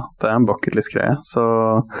 som du sa, det er en bucketlist-greie, så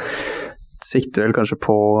sikter vel kanskje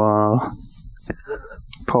på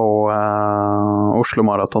Oslo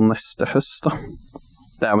Marathon neste høst da.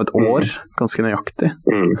 Det er jo et år, ganske nøyaktig.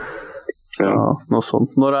 Så noe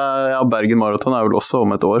sånt. Bergen Marathon er vel også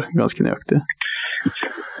om et år, ganske nøyaktig.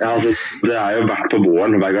 Ja, altså, det er jo vært på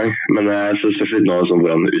våren hver gang, men jeg synes litt nå sånn,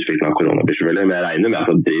 hvordan utviklingen av korona blir selvfølgelig, men jeg regner med at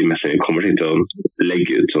de mest kommer til å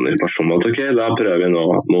legge ut sånn informasjon at ok, da prøver vi nå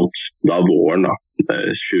mot våren da,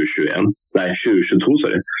 2022,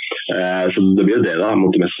 sorry. Så det blir jo det da,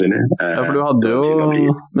 mot det mest sannsynlig. Ja, for du hadde jo,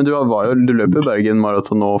 men du løp jo Bergen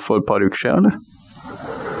Marathon nå for et par uker siden, eller?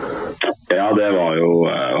 Ja, det var jo,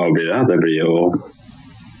 hva blir det? Det blir jo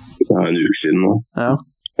en uke siden nå. Ja.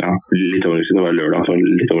 Ja, litt over en uke siden, det var lørdag for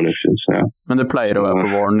litt over en uke siden, så ja. Men det pleier å være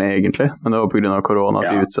på våren egentlig, men det var på grunn av korona at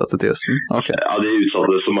de utsatte til høsten? Okay. Ja, de utsatte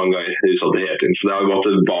det så mange ganger, de utsatte hele tiden, så det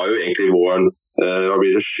var jo egentlig våren, hva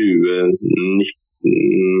blir det, 2019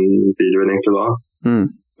 blir det vel egentlig da?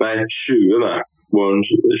 Nei, 20 med, våren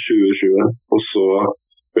 2020, og så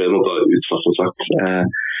ble det måtte utsatt som sagt.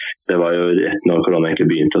 Det var jo rett når korona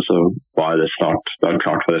egentlig begynte, så var det snart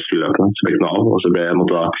klart for det skulle løpe, så ble det av, og så ble det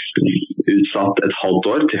utsatt et halvt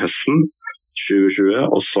år til høsten 2020,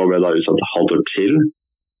 og så ble det utsatt et halvt år til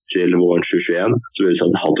våren 2021, så ble det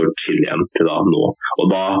utsatt et halvt år til igjen til da nå. Og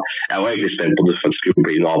da, jeg var egentlig spent på at det skulle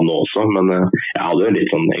bli noe av nå også, men jeg hadde jo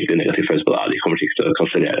litt sånn egentlig negativ følelse på det, de kommer ikke til å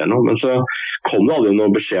kansellere nå, men så kom det aldri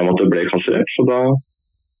noe beskjed om at det ble kansellert, så da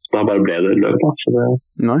bare ble det løp, da. Så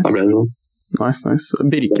da ble det noe. Nice.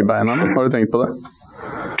 Birkebeina, har du tenkt på det?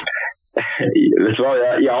 Vet du hva,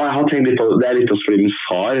 ja, jeg har tenkt litt på det. Det er litt også fordi min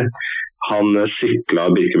far, han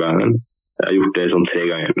syklet Birkebeina. Jeg har gjort det sånn 3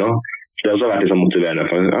 ganger nå. Så det har også vært litt sånn motiverende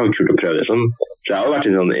for kult å prøve det sånn. Så jeg har vært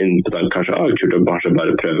litt sånn inne på det, kanskje kult å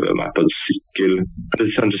bare prøve meg på et sykkel.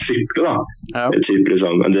 Sånn til sykle da. Ja. Typ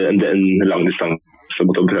liksom, en lang distanse. Så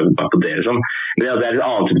måtte jeg prøve meg på det liksom. Men ja, det er litt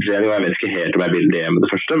annen type trening, og jeg vet ikke helt om jeg vil det med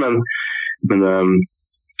det første, men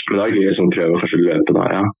det er gøy å prøve å først løpe da,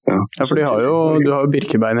 ja. Ja, for du har jo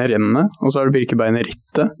Birkebeiner rennene, og så har du Birkebeiner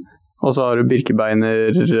rittet, og så har du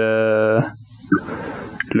Birkebeiner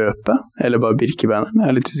løpet, eller bare Birkebeiner. Jeg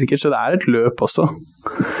er litt usikker, så det er et løp også.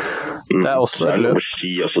 Det er også et løp. Det er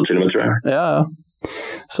ski også til og med, tror jeg. Ja.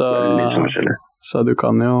 Så du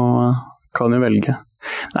kan jo velge.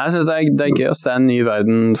 Nei, jeg synes det er gøy, altså. Det er en ny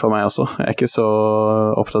verden for meg også. Jeg er ikke så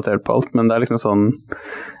oppdatert på alt, men det er liksom sånn,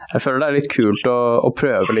 jeg føler det er litt kult å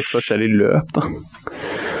prøve litt forskjellige løp da.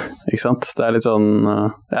 Ikke sant? Det er litt sånn, ja,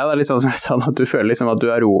 det er litt sånn at du føler liksom at du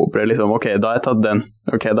erobrer liksom, ok, da har jeg tatt den,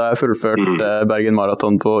 ok, da har jeg fullført Bergen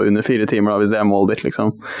Marathon på under 4 timer da, hvis det er målet ditt liksom.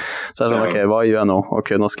 Så det er sånn, ok, hva gjør jeg nå? Ok,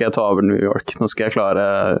 nå skal jeg ta over New York, nå skal jeg klare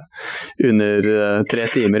under 3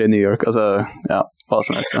 timer i New York, altså, ja, hva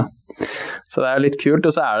som helst, ja. Så det er litt kult,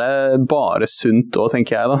 og så er det bare sunt også,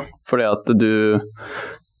 tenker jeg da, fordi at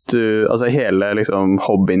altså hele liksom,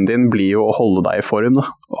 hobbyen din blir jo å holde deg i form da,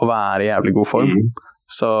 og være i jævlig god form.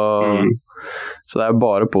 Så det er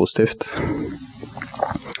bare positivt.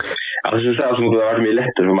 Ja, jeg synes det har vært mye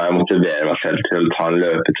lettere for meg å motivere meg selv til å ta en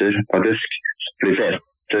løpetur, faktisk. For de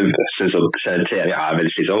fleste synes at trening er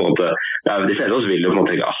veldig slitsom, og de fleste av oss vil jo på en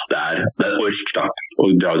måte tenke at det er ork da,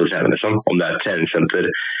 å dra ut og trene liksom, om det er et treningssenter,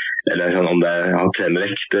 eller sånn, om det er å trene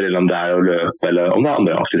vekter, eller om det er å løpe, eller om det er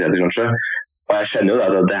andre aktiviteter kanskje. Og jeg kjenner jo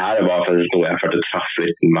at det her var faktisk noe jeg følte traff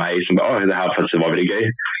litt meg, som det her faktisk var veldig gøy.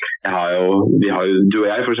 Du og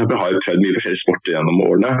jeg for eksempel har jo prøvd mye forskjellige sporter gjennom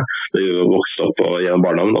årene. Vi har jo vokst opp gjennom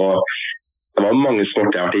barndommen, og det var mange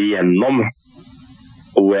sporter jeg har vært igjennom,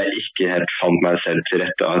 og jeg ikke helt fant meg selv til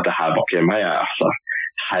rette, at det her var ikke meg.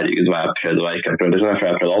 Herregud, hva jeg har prøvd og hva jeg ikke har prøvd. Jeg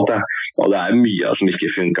har prøvd alt det. Og det er mye som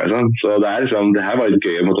ikke funker. Sånn. Så det er liksom, det her var litt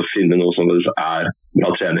gøy å finne noe som er bra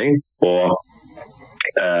trening, og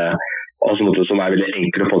som er veldig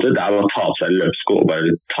enkelt å få til. Det er å ta på seg løpsko og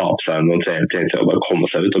bare ta på seg noen trening og bare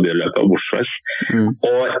komme seg ut og begynne å løpe og bortsett.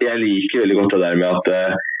 Og jeg liker veldig godt det der med at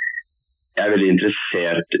jeg er veldig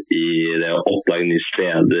interessert i det å opplage nye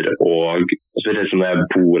steder, og spesielt når jeg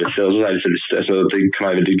bor et sted, så er jeg litt så lyst til det. Det kan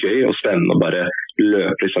være veldig gøy og spennende å bare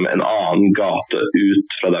løpe liksom en annen gate ut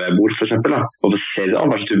fra der jeg bor, for eksempel. Da. Og se hva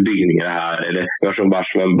slags bygninger det er, eller hva som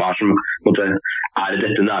er i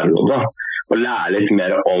dette nærområdet. Og lære litt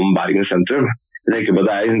mer om Bergen sentrum. Jeg tenker på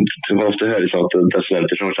at du kan ofte høre sånn at det er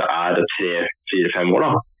studenter som er 3-4-5 år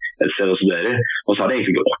da, et sted å studere. Og så har de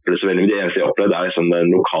egentlig ikke opplevd så veldig mye. Det eneste jeg opplevde er liksom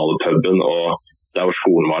den lokale puben, og der hvor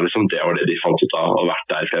skolen var, liksom, det var det de fant ut av og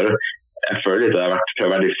vært der før. Jeg føler litt at jeg har prøvd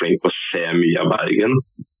å være litt flink på å se mye av Bergen.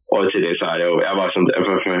 Og i tillegg så er det jo, jeg var sånn,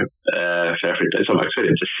 før jeg flyttet, så var jeg ikke så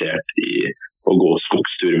veldig interessert i å gå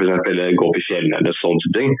skogsturer for eksempel, eller gå opp i fjellene eller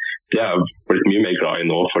sånne ting. Det har jeg blitt mye mer glad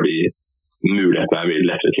i nå, fordi muligheten er mye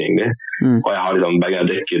lettere tilgjengelig. Og jeg har liksom, Bergen er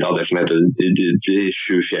dekket av det som heter de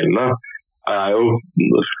 7 fjellene. Jeg er jo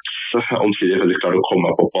omsidig for at jeg klarer å komme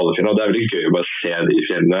opp på alle fjellene, og det er veldig gøy å bare se de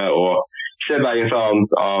fjellene, og se Bergen fra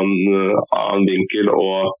annen vinkel,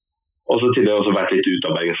 og så tidligere også vært litt ut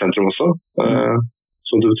av Bergen sentrum også.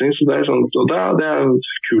 Sånne type ting, så det er sånn, og det er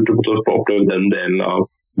kult å få oppleve den delen av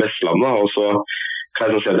Vestlandet, og så kan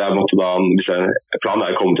jeg si at jeg måtte da, planen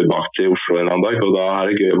er å komme tilbake til Oslo en annen dag, og da er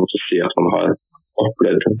det gøy å si at man har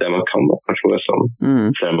opplevd det man kan, kanskje det sånn.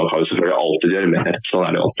 Selv om man kan jo selvfølgelig alltid gjøre mer, sånn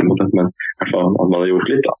er det alltid, men i hvert fall at man har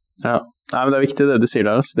gjort litt da. Ja, Nei, men det viktig det du sier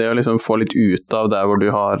der, det å liksom få litt ut av der hvor du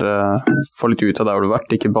har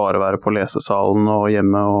vært, ikke bare være på lesesalen og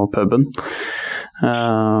hjemme og puben.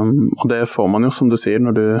 Og det får man jo, som du sier,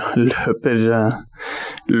 når du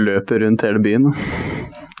løper rundt hele byen.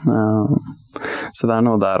 Så det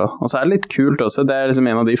noe der også. Og så det litt kult også, det liksom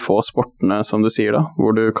en av de få sportene, som du sier da,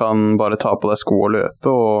 hvor du kan bare ta på deg sko og løpe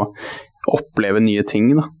og oppleve nye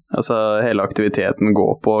ting da. Altså hele aktiviteten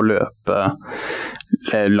går på å løpe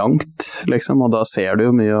langt, liksom, og da ser du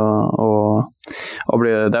jo mye og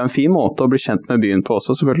det en fin måte å bli kjent med byen på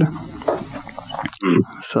også, selvfølgelig.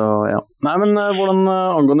 Så ja. Nei, men hvordan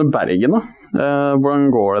angående Bergen da?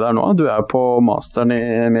 Hvordan går det der nå? Du på masteren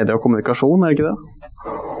i media og kommunikasjon, det ikke det?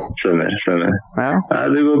 Stemmer. Ja.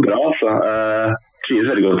 Det går bra, altså.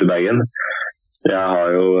 Trives veldig godt i Bergen. Jeg har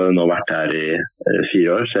jo nå vært her i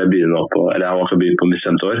 4 år, så jeg har akkurat begynt på mitt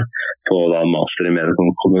 5. år, på da master i media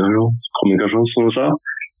og kommunikasjon, som du sa.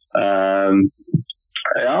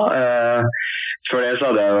 Før det så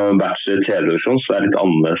hadde jeg jo bachelor i televisjon, så det litt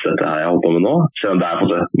annerledes dette her jeg holdt på med nå. Selv om det på en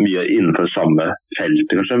måte mye innenfor samme felt,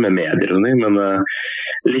 kanskje, med medier og noe, men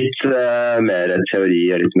litt mer teori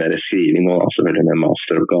og litt mer skriving og selvfølgelig med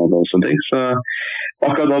masteroppgave og sånne ting. Så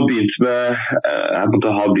akkurat nå har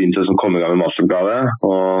begynt å komme i gang med masteroppgave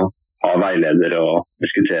og ha veileder og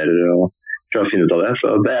diskuterer og prøve å finne ut av det. Så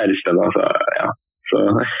det litt spennende. Så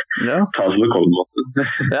ta som det kommer.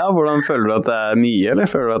 Ja, hvordan føler du at det mye, eller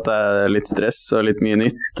føler du at det litt stress og litt mye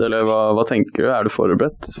nytt, eller hva tenker du? Du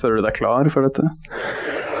forberedt? Føler du deg klar for dette?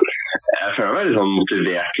 Jeg føler meg litt sånn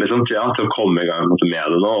motivert liksom, til å komme i gang med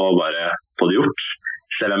det nå og bare få det gjort.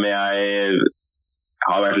 Selv om jeg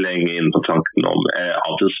har vært lenge inne på tanken om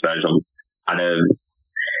alltid spør liksom,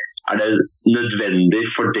 er det nødvendig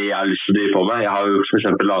for det jeg har lyst til å drive på med? Jeg har jo for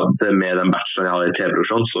eksempel med den bacheloren jeg hadde i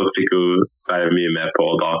TV-produksjon, så fikk jo være mye med på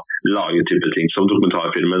å da lage type ting som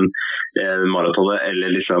dokumentarfilmen, maratonet,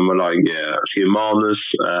 eller liksom å skrive manus,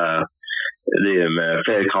 drive med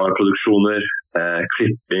flerkameraproduksjoner,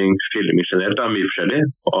 klipping, filming generelt, det mye forskjellig.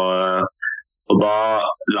 Og da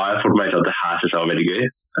la jeg for meg til at det her synes jeg var veldig gøy.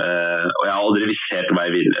 Og jeg har aldri visst helt om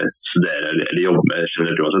jeg ville studere eller jobbe med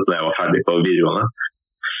generelt uansett når jeg var ferdig på videregående.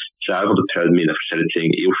 Så jeg har prøvd mine forskjellige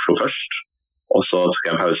ting i Oslo først, og så tok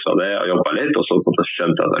jeg en pause av det og jobbet litt, og så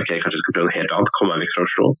skjønte jeg at kanskje jeg skal prøve noe helt annet, komme meg vekk fra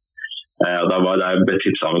Oslo. Og da var jeg ble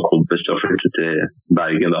tipset av en kompis til å flytte til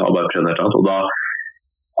Bergen da, og bare prøve noe helt annet. Og da,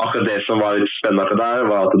 akkurat det som var litt spennende akkurat der,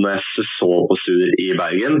 var at når jeg så på studier i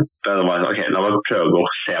Bergen, da var jeg la meg prøve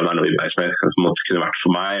å se om det noe i Bergen som kunne vært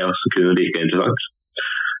for meg, og så kunne det like interessant.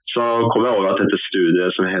 Så kom jeg over at dette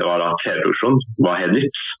studiet som var TV-produksjon var helt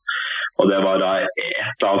nytt. Og det var da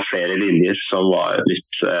et av flere linjer som var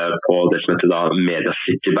nytt på det som heter da Media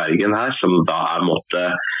City Bergen her, som da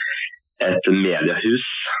et mediehus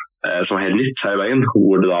som var helt nytt her i Bergen,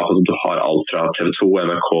 hvor du har alt fra TV 2,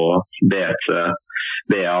 NRK, dette,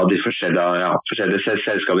 BA, de forskjellige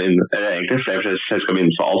selskapene, eller egentlig flere forskjellige selskaper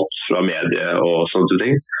innenfor alt fra medie og sånne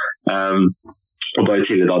ting. Og da i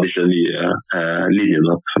tillegg da disse nye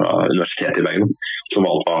linjene fra Universitetet i Bergen, som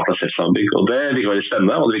alt var plassert sammen bygg. Og det virker veldig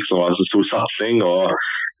spennende, og det virker som det var en stor satsing, og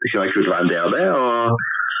det kunne være kult å være en del av det.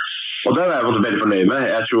 Og det var jeg veldig fornøyd med.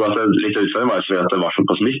 Jeg tror at litt av utfordringen var at det var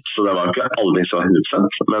såpass nytt, så det var ikke aldri så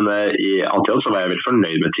 100%. Men i alt i alt så var jeg veldig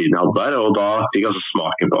fornøyd med tiden jeg hadde der, og da fikk jeg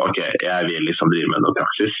smaken på, jeg vil liksom drive med noe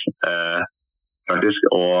praktisk.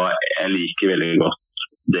 Og jeg liker veldig godt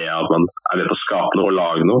det at man med på å skape noe og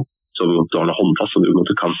lage noe, så du har noe håndfast, så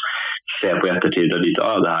du kan se på ettertid og vite,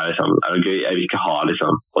 det her er gøy, jeg vil ikke ha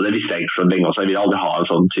liksom, og det visste jeg ikke så lenge også, jeg vil aldri ha en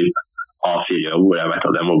sånn type A4 hvor jeg vet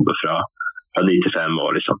at jeg må jobbe fra 9 til 5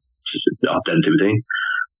 år liksom, den type ting.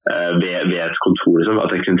 Ved et kontor liksom,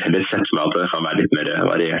 at jeg kunne heller sette meg at det kan være litt mer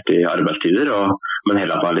variert i arbeidstider, men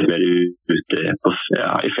heller at man er litt mer ute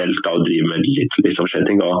i felt og drive med litt forskjellige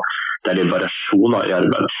ting, og det litt variasjon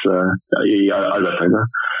i arbeidstidene.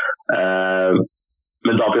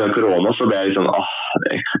 Men da på korona så ble jeg liksom,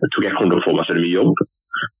 jeg tror jeg kommer til å få meg så mye jobb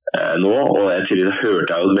nå, og tidligere hørte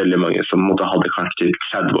jeg jo veldig mange som hadde kanskje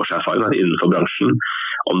 30 års erfaring innenfor bransjen,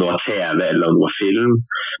 om det var TV eller om det var film,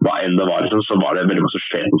 hva enn det var liksom, så var det veldig masse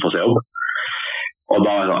slett å få seg jobb. Og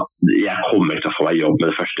da jeg kommer ikke til å få meg jobb med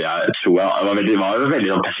det første. Jeg tror jeg var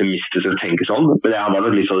veldig pessimistisk å tenke sånn, men jeg var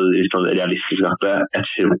litt sånn realistisk at jeg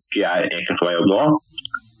tror ikke jeg egentlig får meg jobb nå.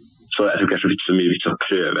 Så jeg tror ikke jeg så mye vits å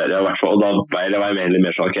prøve det, og da var jeg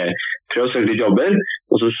mer sånn, prøv å søke litt jobber,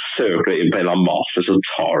 og så søker du inn på en eller annen master, så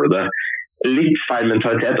tar du det. Litt feil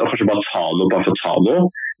mentalitet, og kanskje bare ta noe, bare for å ta noe,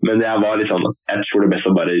 men jeg var litt sånn, jeg tror det er best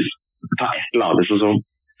å bare ta et eller annet, som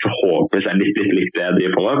forhåpentligvis litt det jeg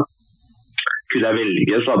driver på med. Kunne jeg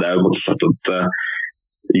velge, så hadde jeg jo sagt at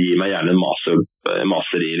gi meg gjerne en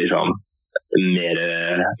master i liksom, mer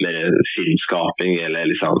filmskaping, eller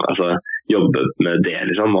liksom, altså, jobbe med det,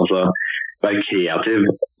 liksom. Altså, være kreativ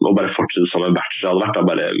og bare fortsette som en bachelor hadde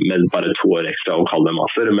vært, da, med bare 2 år ekstra og kalle det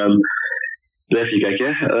master, men det fikk jeg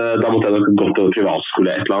ikke. Da måtte jeg nok gått til privatskole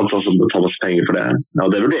et eller annet, og så betale oss penger for det. Ja,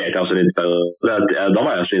 det vurderte jeg altså litt. Da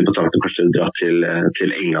var jeg så inne på tanken kanskje dra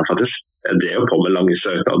til England, faktisk. Jeg drev på med lange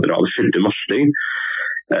søknader og fylte masse ting.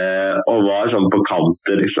 Og var sånn på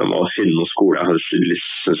kanter liksom, og finne noen skoler. Jeg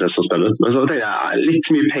synes det er så spennende. Men så tenkte jeg litt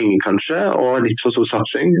mye penger kanskje, og litt for stor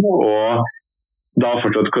satsing. Og da var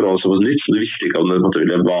fortsatt korona så nytt, så du visste ikke om det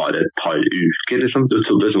ville vare et par uker. Liksom. Du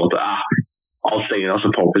trodde liksom at alt stenger, altså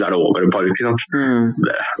pompet det over et par uker.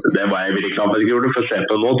 Det var jeg virkelig glad for at jeg gjorde, for å se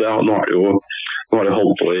på nå. Nå har det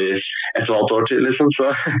holdt på i 1,5 år til, liksom. Så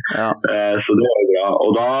det var bra.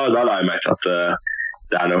 Og da la jeg meg til at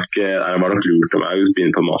det var nok lurt om jeg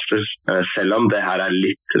begynne på master. Selv om det her er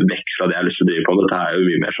litt vekk fra det jeg har lyst til å drive på, men dette er jo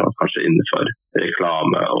mye mer sånn, kanskje innenfor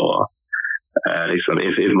reklame og liksom,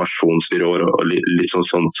 informasjonsbyråer og litt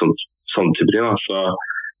sånn type ting. Så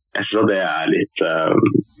jeg synes at det er litt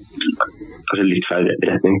kanskje litt feil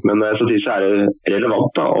retning, men samtidig så er det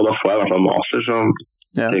relevant da, og da får jeg i hvert fall master, så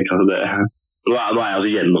jeg tenker at det nå er jeg altså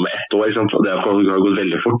gjennom 1 år, og det har gått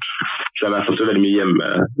veldig fort, så jeg satt jo veldig mye hjemme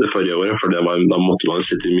det forrige året, for da måtte man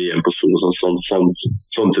sitte mye hjemme på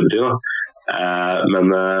sånn type ting da. Men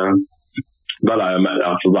da lærer jeg meg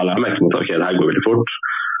at ok, det her går veldig fort,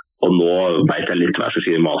 og nå vet jeg litt hva jeg skal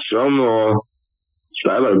skrive master om, og så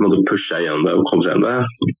det er bare på en måte å pushe seg gjennom det og komme seg gjennom det.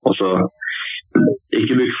 Og så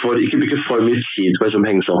ikke bruke for mye tid på å liksom,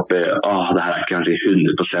 henge seg opp i det her er ikke kanskje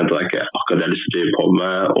 100%, og det er ikke akkurat det jeg har lyst til å drive på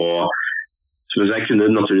med. Og så jeg kunne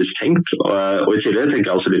naturligvis tenkt, og i tillegg tenker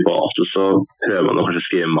jeg også litt på at så prøver man å kanskje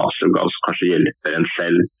skrive masteroppgave som kanskje hjelper en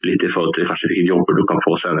selv litt i forhold til kanskje hvilke jobber du kan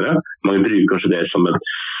få senere. Mange bruker kanskje det som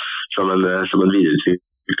en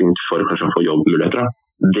videreutvikling for kanskje å få jobbmuligheter.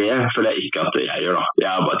 Det føler jeg ikke at jeg gjør da.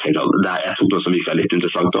 Jeg bare tenkt at jeg tok noe som virket litt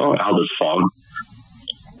interessant da. Jeg hadde et fag,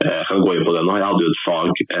 jeg kan gå inn på det nå, jeg hadde jo et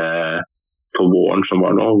fag på våren som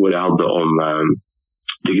var nå, hvor jeg hadde om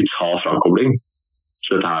digital frakobling. Så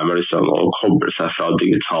dette her med liksom å koble seg fra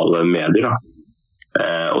digitale medier da.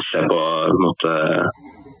 Og se på en måte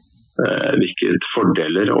hvilke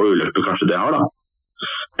fordeler og ulemper kanskje det har da.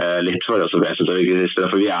 Litt for det også, jeg synes det er viktig,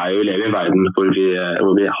 for vi jo lever i en verden hvor vi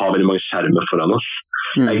har veldig mange skjermer foran oss.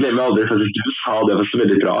 Jeg glemmer meg aldri, for du sa det var så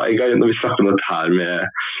veldig bra. Når vi snakker om dette her med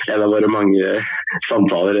en av våre mange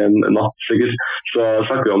samtaler en natt, sikkert, så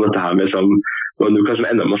snakker vi om dette her med du kan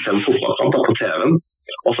ende med å se en fotballkamp på TV-en,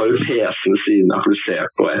 og så har du PC-en siden for du ser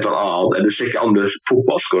på et eller annet, eller du sjekker andre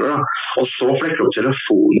fotballskårer, og så flekker du opp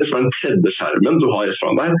telefonen som den tredje skjermen du har rett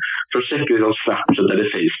foran deg, for å sjekke Snapchat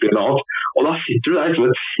eller Facebook eller annet, og da sitter du der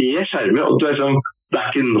med 3 skjermer, og du det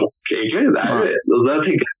ikke nok egentlig, det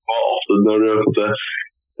tenker jeg på ofte når du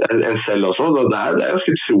en selv også, det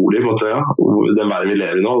ganske utrolig den verden vi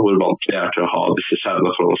lever i nå, hvor vant vi til å ha disse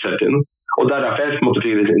skjermene foran oss hele tiden. Og det derfor jeg fikk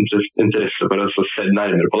litt interesse for å se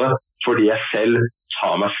nærmere på det, fordi jeg selv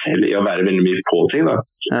tar meg selv i å være veldig mye på ting da.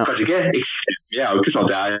 Kanskje ikke jeg jo ikke sånn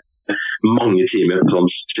at jeg mange timer på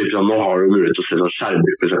nå har du mulighet til å se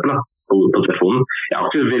skjermbruk for eksempel da, på telefonen. Jeg har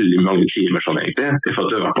ikke veldig mange timer sånn egentlig, i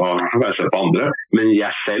forhold til å være på andre, men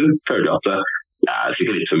jeg selv føler at det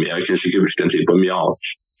sikkert litt for mye. Jeg kunne sikkert brukt en tid på mye annet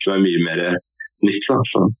som mye mer nytt da,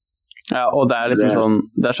 så. Ja, og det liksom sånn,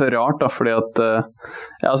 det så rart da, fordi at,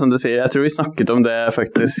 som du sier, jeg tror vi snakket om det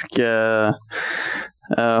faktisk,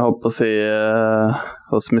 jeg håper å si,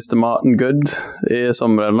 hos Mr. Henning Good i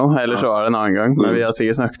sommer eller noe, eller så var det en annen gang, men vi har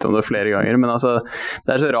sikkert snakket om det flere ganger, men altså,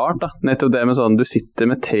 det så rart da, nettopp det med sånn, du sitter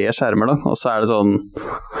med 3 skjermer da, og så det sånn,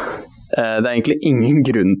 det egentlig ingen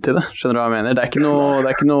grunn til det, skjønner du hva jeg mener? Det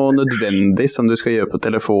ikke noe nødvendig som du skal gjøre på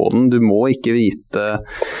telefonen. Du må ikke vite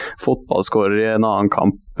fotballskårer i en annen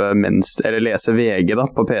kamp eller lese VG da,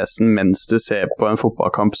 på PC-en mens du ser på en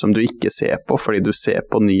fotballkamp som du ikke ser på, fordi du ser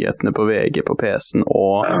på nyhetene på VG på PC-en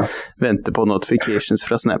og venter på notifications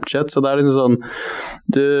fra Snapchat. Så det liksom sånn,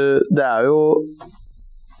 det jo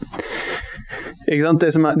ikke sant? Det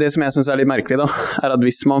som jeg synes litt merkelig da, at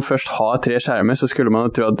hvis man først har 3 skjermer, så skulle man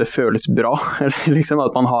jo tro at det føles bra, liksom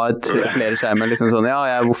at man har flere skjermer, liksom sånn,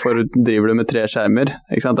 hvorfor driver du med 3 skjermer?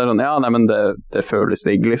 Ikke sant? Det sånn, nei, men det føles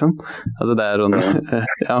digg, liksom. Altså det sånn,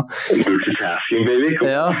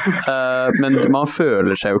 men man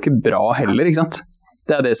føler seg jo ikke bra heller, ikke sant?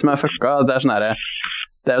 Det det som fucka, det sånn her.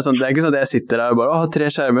 Det jo sånn, det ikke sånn at jeg sitter der og bare, 3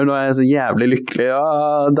 skjermer, nå jeg så jævlig lykkelig,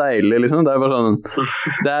 deilig, liksom. Det bare sånn,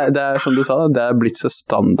 det som du sa, det blitt så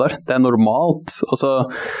standard, det normalt, og så,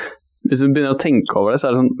 hvis du begynner å tenke over det,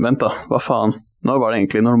 så det sånn, vent da, hva faen, nå var det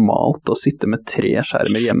egentlig normalt å sitte med 3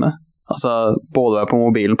 skjermer hjemme. Altså, både være på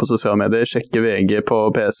mobilen på sosiale medier, sjekke VG på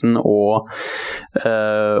PC-en og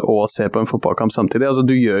se på en fotballkamp samtidig. Altså,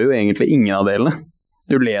 du gjør jo egentlig ingen av delene.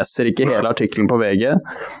 Du leser ikke hele artikkelen på VG,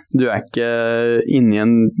 du ikke inne i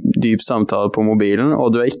en dyp samtale på mobilen,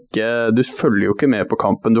 og du følger jo ikke med på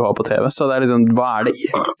kampen du har på TV. Så det liksom, hva det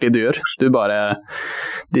egentlig du gjør? Du bare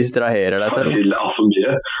distraherer deg selv.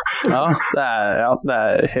 Ja, det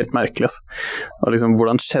helt merkelig. Altså. Og liksom,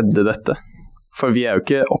 hvordan skjedde dette? For vi jo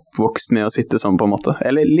ikke oppvokst med å sitte sånn på en måte.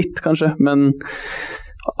 Eller litt kanskje, men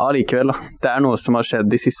allikevel da. Det noe som har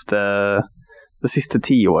skjedd det siste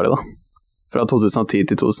 10 året da. Fra 2010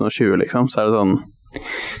 til 2020 liksom, så det sånn,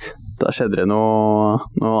 da skjedde det noe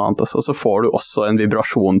annet. Altså. Og så får du også en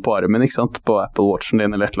vibrasjon på armen, ikke sant? På Apple Watchen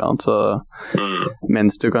din eller et eller annet, så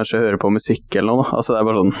mens du kanskje hører på musikk eller noe. Altså det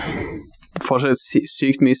bare sånn, du får så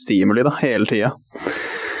sykt mye stimuli da, hele tiden.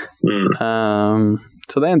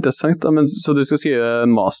 Så det interessant da, men så du skal skrive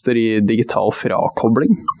en master i digital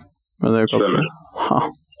frakobling? Men det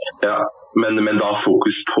Ja, men da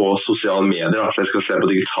fokus på sosiale medier, så jeg skal se på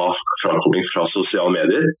digital frakobling fra sosiale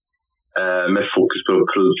medier, med fokus på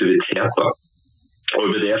produktivitet da.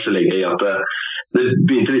 Og ved det så legger jeg at det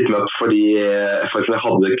begynte litt med at fordi faktisk når jeg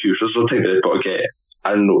hadde det kurset, så tenkte jeg litt på,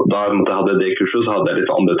 da jeg hadde det kurset, så hadde jeg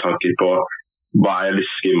litt andre tanker på hva jeg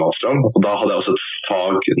lyst til å skrive master om, og da hadde jeg også et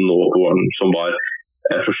fag nå på våren som var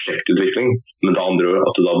prosjektutvikling, men det andre ord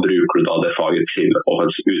at da bruker du da det faget til å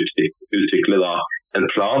utvikle da en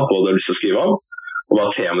plan på hva du har lyst til å skrive om, og hva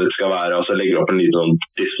temaet ditt skal være, og så legger du opp en liten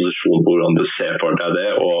disposisjon på hvordan du ser for deg det,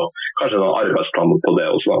 og kanskje en arbeidsplan på det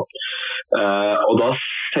også. Og da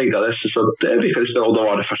tenkte jeg at jeg synes at det virker litt spennende, og da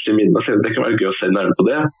var det først i minnet, så det kan være gøy å se nærmere på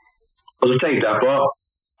det. Og så tenkte jeg på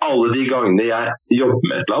alle de gangene jeg jobber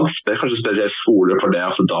med et eller annet, det kanskje spesielt skole for det,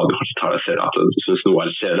 altså da du kanskje tar deg selv at du synes noe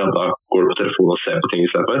litt kjedelig, da går du på telefonen og ser på ting i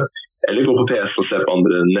stedet for, eller går på PC og ser på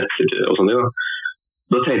andre nettsider og sånn.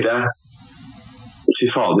 Da tenkte jeg, fy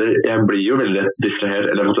fader, jeg blir jo veldig distrahert,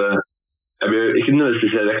 eller jeg blir ikke nødvendigvis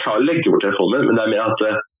distrahert, jeg klarer å legge bort telefonen min, men det mer at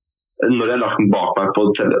når jeg har lagt den bak meg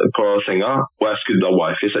på senga, og jeg skudde av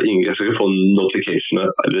wifi, så jeg skal ikke få notification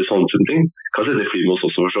eller sånne ting, kanskje det flymos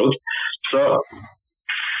også for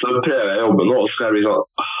så prøver jeg å jobbe nå, og så skal jeg bli sånn,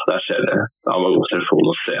 der skjer det, da må jeg gå på telefonen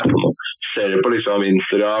og se på noe. Ser på liksom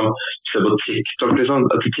Instagram, ser på TikTok liksom.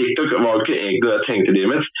 TikTok var ikke egentlig det jeg tenkte i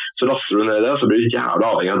livet mitt, så laster du ned det, så blir du jævlig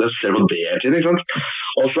avhengig av det, så ser du på det til, ikke sant?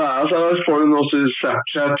 Og så får du også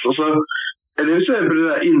Snapchat, og så, eller hvis du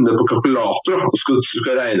er inne på kalkulator, og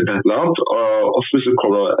skal regne på et eller annet, og så hvis du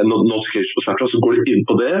kommer en notification på Snapchat, så går du inn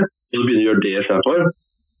på det, og så begynner du å gjøre det i stedet for,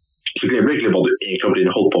 så glemmer du egentlig hva du egentlig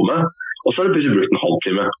har holdt på med. Og så har du plutselig brukt en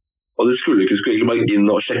halvtime. Og du skulle egentlig bare inn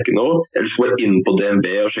og sjekke noe, eller du skulle bare inn på DNB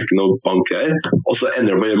og sjekke noe bankgreier, og så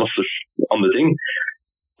ender du med å gjøre masse andre ting.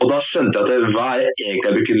 Og da skjønte jeg at hva jeg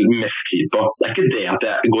egentlig bruker mest tid på. Det ikke det at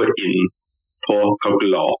jeg går inn på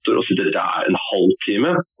kalkulator og sitter der en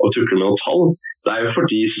halvtime og tukler med noen tall. Det jo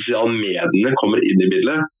fordi sosiale mediene kommer inn i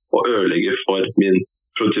bildet og ødelegger for min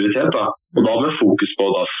produktivitet. Da. Og da med fokus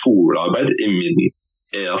på da, skolearbeid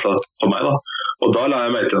altså for meg da. Og da la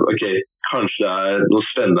jeg meg til at kanskje det noe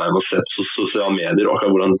spennende med å se på sosiale medier og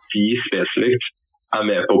hvordan de spesifikt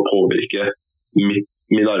med på å påvirke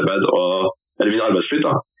min arbeid eller min arbeidsflyt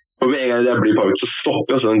da. Og med en gang jeg blir påvirket, så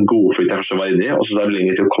stopper jeg den gode flyt jeg kanskje var inne i, og så det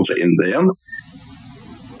lenger til å komme seg inn det igjen.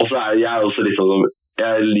 Og så jeg også litt sånn,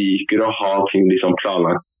 jeg liker å ha ting liksom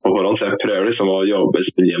planlagt på forhånd, så jeg prøver liksom å jobbe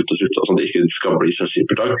jevnt og slutt, sånn at det ikke skal bli så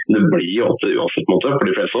supertak. Det blir jo alltid uansett måte for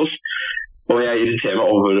de fleste av oss. Og jeg irriterer meg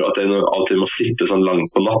over at jeg alltid må sitte sånn langt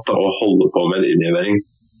på natt og holde på med en innlevering.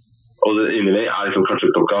 Og den innlevering liksom kanskje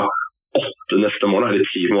klokka 8 neste morgen, eller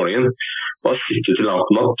 10 på morgenen. Og da sitter du til langt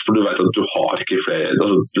på natt, for du vet at du har ikke flere,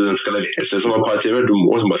 altså den skal leveres som et par timer, du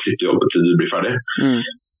må liksom bare sitte og jobbe til du blir ferdig.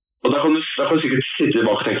 Og da kan du sikkert sitte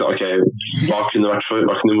tilbake og tenke, hva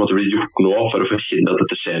kunne måtte bli gjort nå for å forhindre at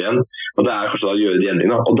dette skjer igjen? Og det kanskje da å gjøre de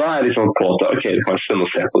endringene. Og da liksom på at det kan være spennende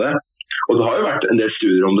å se på det. Og det har jo vært en del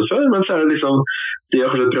studier om det før, men så det liksom, de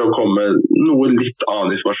har kanskje prøvd å komme med noe litt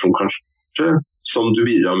annen informasjon kanskje, som du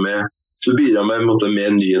bidrar med,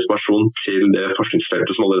 med ny informasjon til det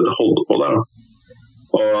forskningsfeltet som allerede holder på der.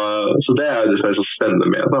 Så det det som så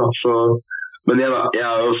spennende med det. Men jeg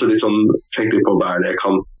har også litt sånn, tenkt litt på hva det jeg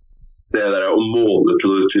kan, det der å måle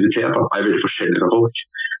produktivitet veldig forskjellig av folk.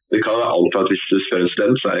 Det kan være alt fra at hvis du spør en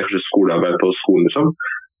student, så det kanskje skolearbeid på skolen liksom.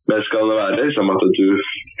 Men skal det være liksom, at du,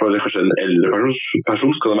 for kanskje en eldre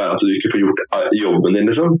person, skal det være at du ikke får gjort jobben din,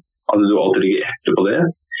 liksom. At du alltid ligger etter på det.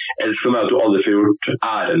 Eller skal det være at du aldri får gjort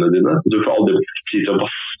ærene dine. Du får aldri tid til å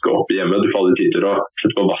vaske opp hjemme. Du får aldri tid til å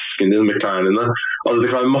sette på vasken din med klærne dine. Altså, det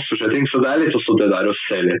kan være masse forskjellige ting. Så det litt også det der å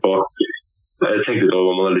se litt på tenke ut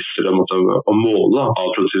hva man har lyst til å måle av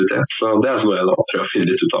produktivitet. Så det som jeg da prøver å finne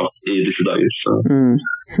litt ut av i disse dager. Så.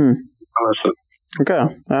 Ok, ja.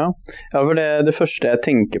 Ja, for det første jeg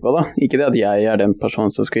tenker på da, ikke det at jeg den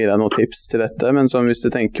personen som skal gi deg noen tips til dette, men som hvis du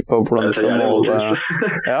tenker på hvordan du skal måle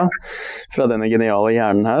ja, fra denne geniale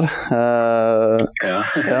hjernen her.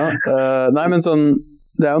 Nei, men sånn,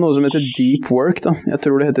 det jo noe som heter deep work da. Jeg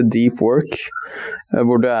tror det heter deep work,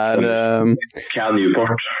 hvor du Can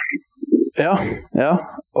Newport. Ja,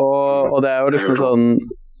 og det jo liksom sånn,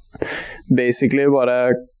 basically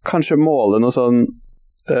bare kanskje måle noe sånn,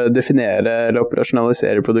 definere eller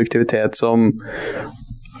operasjonalisere produktivitet som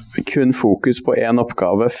kun fokus på en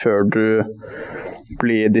oppgave før du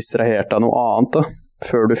blir distrahert av noe annet da.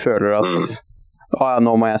 Før du føler at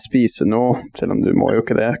nå må jeg spise noe, selv om du må jo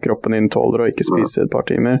ikke det, kroppen din tåler å ikke spise et par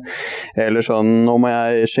timer, eller sånn, nå må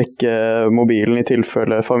jeg sjekke mobilen i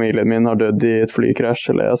tilfelle familien min har dødd i et flykrasj,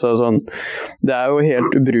 eller altså sånn, det jo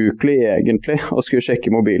helt ubrukelig egentlig å skulle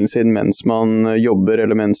sjekke mobilen sin mens man jobber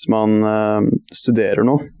eller mens man studerer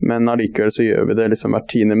noe, men allikevel så gjør vi det liksom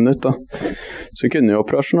hvert 10. minutt da. Så kunne jo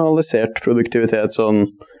operasjonalisert produktivitet sånn,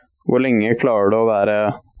 hvor lenge klarer du å være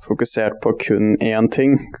fokusert på kun én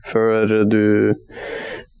ting før du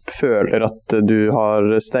føler at du har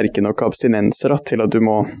sterke nok abstinenser da, til at du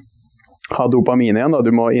må ha dopamin igjen. Da. Du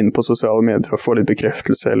må inn på sosiale medier og få litt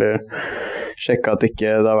bekreftelse eller sjekke at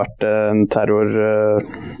ikke det har vært en terror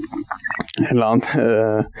eller annet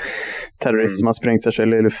terrorist som har sprengt seg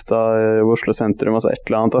selv i lufta i Oslo sentrum, altså et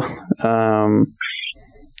eller annet da.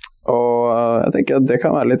 Og jeg tenker at det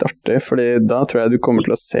kan være litt artig, fordi da tror jeg du kommer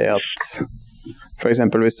til å se at for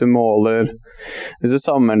eksempel hvis du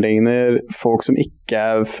sammenligner folk som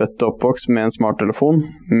ikke født og oppvokst med en smarttelefon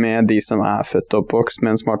med de som født og oppvokst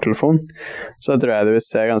med en smarttelefon, så tror jeg du vil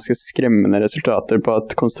se ganske skremmende resultater på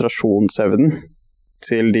at konsentrasjonsevnen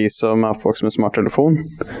til de som oppvokst med smarttelefon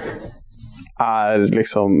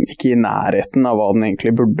liksom ikke i nærheten av hva den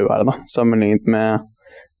egentlig burde være da, sammenlignet med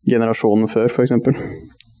generasjonen før for eksempel.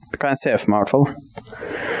 Det kan jeg se for meg i hvert fall.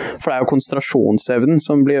 For det jo konsentrasjonsevnen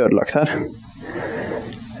som blir ødelagt her.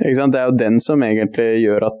 Ikke sant? Det jo den som egentlig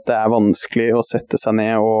gjør at det vanskelig å sette seg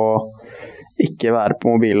ned og ikke være på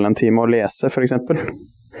mobilen en time og lese, for eksempel.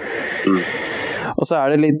 Og så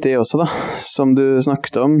det litt det også da, som du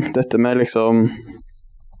snakket om, dette med liksom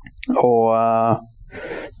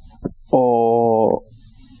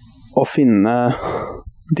å finne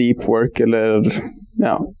deep work eller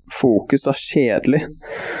fokus da, kjedelig.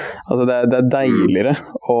 Altså det deiligere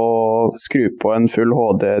å skru på en full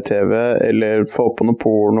HD-TV eller få på noe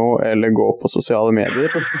porno eller gå på sosiale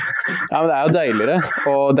medier. Ja, men det jo deiligere,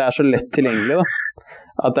 og det så lett tilgjengelig da.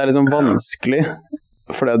 At det liksom vanskelig,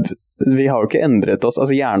 for vi har jo ikke endret oss,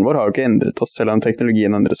 altså hjernen vår har jo ikke endret oss selv om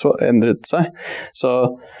teknologien endret seg. Så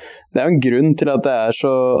det jo en grunn til at det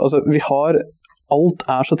så, altså vi har alt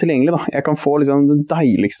så tilgjengelig da. Jeg kan få liksom den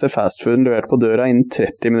deiligste fastfooden levert på døra innen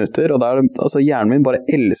 30 minutter, og altså hjernen min bare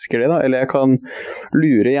elsker det da. Eller jeg kan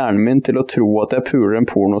lure hjernen min til å tro at jeg puler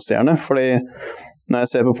en pornostjerne, fordi når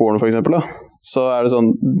jeg ser på porno for eksempel da, så det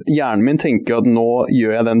sånn, hjernen min tenker at nå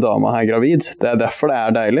gjør jeg den dama her gravid. Det derfor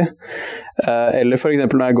det deilig. Eller for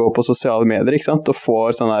eksempel når jeg går på sosiale medier, ikke sant, og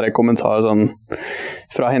får sånne her kommentarer sånn,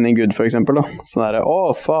 fra Henning Good for eksempel da. Sånn her,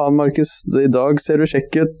 faen Markus, i dag ser du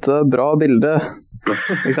kjekk ut, bra bilde.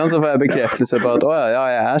 Ikke sant? Så får jeg bekreftelse på at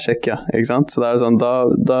jeg kjekk, ja. Ikke sant? Så det sånn,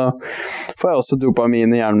 da får jeg også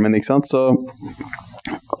dopamin i hjernen min, ikke sant? Så,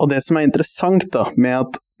 og det som interessant da, med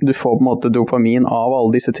at du får på en måte dopamin av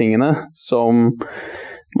alle disse tingene som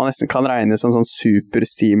man nesten kan regne som sånn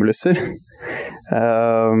superstimulusser.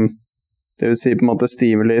 Det vil si på en måte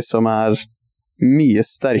stimuli som mye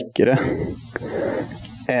sterkere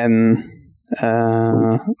enn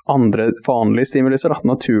andre vanlige stimulusser,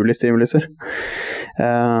 naturlige stimulusser.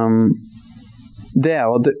 Det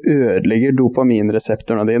jo at det ødelegger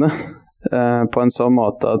dopaminreseptorene dine på en sånn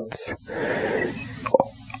måte at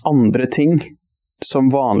andre ting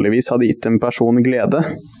som vanligvis hadde gitt en person glede,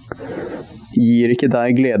 gir ikke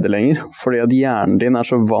deg glede lenger, fordi at hjernen din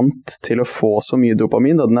så vant til å få så mye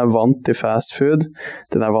dopamin, da den vant til fast food,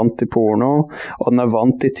 den vant til porno, og den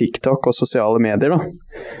vant til TikTok og sosiale medier da.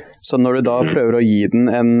 Så når du da prøver å gi den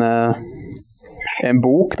en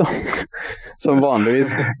bok da, som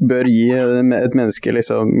vanligvis bør gi et menneske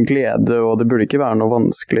liksom glede, og det burde ikke være noe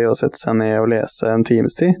vanskelig å sette seg ned og lese en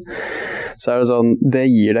times tid, så det sånn, det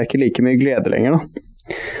gir deg ikke like mye glede lenger da.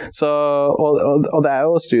 Så, og det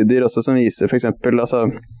jo studier også som viser for eksempel, altså,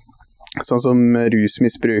 sånn som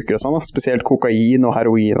rusmisbrukere og sånn da, spesielt kokain og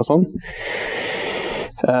heroin og sånn,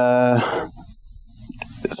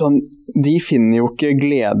 sånn, de finner jo ikke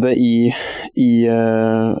glede i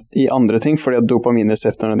i andre ting, fordi at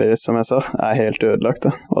dopaminreseptorene deres, som jeg sa, helt ødelagt.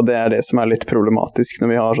 Da. Og det det som litt problematisk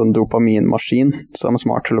når vi har sånn dopaminmaskin, som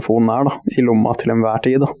smarttelefonen da, i lomma til enhver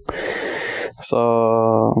tid. Da. Så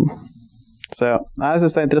ja, jeg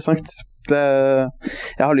synes det interessant.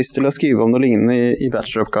 Jeg har lyst til å skrive om noe lignende i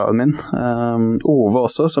bacheloroppgaven min. Ove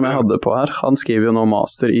også, som jeg hadde på her, han skriver jo nå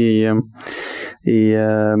master i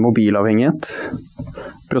mobilavhengighet.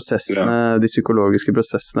 Prosessene, de psykologiske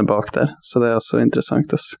prosessene bak der. Så det også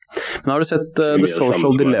interessant. Altså. Men har du sett The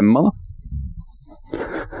Social Dilemma da?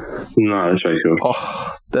 Nei, det tror jeg ikke.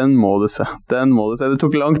 Den må du se. Det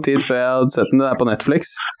tok lang tid før jeg hadde sett den. Den på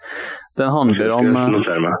Netflix. Den handler om...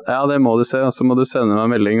 Ja, det må du se, og så må du sende meg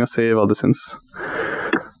en melding og si hva du synes.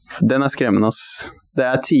 Den skremmende, ass. Det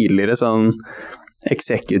tidligere sånn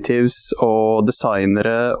executives og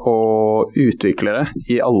designere og utviklere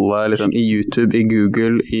i alle, liksom, i YouTube, i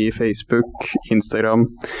Google, i Facebook, Instagram,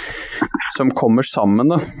 som kommer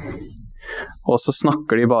sammen da. Og så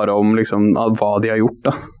snakker de bare om liksom, hva de har gjort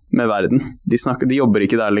da, med verden. De jobber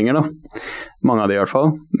ikke der lenger da, mange av de i hvert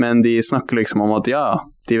fall, men de snakker liksom om at ja,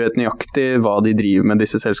 de vet nøyaktig hva de driver med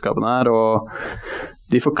disse selskapene og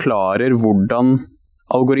de forklarer hvordan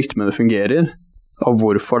algoritmene fungerer, og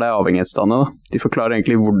hvorfor det avhengighetsdannet. Da. De forklarer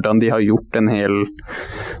egentlig hvordan de har gjort en hel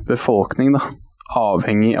befolkning da,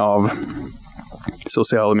 avhengig av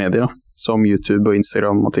sosiale medier, da, som YouTube og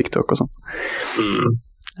Instagram og TikTok og sånn.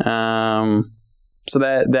 Så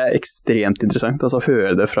det ekstremt interessant, altså å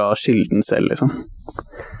høre det fra kilden selv, liksom.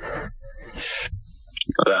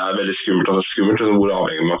 Det veldig skummelt hvor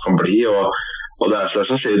avhengig man kan bli, og det som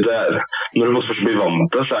jeg sier, når du først blir vant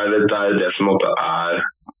til, så det som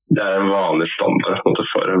det en vanlig standard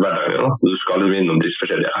for hverdagen. Da. Du skal innom de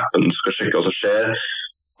forskjellige appene, du skal sjekke hva som skjer,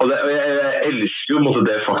 og jeg elsker jo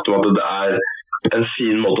det faktum at det en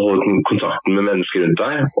fin måte å holde kontakten med mennesker rundt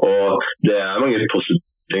deg, og det mange positive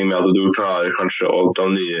ting med at du klarer kanskje å ta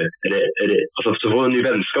altså få nye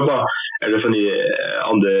vennskap da, eller få nye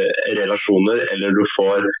andre relasjoner, eller du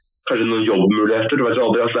får kanskje noen jobbmuligheter, du vet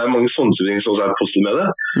aldri, altså det mange sånne ting som også positive med det,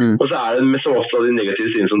 og så det mest ofte av de negative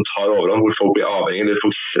sidene som tar overhånd, hvor folk blir avhengige, eller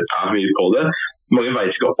folk mye på det. Mange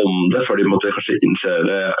vet ikke om det, for de måtte kanskje innse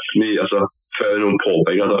det mye, altså før noen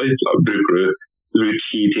påpeker at bruker du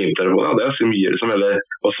 10 timer til det, det ganske mye liksom, eller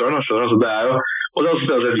hva søren, skjønner, altså det jo. Og det også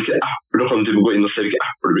spennende hvilke apper du kan gå inn og se hvilke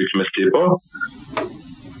apper du bruker mest tid på.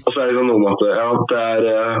 Og så det noe med at ja,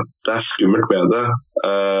 det skummelt med det.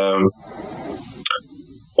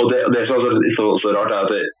 Og det som er så rart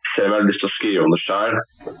at selv om jeg har lyst til å skrive om det selv,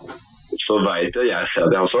 så vet jeg ser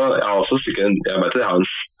at jeg har også sikkert, jeg vet at jeg har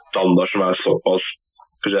en standard som såpass,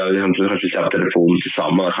 kanskje kjøper telefonen til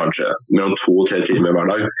sammen, kanskje mellom 2 og 3 timer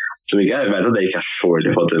hver dag. Som jeg vet at det ikke så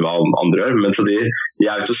veldig for hva andre gjør, men så jeg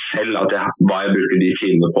vet jo selv at hva jeg bruker de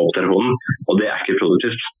timene på telefonen, og det ikke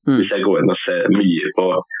produktivt. Hvis jeg går inn og ser mye på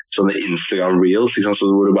sånne Instagram Reels, så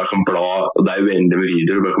hvor du bare kan bla, og det uendelig med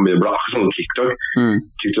videoer, du bare kan begynne å bla, akkurat sånn TikTok.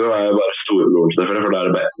 TikTok bare storebroren til det, for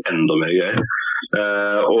det bare enda mer gøy.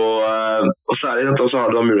 Og så det at også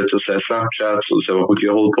har du mulighet til å se Snapchat, så du ser hva folk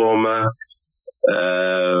holder på med.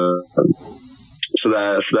 Så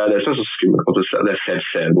det som så skummelt at jeg selv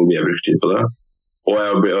ser hvor mye jeg bruker tid på det. Og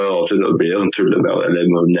jeg blir alltid tullet med, eller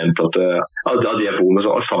nevnt at de på med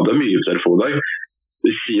sånn, det mye på telefonen i dag.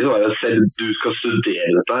 De sier at selv du skal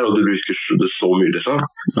studere dette her, og du bruker det så mye, liksom.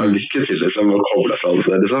 Lykke til, liksom, å koble seg alt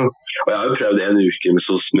det, liksom. Og jeg har jo prøvd det en uke med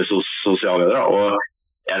sosiale medier, og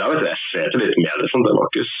jeg slet litt med det, liksom. Det var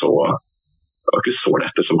ikke så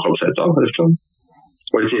lett som kom seg til, liksom.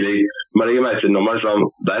 Og i tillegg, man legger meg til når man liksom,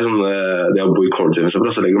 det sånn, det å bo i kollektiv,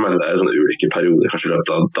 så legger man det sånne ulike perioder, kanskje i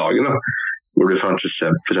løpet av dagen, da, hvor du kanskje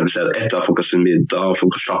for eksempel ser etter at folk har sin middag,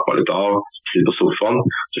 folk har slappet litt av, sitter på sofaen,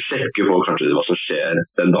 så sjekker folk kanskje hva som skjer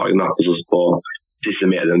den dagen, da, og så på disse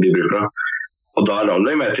mediene de bruker. Da. Og da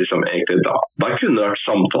lander jeg meg til som egentlig da kunne det vært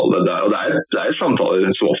samtaler der, og det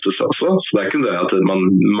samtaler som oftest også, så det kunne det at man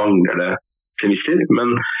mangler det til viss tid,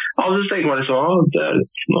 men så tenker man liksom,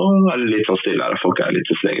 nå det litt sånn stille her, folk litt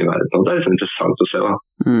til Sleng i verden, og det litt interessant å se da.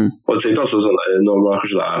 Og jeg tenkte altså sånn, når man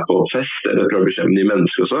kanskje på fest, eller prøver å bekjemme de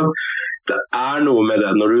mennesker også, det noe med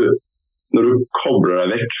det, når du kobler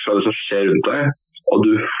deg vekk fra det som skjer rundt deg, og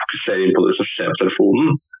du fokuserer inn på det som skjer på telefonen,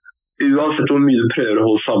 uansett hvor mye du prøver å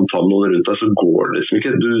holde samtalen med noen rundt deg, så går det liksom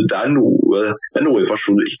ikke, det noe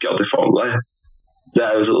informasjon du ikke har til faen deg.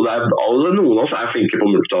 Noen av oss flinke på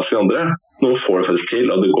multitasking enn andre. Noen får det faktisk til,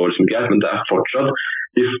 og det går liksom ikke helt, men det fortsatt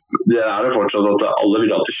fortsatt at alle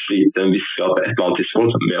vil alltid slite en viss grad på et eller annet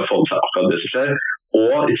tidspunkt med å få med seg akkurat det som skjer.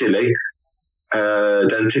 Og i tillegg,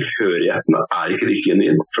 den tilhørigheten ikke like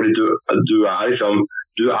genuin, fordi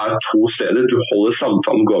du du to steder, du holder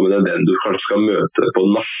samtalen gående med den du kanskje skal møte på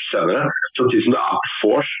natt senere, samtidig som du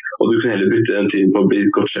på vors, og du kan heller bytte den tiden på å bli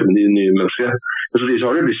godt kjent med de nye mennesker. Men samtidig så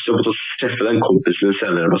har du lyst til å treffe den kompisen din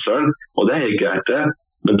senere på søren, og det helt greit det,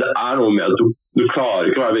 men det noe med at du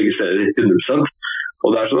klarer ikke å være begge steder 100%.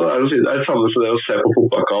 Og det det samme som det å se på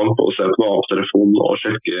fotballkamp og se på noe på telefonen og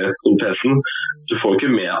sjekke på PC-en. Du får ikke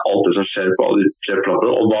med alt det som skjer på alle de tre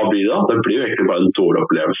plattene. Og hva blir det da? Det blir jo egentlig bare en dårlig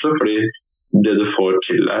opplevelse, fordi det du får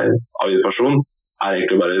til deg av en person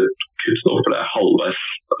egentlig bare kuttet opp for deg halvveis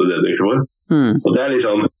av det du egentlig får. Og det litt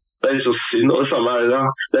sånn synd, og det samme det da.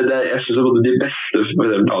 Jeg synes at de beste, for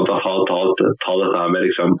eksempel, ta dette her med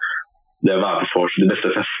liksom, det å være på de beste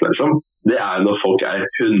festene, liksom. Det når folk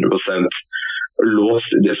 100%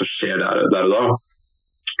 låst i det som skjer der og da.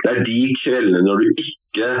 Det de kveldene når du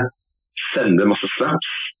ikke sender masse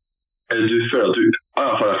snaps, eller du føler at du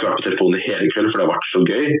har vært på telefonen hele kvelden for det har vært så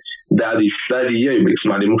gøy. Det de øyeblikk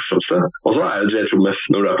som de morsomste. Og så det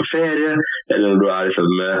når du på ferie, eller når du liksom,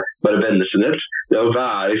 bare venner generelt. Det å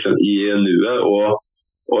være liksom, i nuet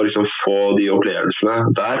og liksom, få de opplevelsene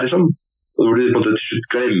der, liksom. Og hvor du på en måte til slutt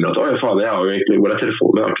glemmer at faen, jeg har jo egentlig hvor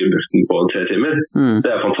telefonen, jeg har ikke brukt den på 3 timer.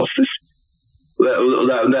 Det fantastisk. Og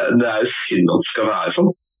det jo synd at det skal være sånn.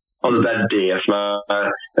 Altså, det som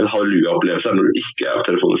en halleluja-opplevelse når du ikke på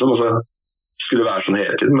telefonen. Liksom. Altså, det skulle være sånn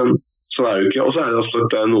hele tiden, men så det jo ikke. Og så det også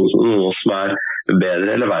at det noen som bedre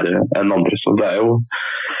eller verre enn andre. Så det jo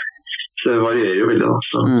så det varierer jo veldig.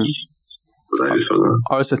 Så. Det utfordrende.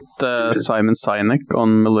 Har du sett Simon Sinek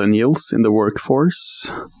on Millennials in the Workforce?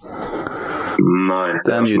 Nei.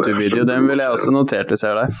 Det en YouTube-video, den vil jeg også notere til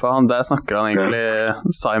ser deg, for der snakker han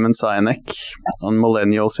egentlig Simon Sinek on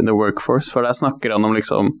Millennials in the Workforce, for der snakker han om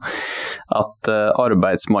liksom at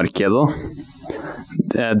arbeidsmarkedet,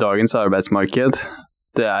 dagens arbeidsmarked,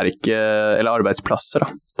 det ikke, eller arbeidsplasser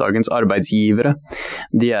da, dagens arbeidsgivere,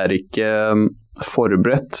 de ikke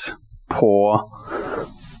forberedt på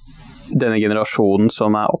denne generasjonen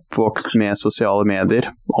som oppvokst med sosiale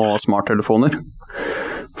medier og smarttelefoner.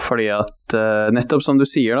 Fordi at, nettopp som du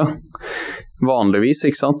sier da, vanligvis,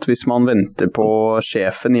 ikke sant, hvis man venter på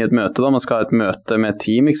sjefen i et møte da, man skal ha et møte med et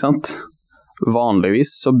team, ikke sant,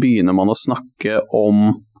 vanligvis så begynner man å snakke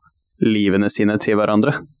om livene sine til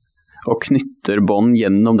hverandre, og knytter bånd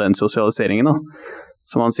gjennom den sosialiseringen da.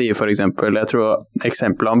 Som han sier for eksempel, jeg tror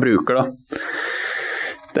eksempelet han bruker da,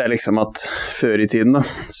 det liksom at før i tiden da,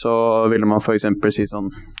 så ville man for eksempel si sånn,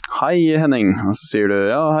 hei Henning, og så sier du,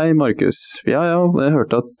 ja hei Markus, ja, jeg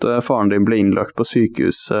hørte at faren din ble innlagt på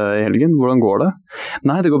sykehus i helgen, hvordan går det?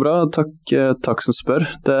 Nei, det går bra, takk som spør,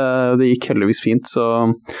 det gikk heldigvis fint, så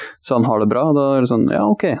han har det bra, da det sånn, ja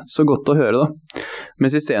ok, så godt å høre da.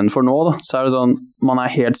 Mens i stedet for nå da, så det sånn, man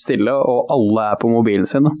helt stille, og alle på mobilen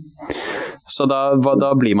sin da. Så da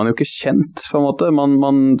blir man jo ikke kjent, på en måte.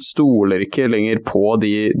 Man stoler ikke lenger på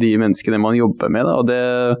de menneskene man jobber med, da. Og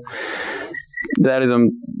det liksom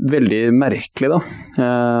veldig merkelig, da.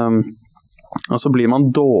 Og så blir man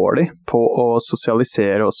dårlig på å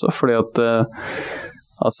sosialisere også, fordi at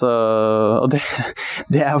og det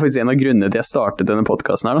faktisk en av grunnene til jeg startet denne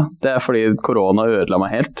podcasten her da. Det fordi korona ødela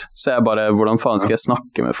meg helt. Så jeg bare, hvordan faen skal jeg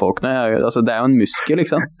snakke med folk nå? Det jo en muskel,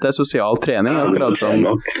 ikke sant? Det sosial trening,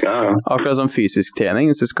 akkurat som fysisk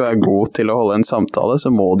trening. Hvis du skal være god til å holde en samtale,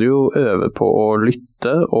 så må du jo øve på å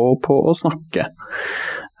lytte og på å snakke.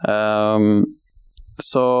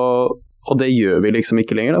 Og det gjør vi liksom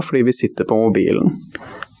ikke lenger da, fordi vi sitter på mobilen.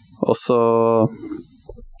 Og så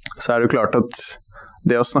det jo klart at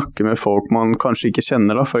det å snakke med folk man kanskje ikke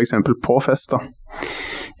kjenner da, for eksempel på fest da,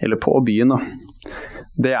 eller på byen da,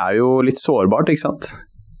 det jo litt sårbart, ikke sant?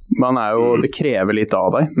 Det krever litt av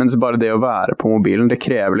deg, mens bare det å være på mobilen, det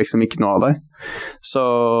krever liksom ikke noe av deg. Så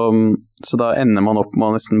da ender man opp med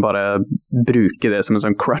å nesten bare bruke det som en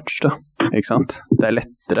sånn crutch da, ikke sant? Det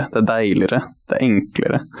lettere, det deiligere, det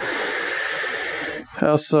enklere.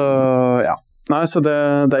 Ja, så, ja. Nei, så det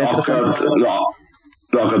interessant. Ja.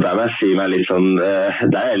 Akkurat der må jeg si meg litt sånn,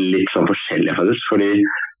 det litt sånn forskjellig faktisk, fordi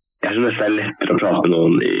jeg synes det lettere å prate med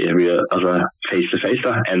noen face to face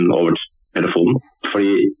da, enn over telefonen,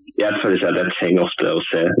 fordi jeg føler at jeg trenger ofte å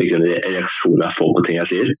se reaksjoner jeg får på ting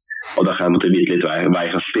jeg sier, og da kan jeg måtte vite litt hva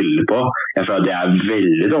jeg kan spille på. Jeg føler at jeg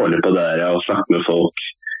veldig dårlig på det der å snakke med folk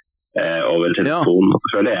over telefonen,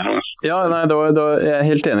 føler jeg. Ja, nei,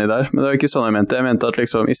 jeg helt enig der, men det ikke sånn jeg mente. Jeg mente at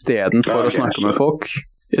liksom, i stedet for å snakke med folk,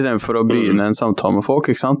 i stedet for å begynne en samtale med folk,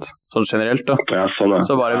 ikke sant? Sånn generelt da. Ja, sånn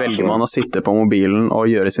så bare velger man å sitte på mobilen og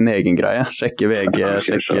gjøre sin egen greie. Sjekke VG,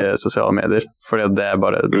 sjekke sosiale medier. Fordi det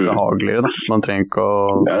bare behageligere da. Man trenger ikke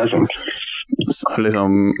å det sant.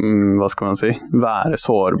 Liksom, hva skal man si? Være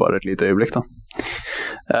sårbar et lite øyeblikk da.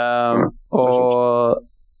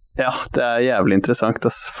 Ja, det jævlig interessant,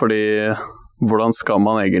 fordi hvordan skal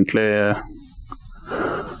man egentlig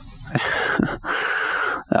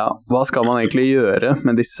ja, hva skal man egentlig gjøre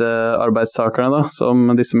med disse arbeidstakerne da,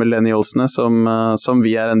 som disse millennialsene som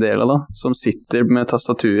vi en del av da, som sitter med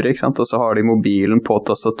tastaturet, ikke sant? Og så har de mobilen på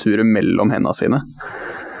tastaturet mellom hendene sine,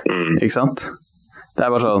 ikke sant? Det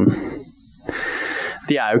bare sånn,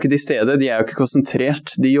 de jo ikke til stede, de jo ikke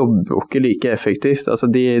konsentrert, de jobber jo ikke like effektivt, altså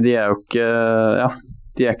de jo ikke, ja,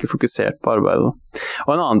 de ikke fokusert på arbeidet.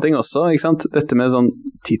 Og en annen ting også, ikke sant? Dette med sånn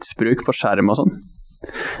tidsbruk på skjerm og sånn.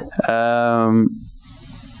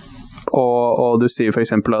 Og du sier for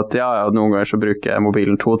eksempel at ja, noen ganger så bruker jeg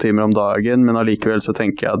mobilen 2 timer om dagen, men allikevel så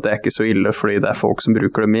tenker jeg at det ikke så ille, fordi det folk som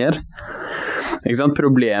bruker det mer. Ikke sant?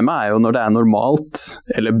 Problemet jo når det normalt,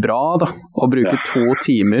 eller bra da, å bruke 2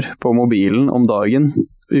 timer på mobilen om dagen,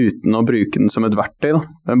 uten å bruke den som et verktøy da,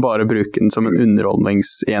 men bare bruke den som en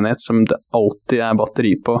underholdningsenhet som det alltid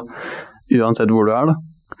batteri på, uansett hvor du da.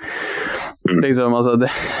 Liksom, altså det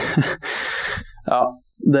ja,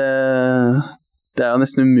 det jo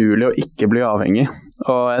nesten umulig å ikke bli avhengig.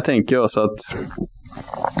 Og jeg tenker jo også at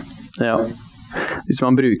ja, hvis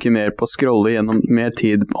man bruker mer på å scrolle gjennom, mer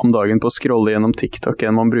tid om dagen på å scrolle gjennom TikTok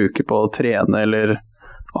enn man bruker på å trene eller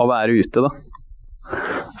å være ute da,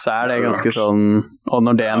 så det ganske sånn, og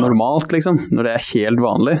når det normalt liksom, når det helt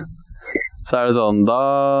vanlig, så det sånn, da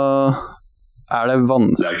det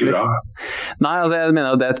vanskelig. Det ikke bra. Nei, altså jeg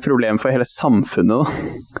mener at det et problem for hele samfunnet da.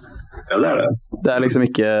 Ja, det det. Det liksom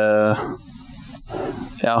ikke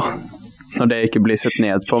ja, når det ikke blir sett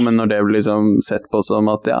ned på, men når det blir liksom sett på som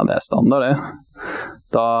at ja, det standard det,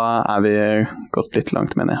 da vi gått litt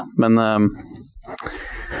langt, mener jeg. Men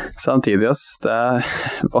samtidig,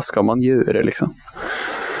 hva skal man gjøre, liksom?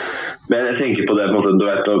 Men jeg tenker på det, på en måte, du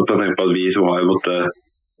vet, jeg tenker på at vi som har måttet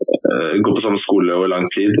gå på samme skole over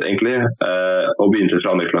lang tid, egentlig, og begynte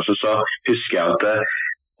fra 2. klasse, så husker jeg at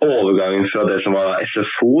overgangen fra det som var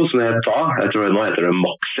SFO, som det het da, jeg tror nå heter det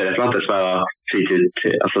MAX eller noe, det som fritid,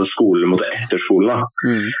 altså skole mot etterskolen da.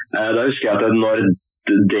 Da husker jeg at når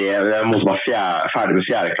jeg måtte være ferdig med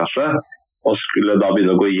 4. klasse, og skulle da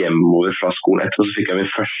begynne å gå hjemover fra skolen etterpå, så fikk jeg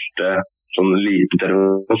min første sånn liten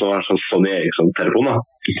telefon, som var sånn Sony Eriksson-telefon da.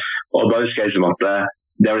 Og da husker jeg liksom at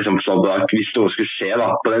det var liksom sånn at hvis noe skulle skje da,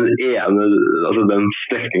 på den ene, altså den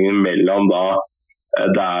strekningen mellom da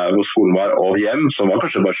der hvor skolen var og hjem, som var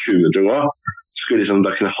kanskje bare 20 minutter å gå, skulle liksom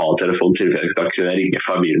da kunne ha telefon til, da kunne jeg ringe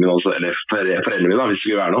familien min også, eller foreldrene mine da, hvis det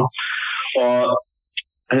skulle være noe. Og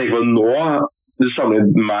jeg tenker på nå, du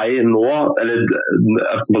sammenligner meg nå, eller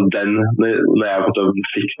på den, når jeg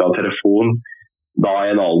fikk da telefon, da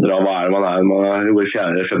i en alder av hva man jo i 4.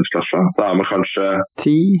 eller 5. klasse, da man kanskje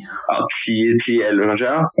 10, 11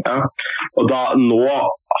 kanskje, ja. Og da, nå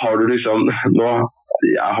har du liksom,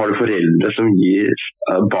 har du foreldre som gir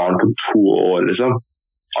barn på 2 år liksom,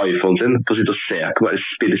 iPhone sin på å sitte og se på bare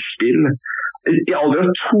spille spill. I alder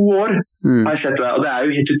av 2 år har jeg sett det, og det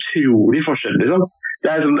jo helt utrolig forskjell liksom. Det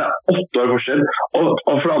liksom, det 8 år forskjell. Og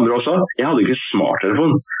for det andre også, jeg hadde ikke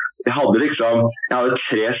smarttelefon. Jeg hadde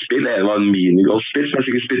 3 spill, det ene var en minigolfspill som jeg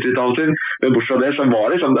sikkert spilte litt av og til, men bortsett fra det så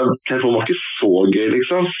var liksom, telefonen var ikke så gøy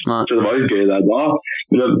liksom, så det var jo gøy der da,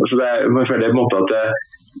 men altså jeg føler det på en måte at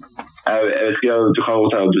jeg vet ikke, du kan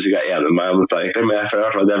godt hende at du sikkert enig med meg om dette egentlig, men jeg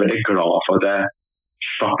føler at jeg veldig glad for at jeg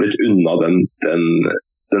slapp litt unna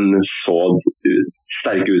den så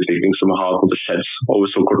sterke utvikling som har skjedd over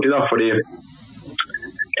så kort tid da, fordi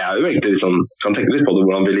jeg jo egentlig liksom, kan tenke litt på det,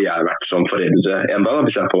 hvordan ville jeg vært som foreldre en dag da,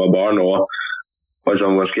 hvis jeg får meg barn, og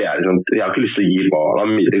liksom, hva skal jeg liksom, jeg har ikke lyst til å gi barna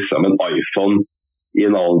mye liksom, en iPhone i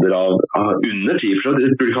en alder av under 10, for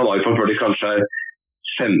det burde ikke ha en iPhone før de kanskje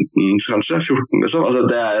 15, kanskje 14 liksom, altså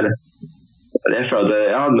jeg føler at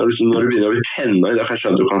ja, når du begynner å bli tenåring, da kan jeg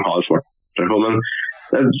skjønne at du kan ha en smarttelefon, men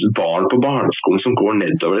det barn på barneskolen som går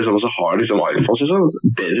nedover liksom, og så har liksom iPhone liksom,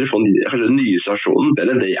 bedre telefon, kanskje den nye stasjonen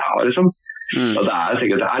bedre enn det jeg har liksom. Og jeg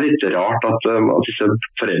tenker at det litt rart at disse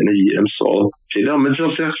foreldrene gir dem så tidlig, men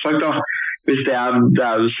som jeg har sagt da, hvis det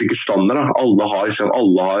jo sikkert standard da, alle har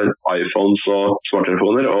iPhones og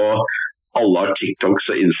smarttelefoner, og alle har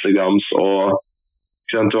TikToks og Instagrams, og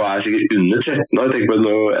du sikkert under 13 år. Jeg tenker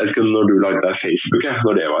på jeg husker når du lagde deg Facebook,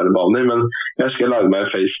 når det var vanlig, men jeg husker jeg lagde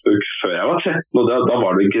meg Facebook før jeg var 13, og da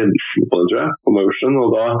var det grensen på det, tror jeg, på motion,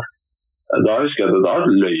 og da husker jeg at da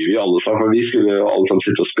løy vi alle sammen, for vi skulle jo alle sammen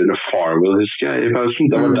sitte og spille Farmville, husker jeg, i pausen.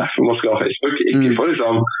 Det var derfor man skulle ha Facebook, ikke for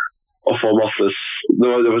liksom å få masse, det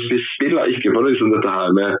var å spille spill, da, ikke for liksom dette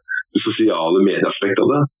her med det sosiale medieaspektet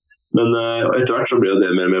av det. Men etter hvert så ble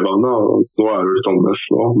det mer og mer vanlig, og nå det litt annerledes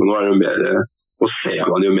nå, men nå det jo mer, og ser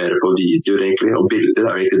man jo mer på videoer egentlig, og bilder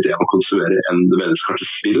jo egentlig det man konsumerer enn det mennesker kanskje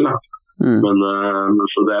spill da. Men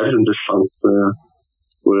så det litt interessant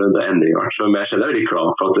hvor det endringen har vært. Så jeg kjenner veldig glad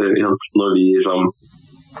for at når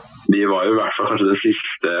vi var jo I hvert fall kanskje den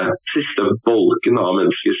siste bolken av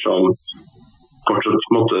mennesker som fortsatt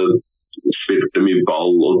på en måte spilte mye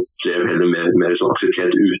ball og drev heller mer sånn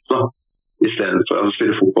aktivitet ute da. I stedet for å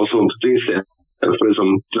spille fotball og sånne ting, I stedet for å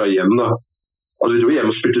dra hjem da. Altså vi dro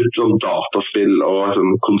hjem og spilte sånn dataspill og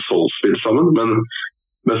sånn konsolspill sammen,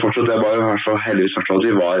 men fortsatt det var I hvert fall heldigvis at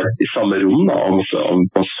vi var I samme rom da, og man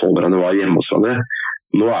så hverandre var hjemme hos hverandre.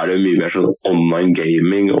 Nå det jo mye mer sånn online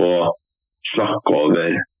gaming og snakke over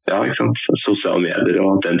ikke sant, sosiale medier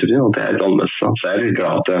og den typen, og det litt annerledes. Så jeg litt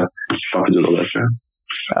glad at jeg slappet unna det.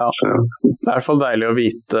 Ja, det I hvert fall deilig å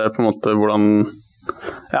vite på en måte hvordan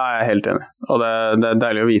Ja, jeg helt enig. Og det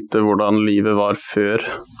deilig å vite hvordan livet var før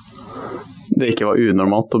det ikke var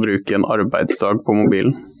unormalt å bruke en arbeidsdag på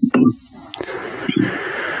mobilen.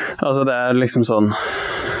 Altså det liksom sånn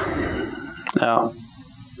Ja.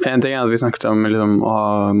 En ting at vi snakket om liksom, å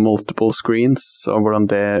ha multiple screens og hvordan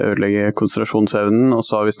det ødelegger konsentrasjonsevnen, og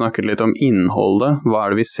så har vi snakket litt om innholdet. Hva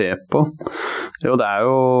det vi ser på? Jo, det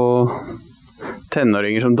jo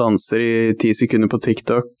tenåringer som danser I 10 sekunder på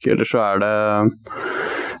TikTok, eller så det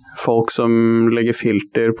folk som legger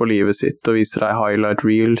filter på livet sitt og viser deg highlight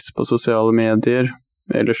reels på sosiale medier,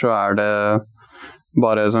 eller så det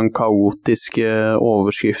bare sånn kaotiske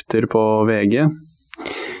overskrifter på VG.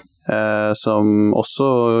 Som også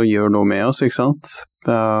gjør noe med oss, ikke sant?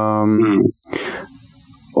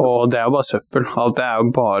 Og det jo bare søppel. Alt det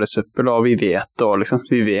jo bare søppel, og vi vet det også, liksom.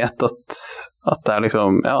 Vi vet at det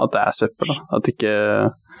liksom, ja, at det søppel, da. At ikke,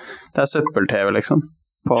 det søppel-TV, liksom.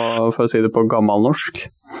 For å si det på gammelnorsk.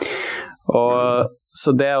 Og, så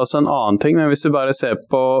det også en annen ting, men hvis du bare ser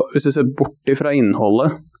bort ifra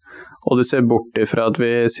innholdet, og du ser bort ifra at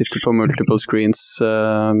vi sitter på multiple screens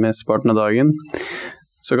mesteparten av dagen,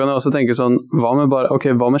 så kan jeg også tenke sånn, hva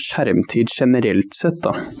med skjermtid generelt sett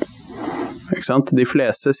da? Ikke sant? De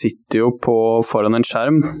fleste sitter jo foran en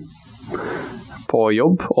skjerm på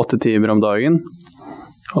jobb, 8 timer om dagen,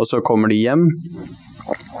 og så kommer de hjem,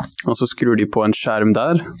 og så skrur de på en skjerm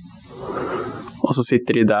der, og så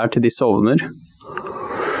sitter de der til de sovner,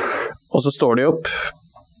 og så står de opp,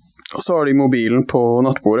 og så har de mobilen på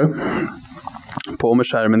nattbordet, på med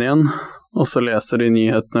skjermen igjen, og så leser de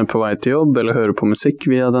nyhetene på vei til jobb, eller hører på musikk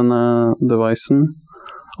via denne devicen.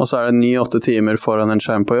 Og så det 9-8 timer foran en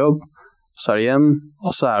skjerm på jobb, så det hjem,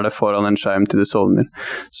 og så det foran en skjerm til du sovner.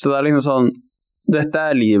 Så det liksom sånn, dette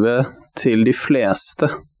livet til de fleste,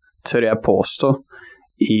 tør jeg påstå,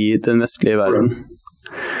 I den vestlige verden.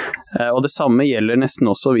 Og det samme gjelder nesten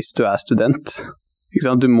også hvis du student. Ikke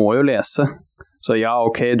sant? Du må jo lese. Så ja,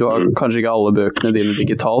 ok, du har kanskje ikke alle bøkene dine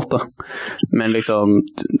digitalt da, men liksom,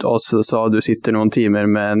 også så du sitter noen timer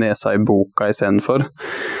med nesa I boka I stedet for,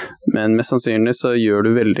 men mest sannsynlig så gjør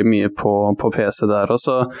du veldig mye på PC der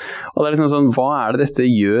også, og det liksom sånn, hva det dette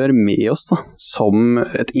gjør med oss da, som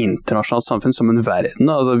et internasjonalt samfunn, som en verden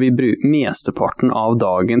da? Altså vi bruker mesteparten av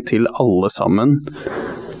dagen til alle sammen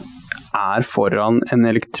foran en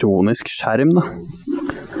elektronisk skjerm da.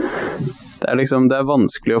 Det liksom, det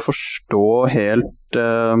vanskelig å forstå helt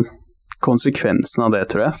konsekvensen av det,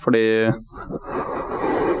 tror jeg. Fordi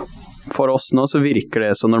for oss nå så virker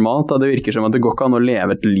det så normalt. Da. Det virker som at det går ikke an å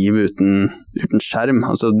leve et liv uten skjerm.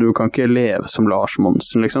 Altså, du kan ikke leve som Lars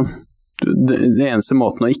Monsen, liksom. Det eneste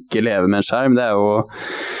måten å ikke leve med en skjerm, det å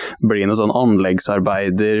bli noe sånn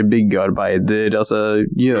anleggsarbeider, byggearbeider, altså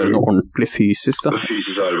gjøre noe ordentlig fysisk, da.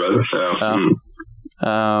 Fysisk arbeid,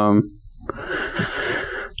 ja.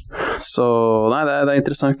 Så, nei, det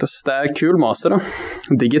interessant. Det kul master, da.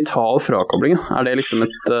 Digital frakobling, det liksom det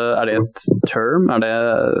et term? Det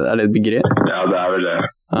et begrep? Ja, det vel det.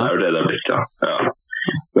 Det vel det blitt, ja.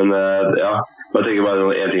 Men, ja, jeg tenker bare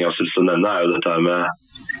en ting jeg synes å nevne jo dette her med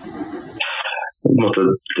på en måte,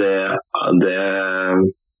 det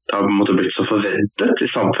har på en måte blitt så forventet I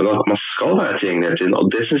samfunnet at man skal være tilgjengelig hele tiden, og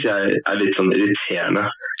det synes jeg litt sånn irriterende.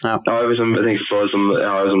 Ja. Jeg tenker på, jeg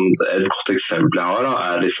har et godt eksempel jeg har da,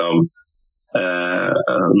 liksom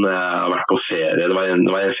når jeg har vært på ferie, det var en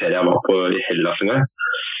ferie jeg var på I Hellas en gang,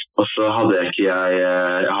 og så hadde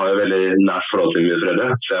jeg har jo veldig nært forhold til mine foreldre,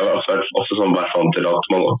 så jeg var også sånn bare vant til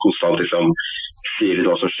at man konstant liksom sier litt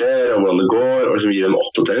hva som skjer, og hvordan det går, og liksom gir en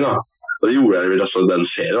oppdatering da. Og det gjorde jeg vel også den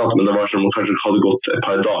serien, men det var som om kanskje hadde gått et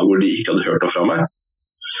par dager hvor de ikke hadde hørt noe fra meg.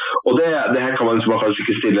 Og det her kan man kanskje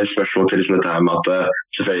ikke stille et spørsmål til liksom dette her med at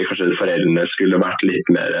selvfølgelig kanskje foreldrene skulle vært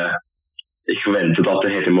litt mer ikke forventet at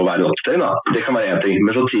det hele tiden må være en oppdatering da. Det kan være en ting,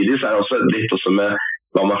 men samtidig så det også litt også med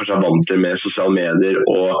hva man kanskje vant til med sosiale medier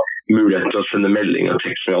og mulighet til å sende melding og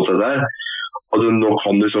tekst og alt det der. Og nå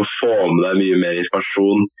kan du så få med deg mye mer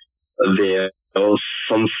informasjon ved å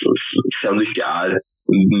se om du ikke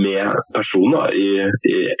med personer i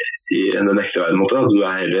en ekte verden måte, at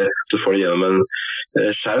du får det gjennom en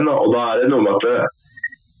skjerm, og da det noe med at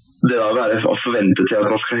det da å forvente til at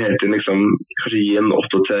man skal hele tiden liksom, kanskje gi en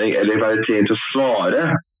oppdatering eller være tvunget til å svare.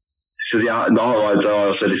 Så da var det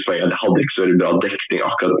også litt poeng at jeg hadde ikke så veldig bra dekning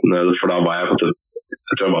akkurat, for da var jeg tror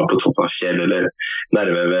jeg var på toppen av fjell eller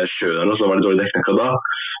nærmere ved sjøen, og så var det dårlig dekning akkurat da.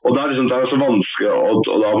 Og da det så vanskelig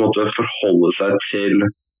å da måtte forholde seg til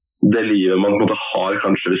det livet man måtte ha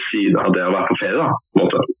kanskje ved siden av det å være på ferie da, på en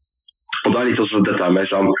måte. Og da litt også dette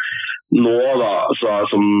med sånn, nå da, så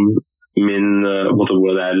som hvor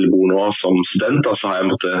jeg bor nå som student, da, så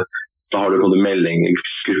da har du både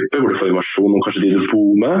meldingsgrupper hvor du får informasjon om kanskje de du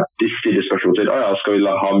bor med. De stiller spørsmål til, skal vi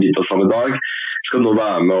ha middag samme dag? Skal nå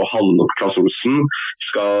være med å handle opp Klaas Olsen?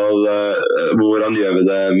 Hvordan gjør vi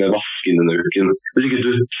det med vasken denne uken? Hvis ikke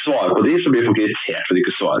du svarer på de, så blir folk irritert for at de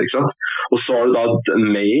ikke svarer, ikke sant? Og så har du da en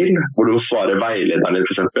mail hvor du må svare veilederne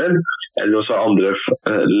for eksempel, eller også andre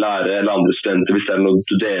lærere eller andre studenter hvis det noe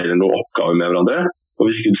du deler noen oppgaver med hverandre. Og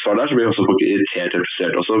hvis ikke du svarer der, så blir også folk irritert og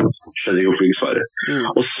frustrert, og så skjønner de hvorfor du ikke svarer.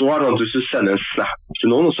 Og så det sånn at hvis du sender en snap til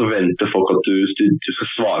noen, og så venter folk at du skal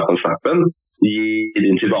svare på den snappen, gi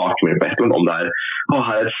din tilbakemelding på et eller annet om det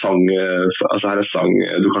her et sang, her sang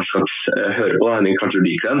du kanskje skal høre på, Henning, kanskje du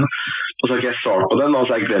liker den. Og så har ikke jeg svart på den, og så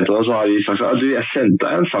har jeg glemt den, og så har de sagt at jeg sendte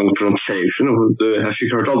deg en sang fra Station, og jeg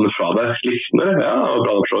fikk hørt alle fra deg. Likte den, eller? Ja,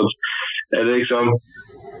 bra oppslått. Eller liksom,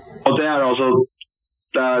 og det altså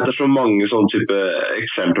det så mange sånne type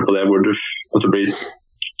eksempler på det hvor du blir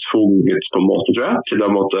tvunget på en måte, tror jeg, til å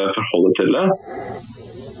måtte forholde til det.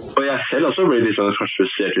 Og jeg selv også blir litt sånn kanskje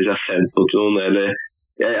frustrert hvis jeg har sendt noe til noen, eller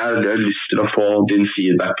jeg har lyst til å få din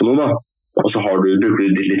feedback på noe da, og så bruker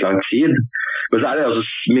du litt lang tid. Men så det også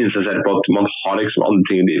minne seg selv på at man har liksom andre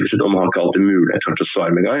ting i livet sitt, og man har ikke alltid mulighet til å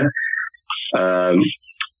svare med en gang.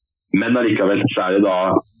 Men allikevel så det da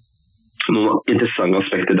noen interessante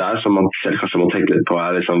aspekter der som man selv kanskje må tenke litt på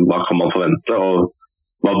liksom, hva kan man forvente, og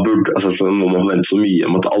hva må man forvente så mye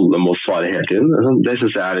om at alle må svare hele tiden. Det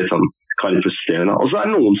synes jeg litt sånn, kan være litt frustrerende. Og så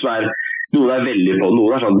det noen som noen veldig på,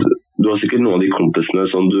 noen sånn, du har sikkert noen av de kompisene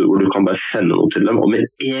sånn, hvor du kan bare sende noe til dem, og med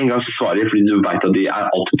en gang så svarer de fordi du vet at de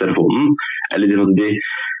alt på telefonen, eller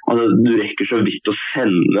du rekker så vidt å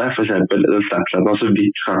sende, for eksempel den Snapchaten, så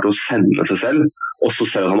vidt klart å sende seg selv, og så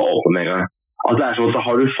ser du at han åpner med en gang. At det sånn at da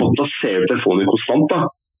har du fått å se på telefonen konstant da,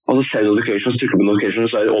 og så ser du notification, så trykker du på notification,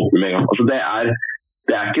 så det åpner med en gang. Altså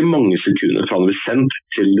det ikke mange sekunder fra det blir sendt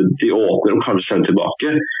til de åpner og kanskje sender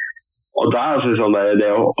tilbake. Og det altså sånn det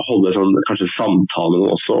å holde sånn, kanskje samtale med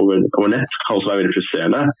noen også over nett kan også være veldig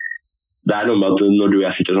frustrerende. Det noe med at når du og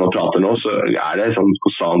jeg sitter sånn og prater nå, så det sånn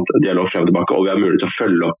konstant dialog frem og tilbake, og vi har mulighet til å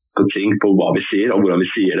følge opp på ting på hva vi sier og hvordan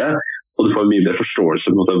vi sier det. Og du får mye mer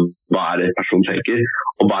forståelse på hva det personen tenker,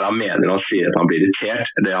 og hva han mener når han sier at han blir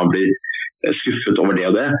irritert, eller han blir skuffet over det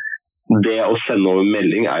og det. Det å sende over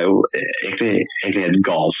melding jo egentlig helt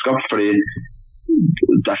galskap, fordi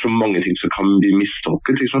det så mange ting som kan bli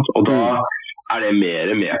mistolket, ikke sant? Og da det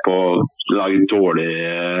mer med på å lage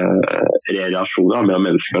dårlige relasjoner mellom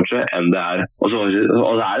mennesker kanskje, enn det og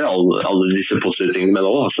det alle disse positive tingene med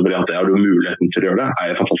det også, fordi at det har du muligheten til å gjøre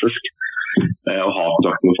det, jo fantastisk. Å ha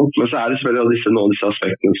kontakt med folk, men så det selvfølgelig noen av disse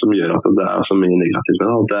aspektene som gjør at det så mye negativt med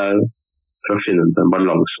det, og for å finne en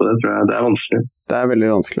balanse på det, tror jeg det vanskelig. Det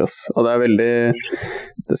veldig vanskelig, og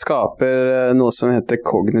det skaper noe som heter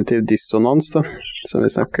kognitiv dissonans da, som vi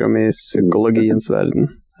snakker om i psykologiens verden,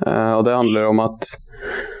 og det handler om at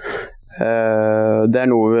det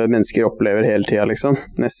noe mennesker opplever hele tiden liksom,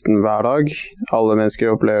 nesten hver dag, alle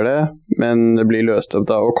mennesker opplever det, men det blir løst opp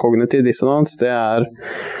da, og kognitiv dissonans, det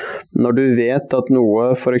når du vet at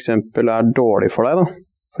noe for eksempel dårlig for deg da,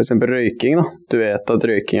 for eksempel røyking da, du vet at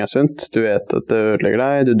røyking sunt, du vet at det ødelegger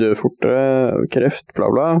deg, du dør fortere, kreft, bla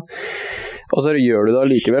bla, og så gjør du det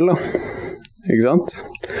likevel da, ikke sant?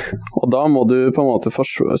 Og da må du på en måte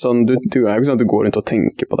sånn, du jo ikke sånn at du går rundt og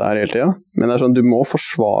tenker på det her hele tiden, men det sånn, du må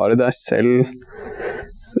forsvare deg selv,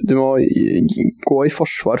 du må gå i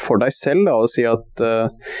forsvar for deg selv da, og si at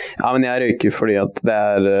ja, men jeg røyker fordi at det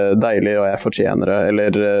deilig og jeg fortjener det,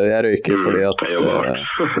 eller jeg røyker fordi at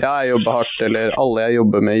ja, jeg jobber hardt, eller alle jeg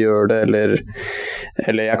jobber med gjør det,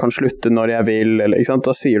 eller jeg kan slutte når jeg vil, eller, ikke sant?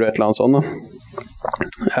 Da sier du et eller annet sånn da.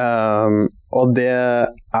 Og det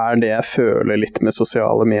det jeg føler litt med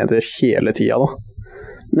sosiale medier hele tiden da.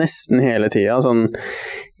 Nesten hele tiden, sånn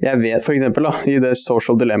jeg vet for eksempel da, i det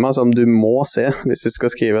social dilemma som du må se hvis du skal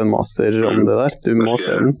skrive en master om det der, du må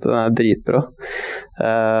se den dritbra.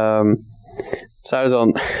 Så det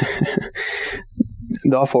sånn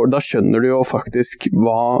da skjønner du jo faktisk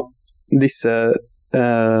hva disse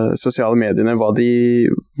sosiale mediene,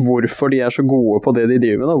 hvorfor de så gode på det de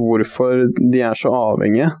driver med, da, hvorfor de så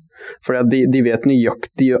avhengige. Fordi at de vet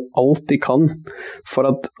nøyaktig, de gjør alt de kan for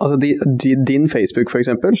at, altså din Facebook for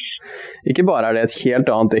eksempel, ikke bare det et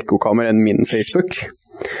helt annet ekkokammer enn min Facebook,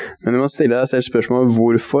 men du må stille deg selv spørsmål,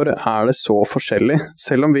 hvorfor det så forskjellig?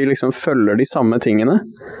 Selv om vi liksom følger de samme tingene,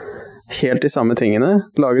 helt de samme tingene,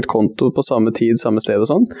 laget konto på samme tid, samme sted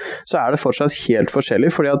og sånn, så det fortsatt helt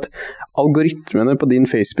forskjellig, fordi at algoritmene på din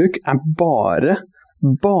Facebook bare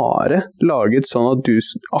laget sånn at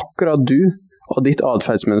akkurat du og ditt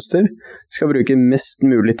adferdsmønster skal bruke mest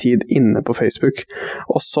mulig tid inne på Facebook.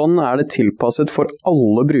 Og sånn det tilpasset for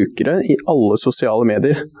alle brukere i alle sosiale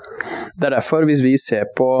medier. Det derfor hvis vi ser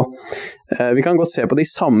på, vi kan godt se på de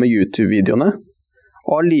samme YouTube-videoene,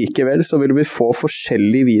 og allikevel så vil vi få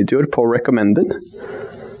forskjellige videoer på recommended.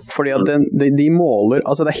 Fordi at de måler,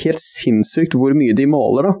 altså det helt sinnssykt hvor mye de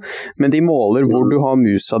måler da, men de måler hvor du har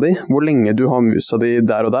musa di, hvor lenge du har musa di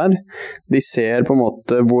der og der. De ser på en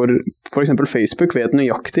måte hvor, for eksempel Facebook vet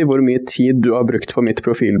nøyaktig hvor mye tid du har brukt på mitt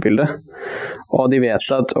profilbilde. Og de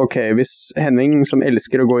vet at, ok, hvis Henning som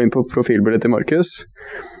elsker å gå inn på profilbildet til Markus,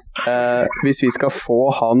 hvis vi skal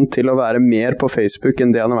få han til å være mer på Facebook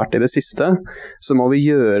enn det han har vært i det siste, så må vi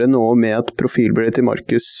gjøre noe med at profilbildet til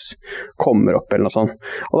Markus kommer opp eller noe sånt.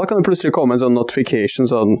 Og da kan det plutselig komme en sånn notification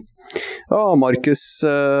sånn, Markus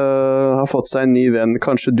har fått seg en ny venn,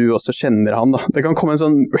 kanskje du også kjenner han da. Det kan komme en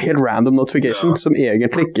sånn helt random notification som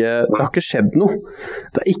egentlig ikke, det har ikke skjedd noe.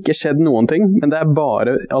 Det har ikke skjedd noen ting, men det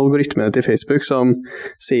bare algoritmene til Facebook som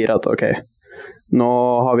sier at ok, nå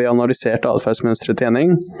har vi analysert adferdsmønstret til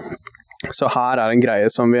Henning, så her en greie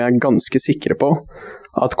som vi ganske sikre på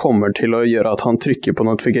at kommer til å gjøre at han trykker på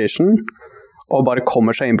notification og bare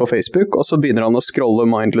kommer seg inn på Facebook, og så begynner han å scrolle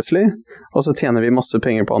mindlessly, og så tjener vi masse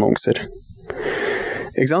penger på annonser.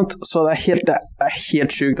 Ikke sant? Så det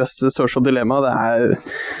helt sykt, det social dilemma, det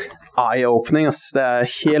eye-opening, det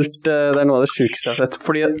det noe av det sykeste jeg har sett,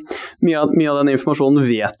 fordi mye av den informasjonen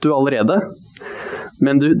vet du allerede,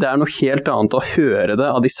 men det noe helt annet å høre det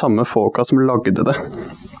av de samme folka som lagde det.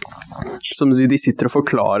 Som de sitter og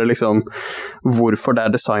forklarer liksom, hvorfor det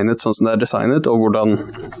designet sånn som det designet, og hvordan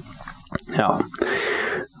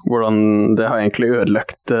det har egentlig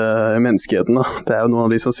ødelagt menneskeheten. Da. Det jo noen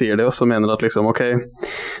av de som sier det, og som mener at liksom, ok,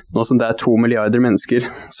 nå som det 2 milliarder mennesker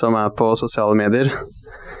som på sosiale medier,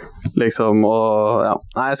 liksom, og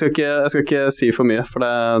nei, jeg skal ikke si for mye, for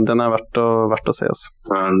den verdt å se, altså.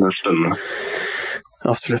 Ja, det spennende.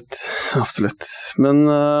 Absolutt. Men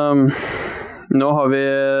nå har vi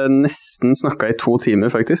nesten snakket i 2 timer,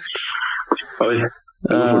 faktisk. Oi,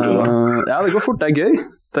 det går fort da. Ja, det går fort. Det gøy.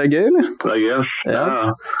 Det gøy, eller? Det gøy, ja.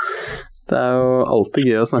 Det jo alltid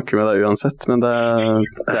gøy å snakke med deg uansett, men det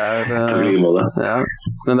ja,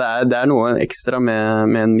 men det noe ekstra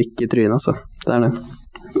med en mikk i trynet, altså. Det det.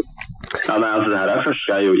 Ja, nei, altså det her første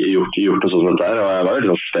gang jeg har gjort og sånt der, og jeg var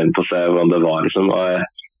veldig spent på å se hvordan det var, liksom, og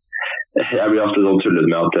jeg blir ofte sånn tullet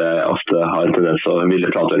med at jeg ofte har en tendens å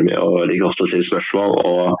ville prate veldig mye og liker ofte å stille spørsmål,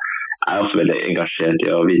 og også veldig engasjert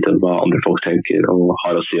i å vite hva andre folk tenker og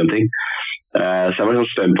har å si om ting. Så jeg var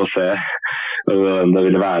sånn spent på å se hvordan det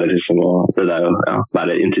ville være liksom, og det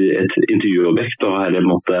være et intervjuobjekt og heller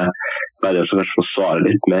måtte være det som kanskje må svare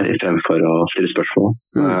litt mer i fremfor å stille spørsmål,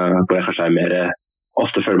 hvor jeg kanskje mer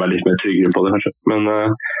ofte føler meg litt mer tryggere på det kanskje, men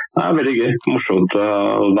det veldig gøy, morsomt å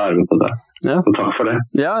være med på det. Ja. Så takk for det.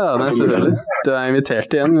 Ja, nei, selvfølgelig. Du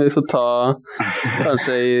invitert igjen. Vi får ta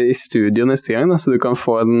kanskje i studio neste gang, da, så du kan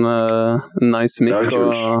få en nice mic,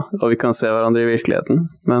 og vi kan se hverandre i virkeligheten.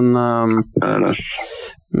 Men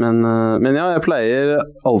ja, jeg pleier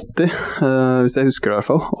alltid, hvis jeg husker det i hvert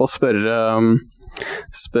fall, å spørre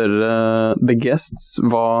the guests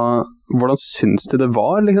hvordan syns du det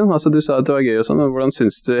var, liksom? Altså, du sa at det var gøy og sånn, men hvordan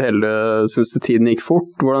syns du tiden gikk fort?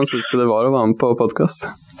 Hvordan syns du det var å være med på podcast?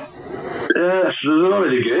 Jeg synes det var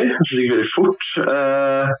veldig gøy. Jeg synes det gikk veldig fort.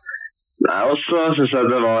 Og så synes jeg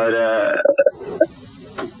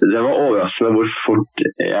det var overraskende hvor fort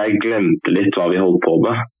jeg glemte litt hva vi holdt på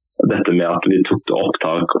med. Dette med at vi tok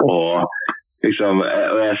opptak og liksom,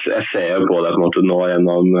 og jeg ser jo på det på en måte nå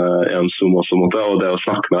gjennom Zoom også, og det å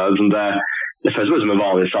snakke med deg, det føles som en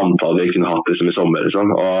vanlig samtale vi kunne hatt liksom, i sommer. Liksom.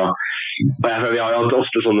 Og jeg føler vi har jo alltid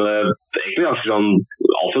ofte sånne, egentlig ganske sånn,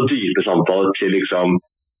 alt for dype samtaler til liksom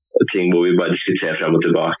ting hvor vi bare diskuterer frem og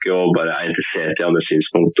tilbake og bare interessert i andre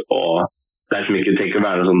synspunkt, og det som ikke tenker å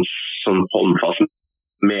være noen sånn håndfast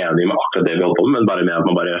mening med akkurat det vi holder på med, men bare med at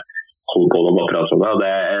man bare holder på og bare prater om det, og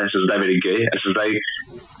jeg synes det veldig gøy. Jeg synes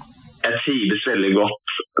jeg trives veldig godt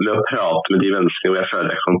med å prate med de menneskene hvor jeg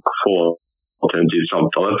føler jeg kan få til en dyp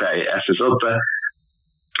samtale, for jeg synes at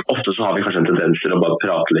ofte så har vi kanskje en tendens til å bare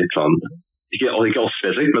prate litt sånn, ikke oss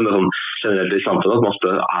spesifikt, men det sånn generelt i samfunnet, at man ofte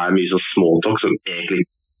mye sånn smalltalk som egentlig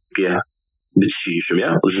ikke betyr så mye,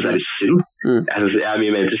 og det synes jeg litt synd. Jeg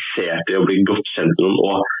mye mer interessert i å bli godt kjent med noen,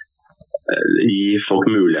 og gi folk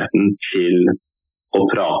muligheten til å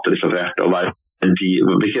prate liksom fra hjertet, og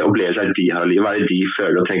hvilke opplevelser de har av livet, hva de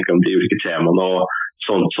føler og tenker om de ulike temaene og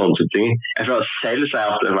sånne ting. Jeg føler selv så har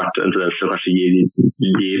jeg ofte vært en tendens til å kanskje gi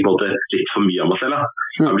på en måte litt for mye av meg selv.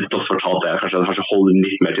 Jeg har blitt også fortalt det, kanskje holde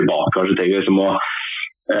litt mer tilbake, kanskje tenker liksom å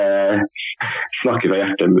snakke fra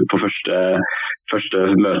hjertet på første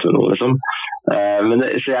møte med noen, liksom.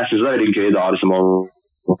 Så jeg synes det veldig gøy da, liksom,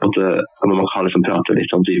 når man kan liksom prate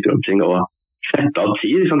litt om dypere om ting, og sette av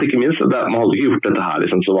tid, liksom, ikke minst. Man hadde ikke gjort dette her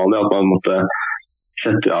liksom, så vanlig, at man måtte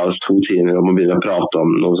sette av 2 timer og begynne å prate om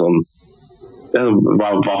noe sånn,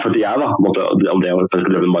 hva for det da, om det å løpe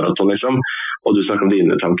en maraton, liksom, og du snakker om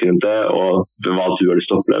dine tanker rundt det, og hva du har lyst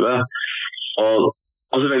til å oppleve.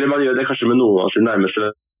 Og selvfølgelig, man gjør det kanskje med noen av sine nærmeste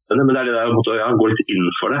venner, men det det der å gå litt inn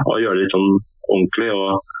for det, og gjøre det litt sånn ordentlig,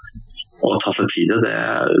 og ta seg tid. Det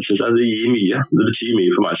synes jeg det gir mye. Det betyr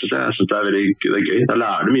mye for meg, synes jeg. Jeg synes det veldig gøy. Da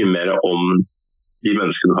lærer du mye mer om de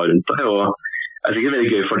menneskene du har rundt deg, og jeg synes det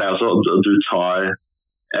veldig gøy for deg også, at du tar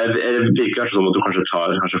det virker kanskje som at du kanskje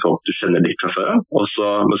tar folk du kjenner litt fra før,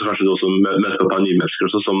 men så kanskje du også møter på et par nye mennesker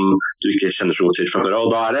også, som du ikke kjenner så godt til fra før,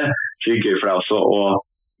 og da det gøy for deg også å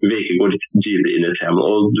virkelig gå litt dypere inn i temaet,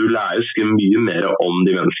 og du lærer jo mye mer om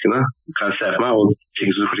de menneskene, kan jeg se for meg, og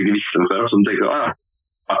ting som du kanskje ikke visste om før, som du tenker,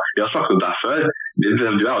 vi har snakket om det før, vi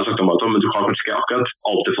har jo snakket om maraton, men du har kanskje ikke akkurat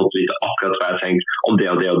alltid fått vite akkurat hva jeg tenkt om det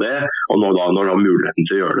og det og det, og når du har muligheten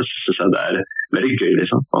til å gjøre det, så synes jeg det veldig gøy,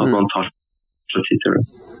 liksom, at man tar tid til det.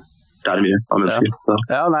 Det mye av mennesker.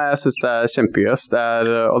 Ja, nei, jeg synes det kjempegøst,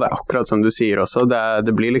 og det akkurat som du sier også,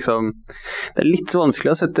 det blir liksom, det litt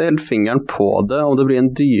vanskelig å sette helt fingeren på det, om det blir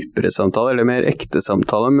en dypere samtale, eller mer ekte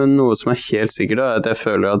samtale, men noe som helt sikkert er at jeg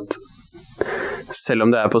føler at selv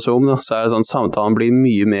om det på Zoom, da, så det sånn samtalen blir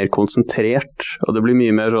mye mer konsentrert, og det blir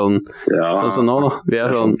mye mer sånn, sånn som nå da,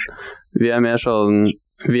 vi mer sånn,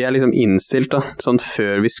 vi liksom innstilt da, sånn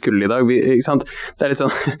før vi skulle i dag, ikke sant? Det litt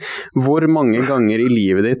sånn, hvor mange ganger i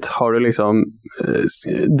livet ditt har du liksom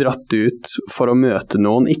dratt ut for å møte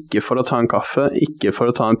noen, ikke for å ta en kaffe, ikke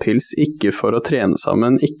for å ta en pils, ikke for å trene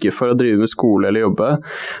sammen, ikke for å drive med skole eller jobbe,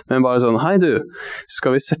 men bare sånn, hei du,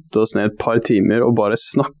 skal vi sette oss ned et par timer og bare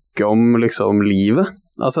snakke om liksom livet?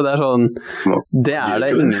 Altså det sånn, det det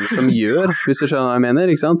ingen som gjør, hvis du skjønner hva jeg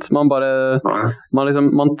mener, ikke sant?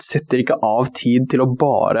 Man setter ikke av tid til å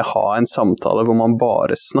bare ha en samtale hvor man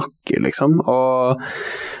bare snakker, liksom, og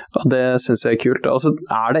det synes jeg kult. Og så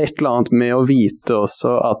det et eller annet med å vite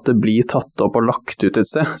også at det blir tatt opp og lagt ut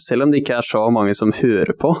et sted, selv om det ikke så mange som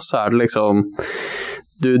hører på, så det liksom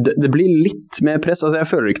det blir litt mer press, altså jeg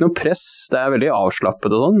føler ikke noe press, det veldig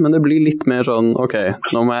avslappet og sånn, men det blir litt mer sånn, ok,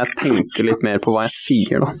 nå må jeg tenke litt mer på hva jeg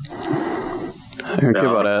sier da. Jeg kan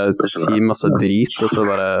ikke bare si masse drit, og så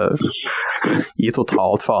bare gi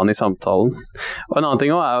totalt faen i samtalen. Og en annen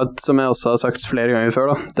ting også at, som jeg også har sagt flere ganger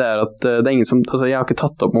før da, det at det ingen som, altså jeg har ikke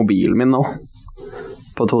tatt opp mobilen min nå,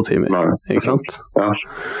 på 2 timer, ikke sant? Ja.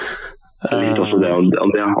 Litt også det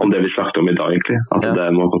om det vi snakket om i dag egentlig, at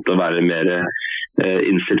det må godt å være mer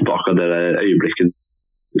innstilt på akkurat det øyeblikket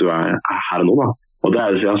du her og nå da. Og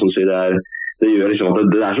det som sier, det gjør liksom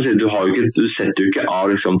at det som sier, du setter jo ikke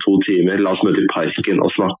av liksom 2 timer, la oss møte i parken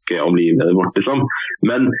og snakke om livet vårt liksom,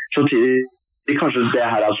 men samtidig kanskje det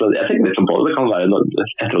her, altså, jeg tenker litt på det kan være,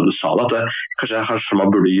 etter at du sa det, at det kanskje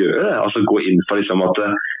man burde gjøre det, altså gå inn for liksom at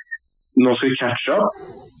nå skal vi catch up,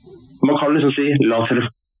 man kan liksom si, la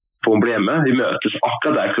telefonen bli hjemme, vi møtes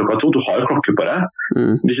akkurat der klokka 2, du har jo klokke på deg,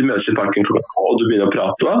 hvis vi møtes i parken klokka 2 og du begynner å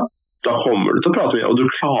prate da kommer du til å prate mye, og du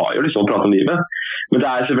klarer jo liksom å prate om livet, men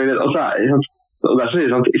det selvfølgelig, og det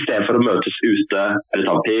sånn, i stedet for å møtes ute, eller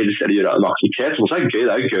ta en pils, eller gjøre en aktivitet, som også gøy,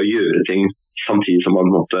 det jo gøy å gjøre ting samtidig som man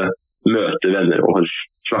måtte møte venner og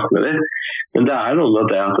snakke med dem, men det noe av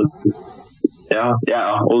det at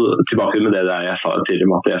og tilbake med det der jeg sa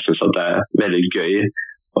tidligere, at jeg synes at det veldig gøy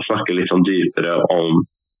å snakke litt sånn dypere om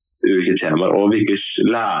ulike temaer, og virkelig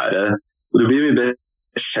lære, og du blir mye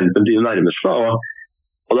kjent med dine nærmeste,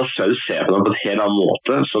 og da skal du se på dem på en helt annen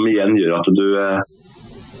måte, som igjen gjør at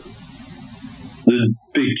du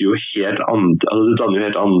bygger jo helt andre, altså du danner jo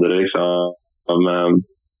helt andre liksom,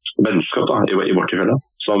 vennskap da, i vårt tilfelle,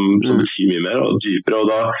 som betyr mye mer og dypere, og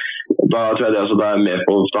da tror jeg det med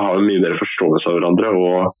på, da har vi mye mer forståelse av hverandre,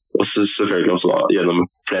 og selvfølgelig også da, gjennom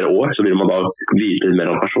flere år, så vil man da vite litt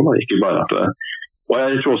mer om personen, ikke bare at og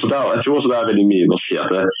jeg tror også det veldig mye med å si at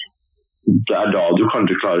det da du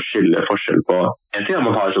kanskje klarer å skille forskjell på en ting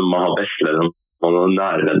man har bestelederen man har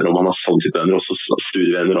nære venner, og man har sånn type venner, også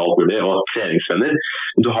studievenner og alt mulig, og treningsvenner.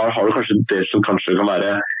 Du har du kanskje det som kanskje kan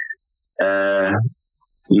være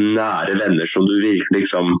nære venner som du virkelig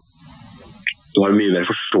liksom, du har mye mer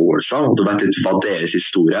forståelse av, og du vet litt hva deres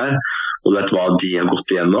historie og du vet hva de har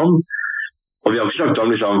gått igjennom. Og vi har ikke snakket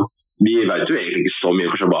om liksom, vi vet jo egentlig ikke så mye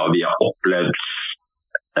kanskje hva vi har opplevd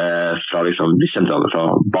fra liksom, vi kjente alle fra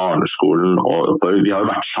barneskolen, og vi har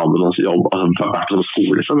jo vært sammen og jobb, altså vært på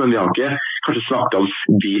skole liksom, men vi har ikke kanskje snakket om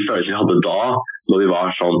de følelser vi hadde da, når vi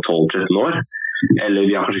var sånn 12-13 år, eller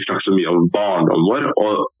vi har kanskje ikke snakket så mye om barndommen vår,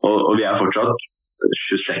 og vi fortsatt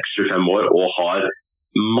 26-25 år og har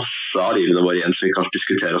masse av livene våre igjen som vi kan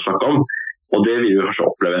diskutere og snakke om, og det vil vi kanskje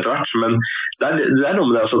oppleve etter hvert, men det noe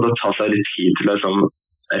med det altså, å ta seg litt tid til å liksom,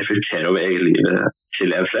 reflektere over eget livet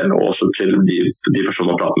til en selv, og også til de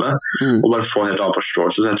personene man prater med, og bare få helt annen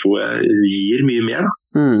forståelse, så jeg tror jeg gir mye mer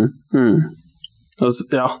da.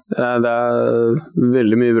 Ja, det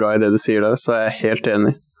veldig mye bra i det du sier der, så jeg helt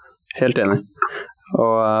enig.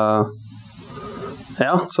 Og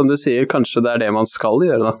ja, som du sier, kanskje det det man skal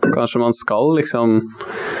gjøre da. Kanskje man skal liksom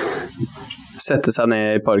sette seg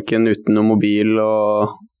ned i parken uten noen mobil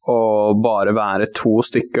og bare være 2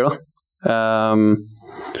 stykker da.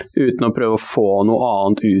 Uten å prøve å få noe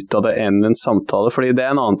annet ut av det enn en samtale, fordi det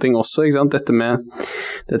en annen ting også, ikke sant? Dette med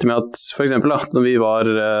at for eksempel da, når vi var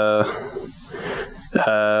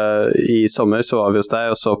i sommer så var vi hos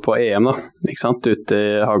deg og så på EM da, ikke sant, ute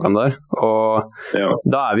i hagen der, og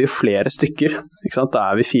da vi jo flere stykker, ikke sant,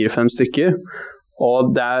 da vi 4-5 stykker,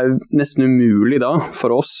 og det nesten umulig da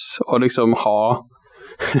for oss å liksom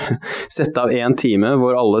sette av 1 time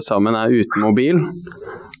hvor alle sammen uten mobil,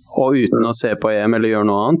 og uten å se på EM eller gjøre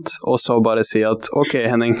noe annet, og så bare si at, ok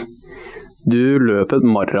Henning, du løp et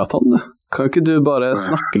marathon, kan ikke du bare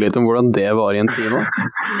snakke litt om hvordan det var i en time?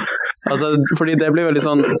 Altså, fordi det blir veldig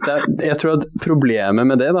sånn, jeg tror at problemet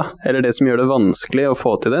med det da, eller det som gjør det vanskelig å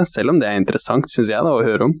få til det, selv om det interessant, synes jeg da, å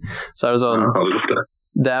høre om, så det sånn,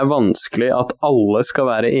 det vanskelig at alle skal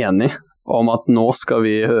være enige om at nå skal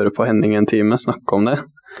vi høre på Henning en time, snakke om det.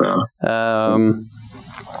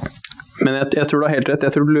 Men jeg tror du har helt rett,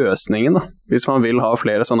 jeg tror løsningen da, hvis man vil ha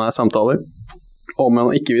flere sånne samtaler, om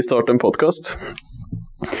man ikke vil starte en podcast,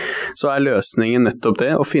 så løsningen nettopp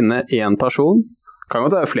det, å finne en person, kan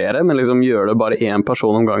godt være flere, men liksom gjøre det bare en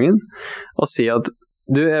person om gangen, og si at,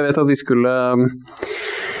 du, jeg vet at vi skulle,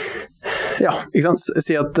 ja, ikke sant,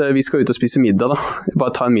 si at vi skal ut og spise middag da,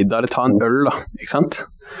 bare ta en middag, eller ta en øl da, ikke sant?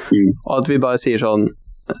 Og at vi bare sier sånn,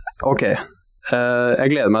 ok,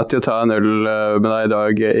 jeg gleder meg til å ta en øl med deg i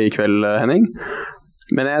dag i kveld, Henning,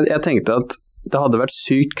 men jeg tenkte at det hadde vært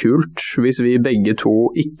sykt kult hvis vi begge to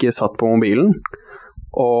ikke satt på mobilen,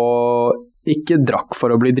 og ikke drakk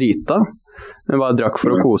for å bli drita, men bare drakk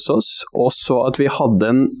for å kose oss, og så at vi hadde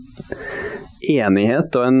en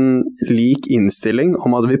enighet og en lik innstilling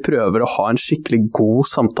om at vi prøver å ha en skikkelig god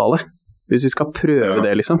samtale. Hvis vi skal prøve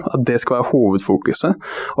det liksom, at det skal være hovedfokuset.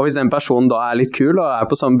 Og hvis den personen da litt kul og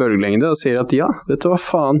på samme bølgelengde og sier at ja, vet du hva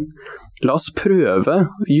faen, la oss prøve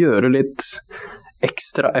å gjøre litt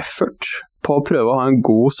ekstra effort på å prøve å ha en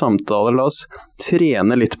god samtale. La oss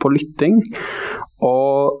trene litt på lytting,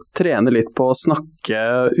 og trene litt på å snakke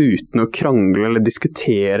uten å krangle eller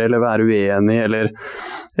diskutere eller være uenig,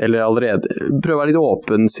 eller allerede prøve å være litt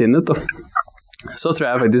åpensinnet da. Så tror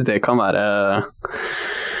jeg faktisk det kan være,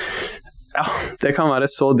 ja, det kan være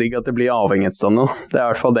så digg at det blir avhengighetsdannende. Det i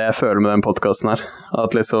hvert fall det jeg føler med den podcasten her,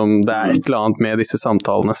 at liksom det et eller annet med disse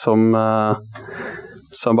samtalene som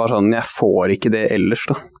bare sånn, jeg får ikke det ellers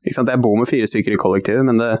da. Ikke sant? Jeg bor med 4 stykker i kollektivet,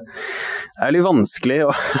 men det litt vanskelig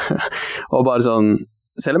og bare sånn,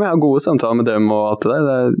 selv om jeg har gode samtaler med dem og alt det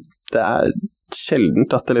der, det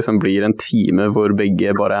sjeldent at det liksom blir en time hvor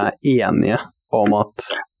begge bare enige om at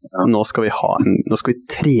nå skal vi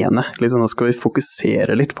trene, liksom, nå skal vi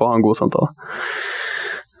fokusere litt på å ha en god samtale.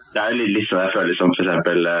 Det litt sånn jeg føler som for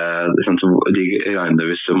eksempel de gangene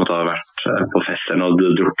hvis du måtte ha vært på festen og du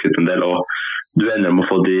har drukket en del, og du ender med å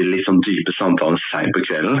få de litt sånn dype samtalene sent på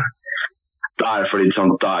kvelden. Da fordi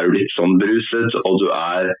sånn, da du litt sånn bruset, og du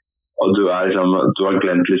liksom, du har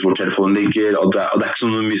glemt litt hvor telefonen ligger, og det ikke så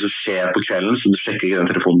mye som skjer på kvelden, så du sjekker ikke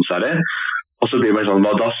den telefonen særlig. Og så blir man sånn,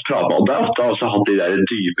 da prater man, og det ofte også hatt de der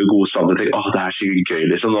dype, gode samtaler, og tenker, det sikkert gøy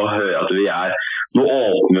liksom, nå hører jeg at nå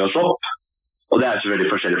åpner vi oss opp. Og det selvfølgelig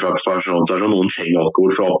forskjellig fra person til person. Noen trenger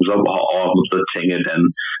alkohol for å åpne seg opp, og trenger den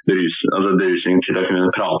berusningen til å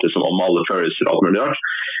kunne prate om alle følelser og alt mulig rart.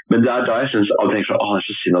 Men det da jeg synes, jeg tenker sånn, det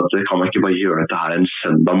så synd at det kan man ikke bare gjøre dette her en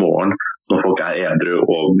søndag morgen, når folk edru,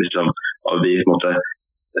 og liksom, og vi på en måte,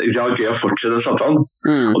 det gøy å fortsette den samtalen.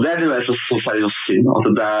 Og det litt så særlig synd, at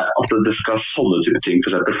det skal sånne type ting,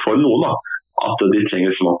 for eksempel for noen da, at de trenger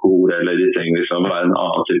liksom alkohol, eller de trenger liksom være en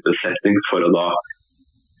annen type setting for å da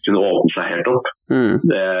kunne åpne seg helt opp.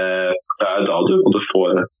 Det da du både får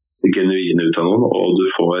det genuine ut av noen, og du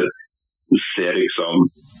ser liksom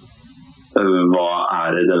hva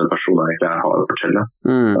det denne personen egentlig har å fortelle.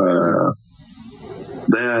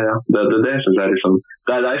 Det synes jeg liksom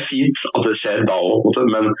det fint at det skjer da også,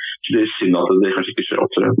 men det synd at det kanskje ikke skjer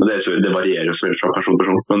oftere, men det varierer jo så mye fra person til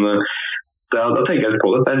person, men da tenker jeg litt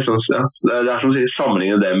på det. Det liksom, det som å si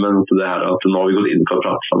sammenligne det med det her at nå har vi gått inn for å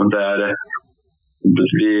prate sammen.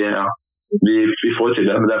 Vi får til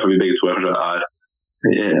det, men derfor vi begge to er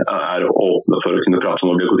åpne for å kunne prate om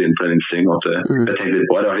når vi har gått inn for en innstilling. Jeg tenker litt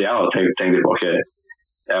på det. Jeg har tenkt litt på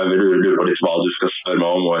jeg vil lure på litt hva du skal spørre meg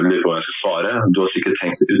om, og jeg lurer på hva jeg skal svare. Du har sikkert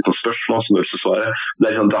tenkt ut noen spørsmål som du skal svare. Da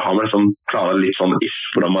har man liksom planer litt sånn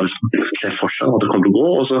hvordan man liksom ser for seg at det kommer til å gå,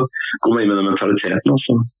 og så går man inn med den mentaliteten, og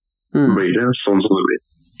så blir det sånn som det blir.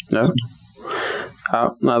 Ja,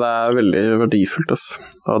 nei, det veldig verdifullt, altså.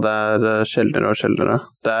 Og det sjeldnere og sjeldnere.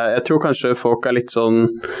 Jeg tror kanskje folk litt sånn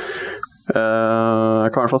jeg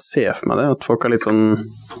kan i hvert fall se for meg det, at folk litt sånn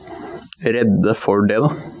redde for det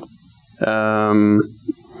da.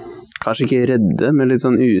 Kanskje ikke redde, men litt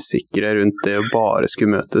sånn usikre rundt det å bare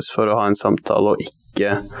skulle møtes for å ha en samtale, og ikke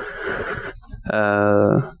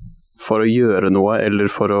for å gjøre noe, eller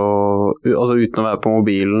for å, altså uten å være på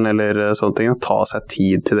mobilen, eller sånne ting, ta seg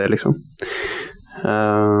tid til det, liksom.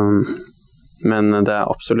 Men det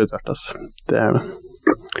absolutt verdt, altså. Det det.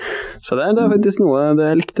 Så det faktisk noe,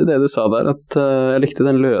 jeg likte det du sa der, at jeg likte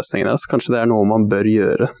den løsningen der, så kanskje det noe man bør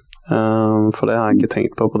gjøre, for det har jeg ikke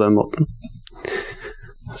tenkt på den måten.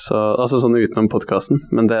 Så, altså sånn utenom podcasten,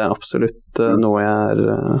 men det absolutt noe jeg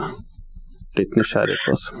litt nysgjerrig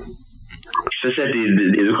på, altså. Spesielt de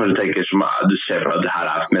du kanskje tenker som du ser for at det her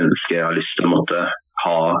et menneske jeg har lyst til å måtte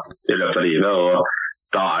ha i løpet av livet, og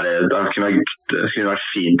da kunne det vært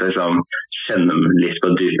fint å liksom, kjenne litt på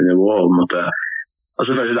et dypere nivå, og måtte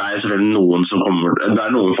selvfølgelig, det selvfølgelig noen som det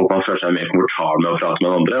noen folk man føler seg mer komfortabel med å prate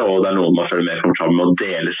med andre, og det noen man føler mer komfortabel med å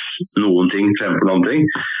dele noen ting fremfor noen ting.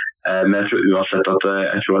 Men jeg tror uansett at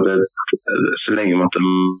så lenge man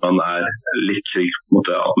litt trygg på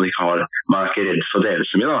at man ikke redd for å dele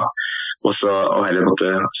så mye, da. Og heller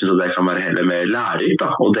synes at det kan være heller mer lærerikt da,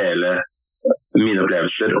 å dele mine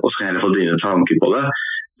opplevelser, og skal heller få dine tanker på det.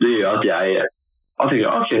 Det gjør at jeg tenker,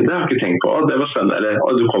 ok, det har jeg ikke tenkt på, det var spennende, eller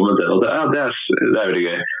du kom med det, og det veldig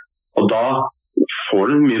gøy. Og da får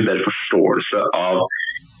du en mye bedre forståelse av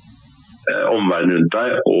omverdenen rundt deg,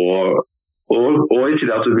 og i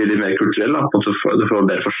tillegg at du blir litt mer kulturell, da, du får en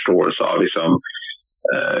bedre forståelse av liksom,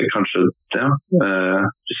 kanskje de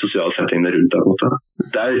sosiale settingene rundt deg.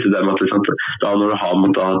 Det litt det med at da når du har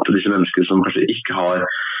disse menneskene som kanskje ikke har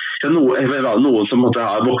noen som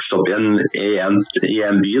har vokst opp i en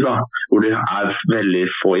by da, hvor det veldig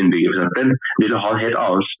få innbyggere for eksempel, vil ha en helt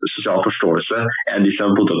annen sosial forståelse enn de som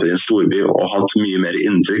har bodd opp i en storby og hatt mye mer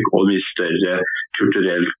inntrykk og mye større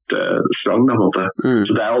kulturelt sprang da, på en måte.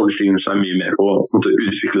 Så det alle tingene som mye mer å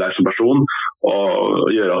utvikle deg som person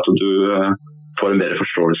og gjøre at du får en bedre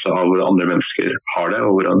forståelse av hvordan andre mennesker har det,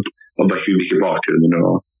 og hvilke bakgrunner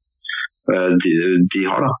de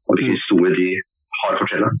har da, og hvilke historier de har å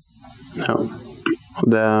fortelle. Ja, og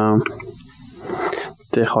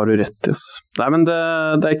det har du rett i. Nei, men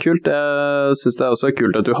det kult. Jeg synes det også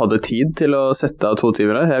kult at du hadde tid til å sette av 2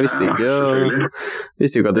 timer her. Jeg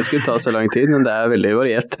visste ikke at det skulle ta så lang tid, men det veldig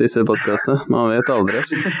variert, disse podcastene. Man vet aldri.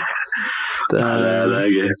 Det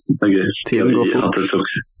gøy. Det gøy. Tiden går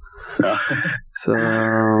fort. Ja. Så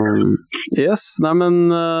yes, nei, men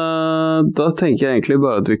da tenker jeg egentlig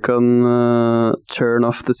bare at vi kan turn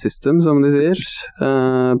off the system, som de sier.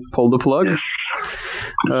 Pull the plug.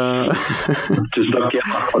 Tusen takk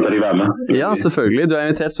for at dere var med. Ja, selvfølgelig. Du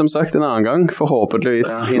invitert som sagt en annen gang,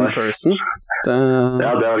 forhåpentligvis in person.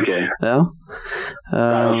 Ja, det var gøy. Ja. Det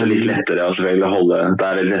også litt lettere selvfølgelig å holde. Det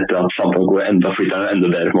litt lettere at samtalen går enda flyttere, enda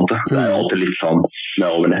bedre på en måte. Det alltid litt sånn med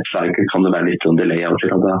overnett, så kan det være litt sånn delay av og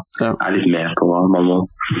til, at det litt mer på hva man må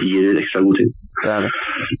gi ekstra god tid. Det det.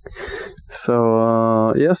 Så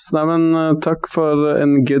yes, nei, men takk for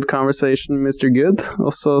en good conversation, Mr. Good,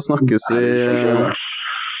 og så snakkes vi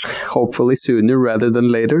hopefully sooner rather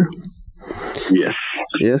than later. Yes.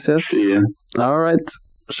 Yes. All right.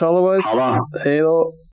 Shalom, boys. Hei da.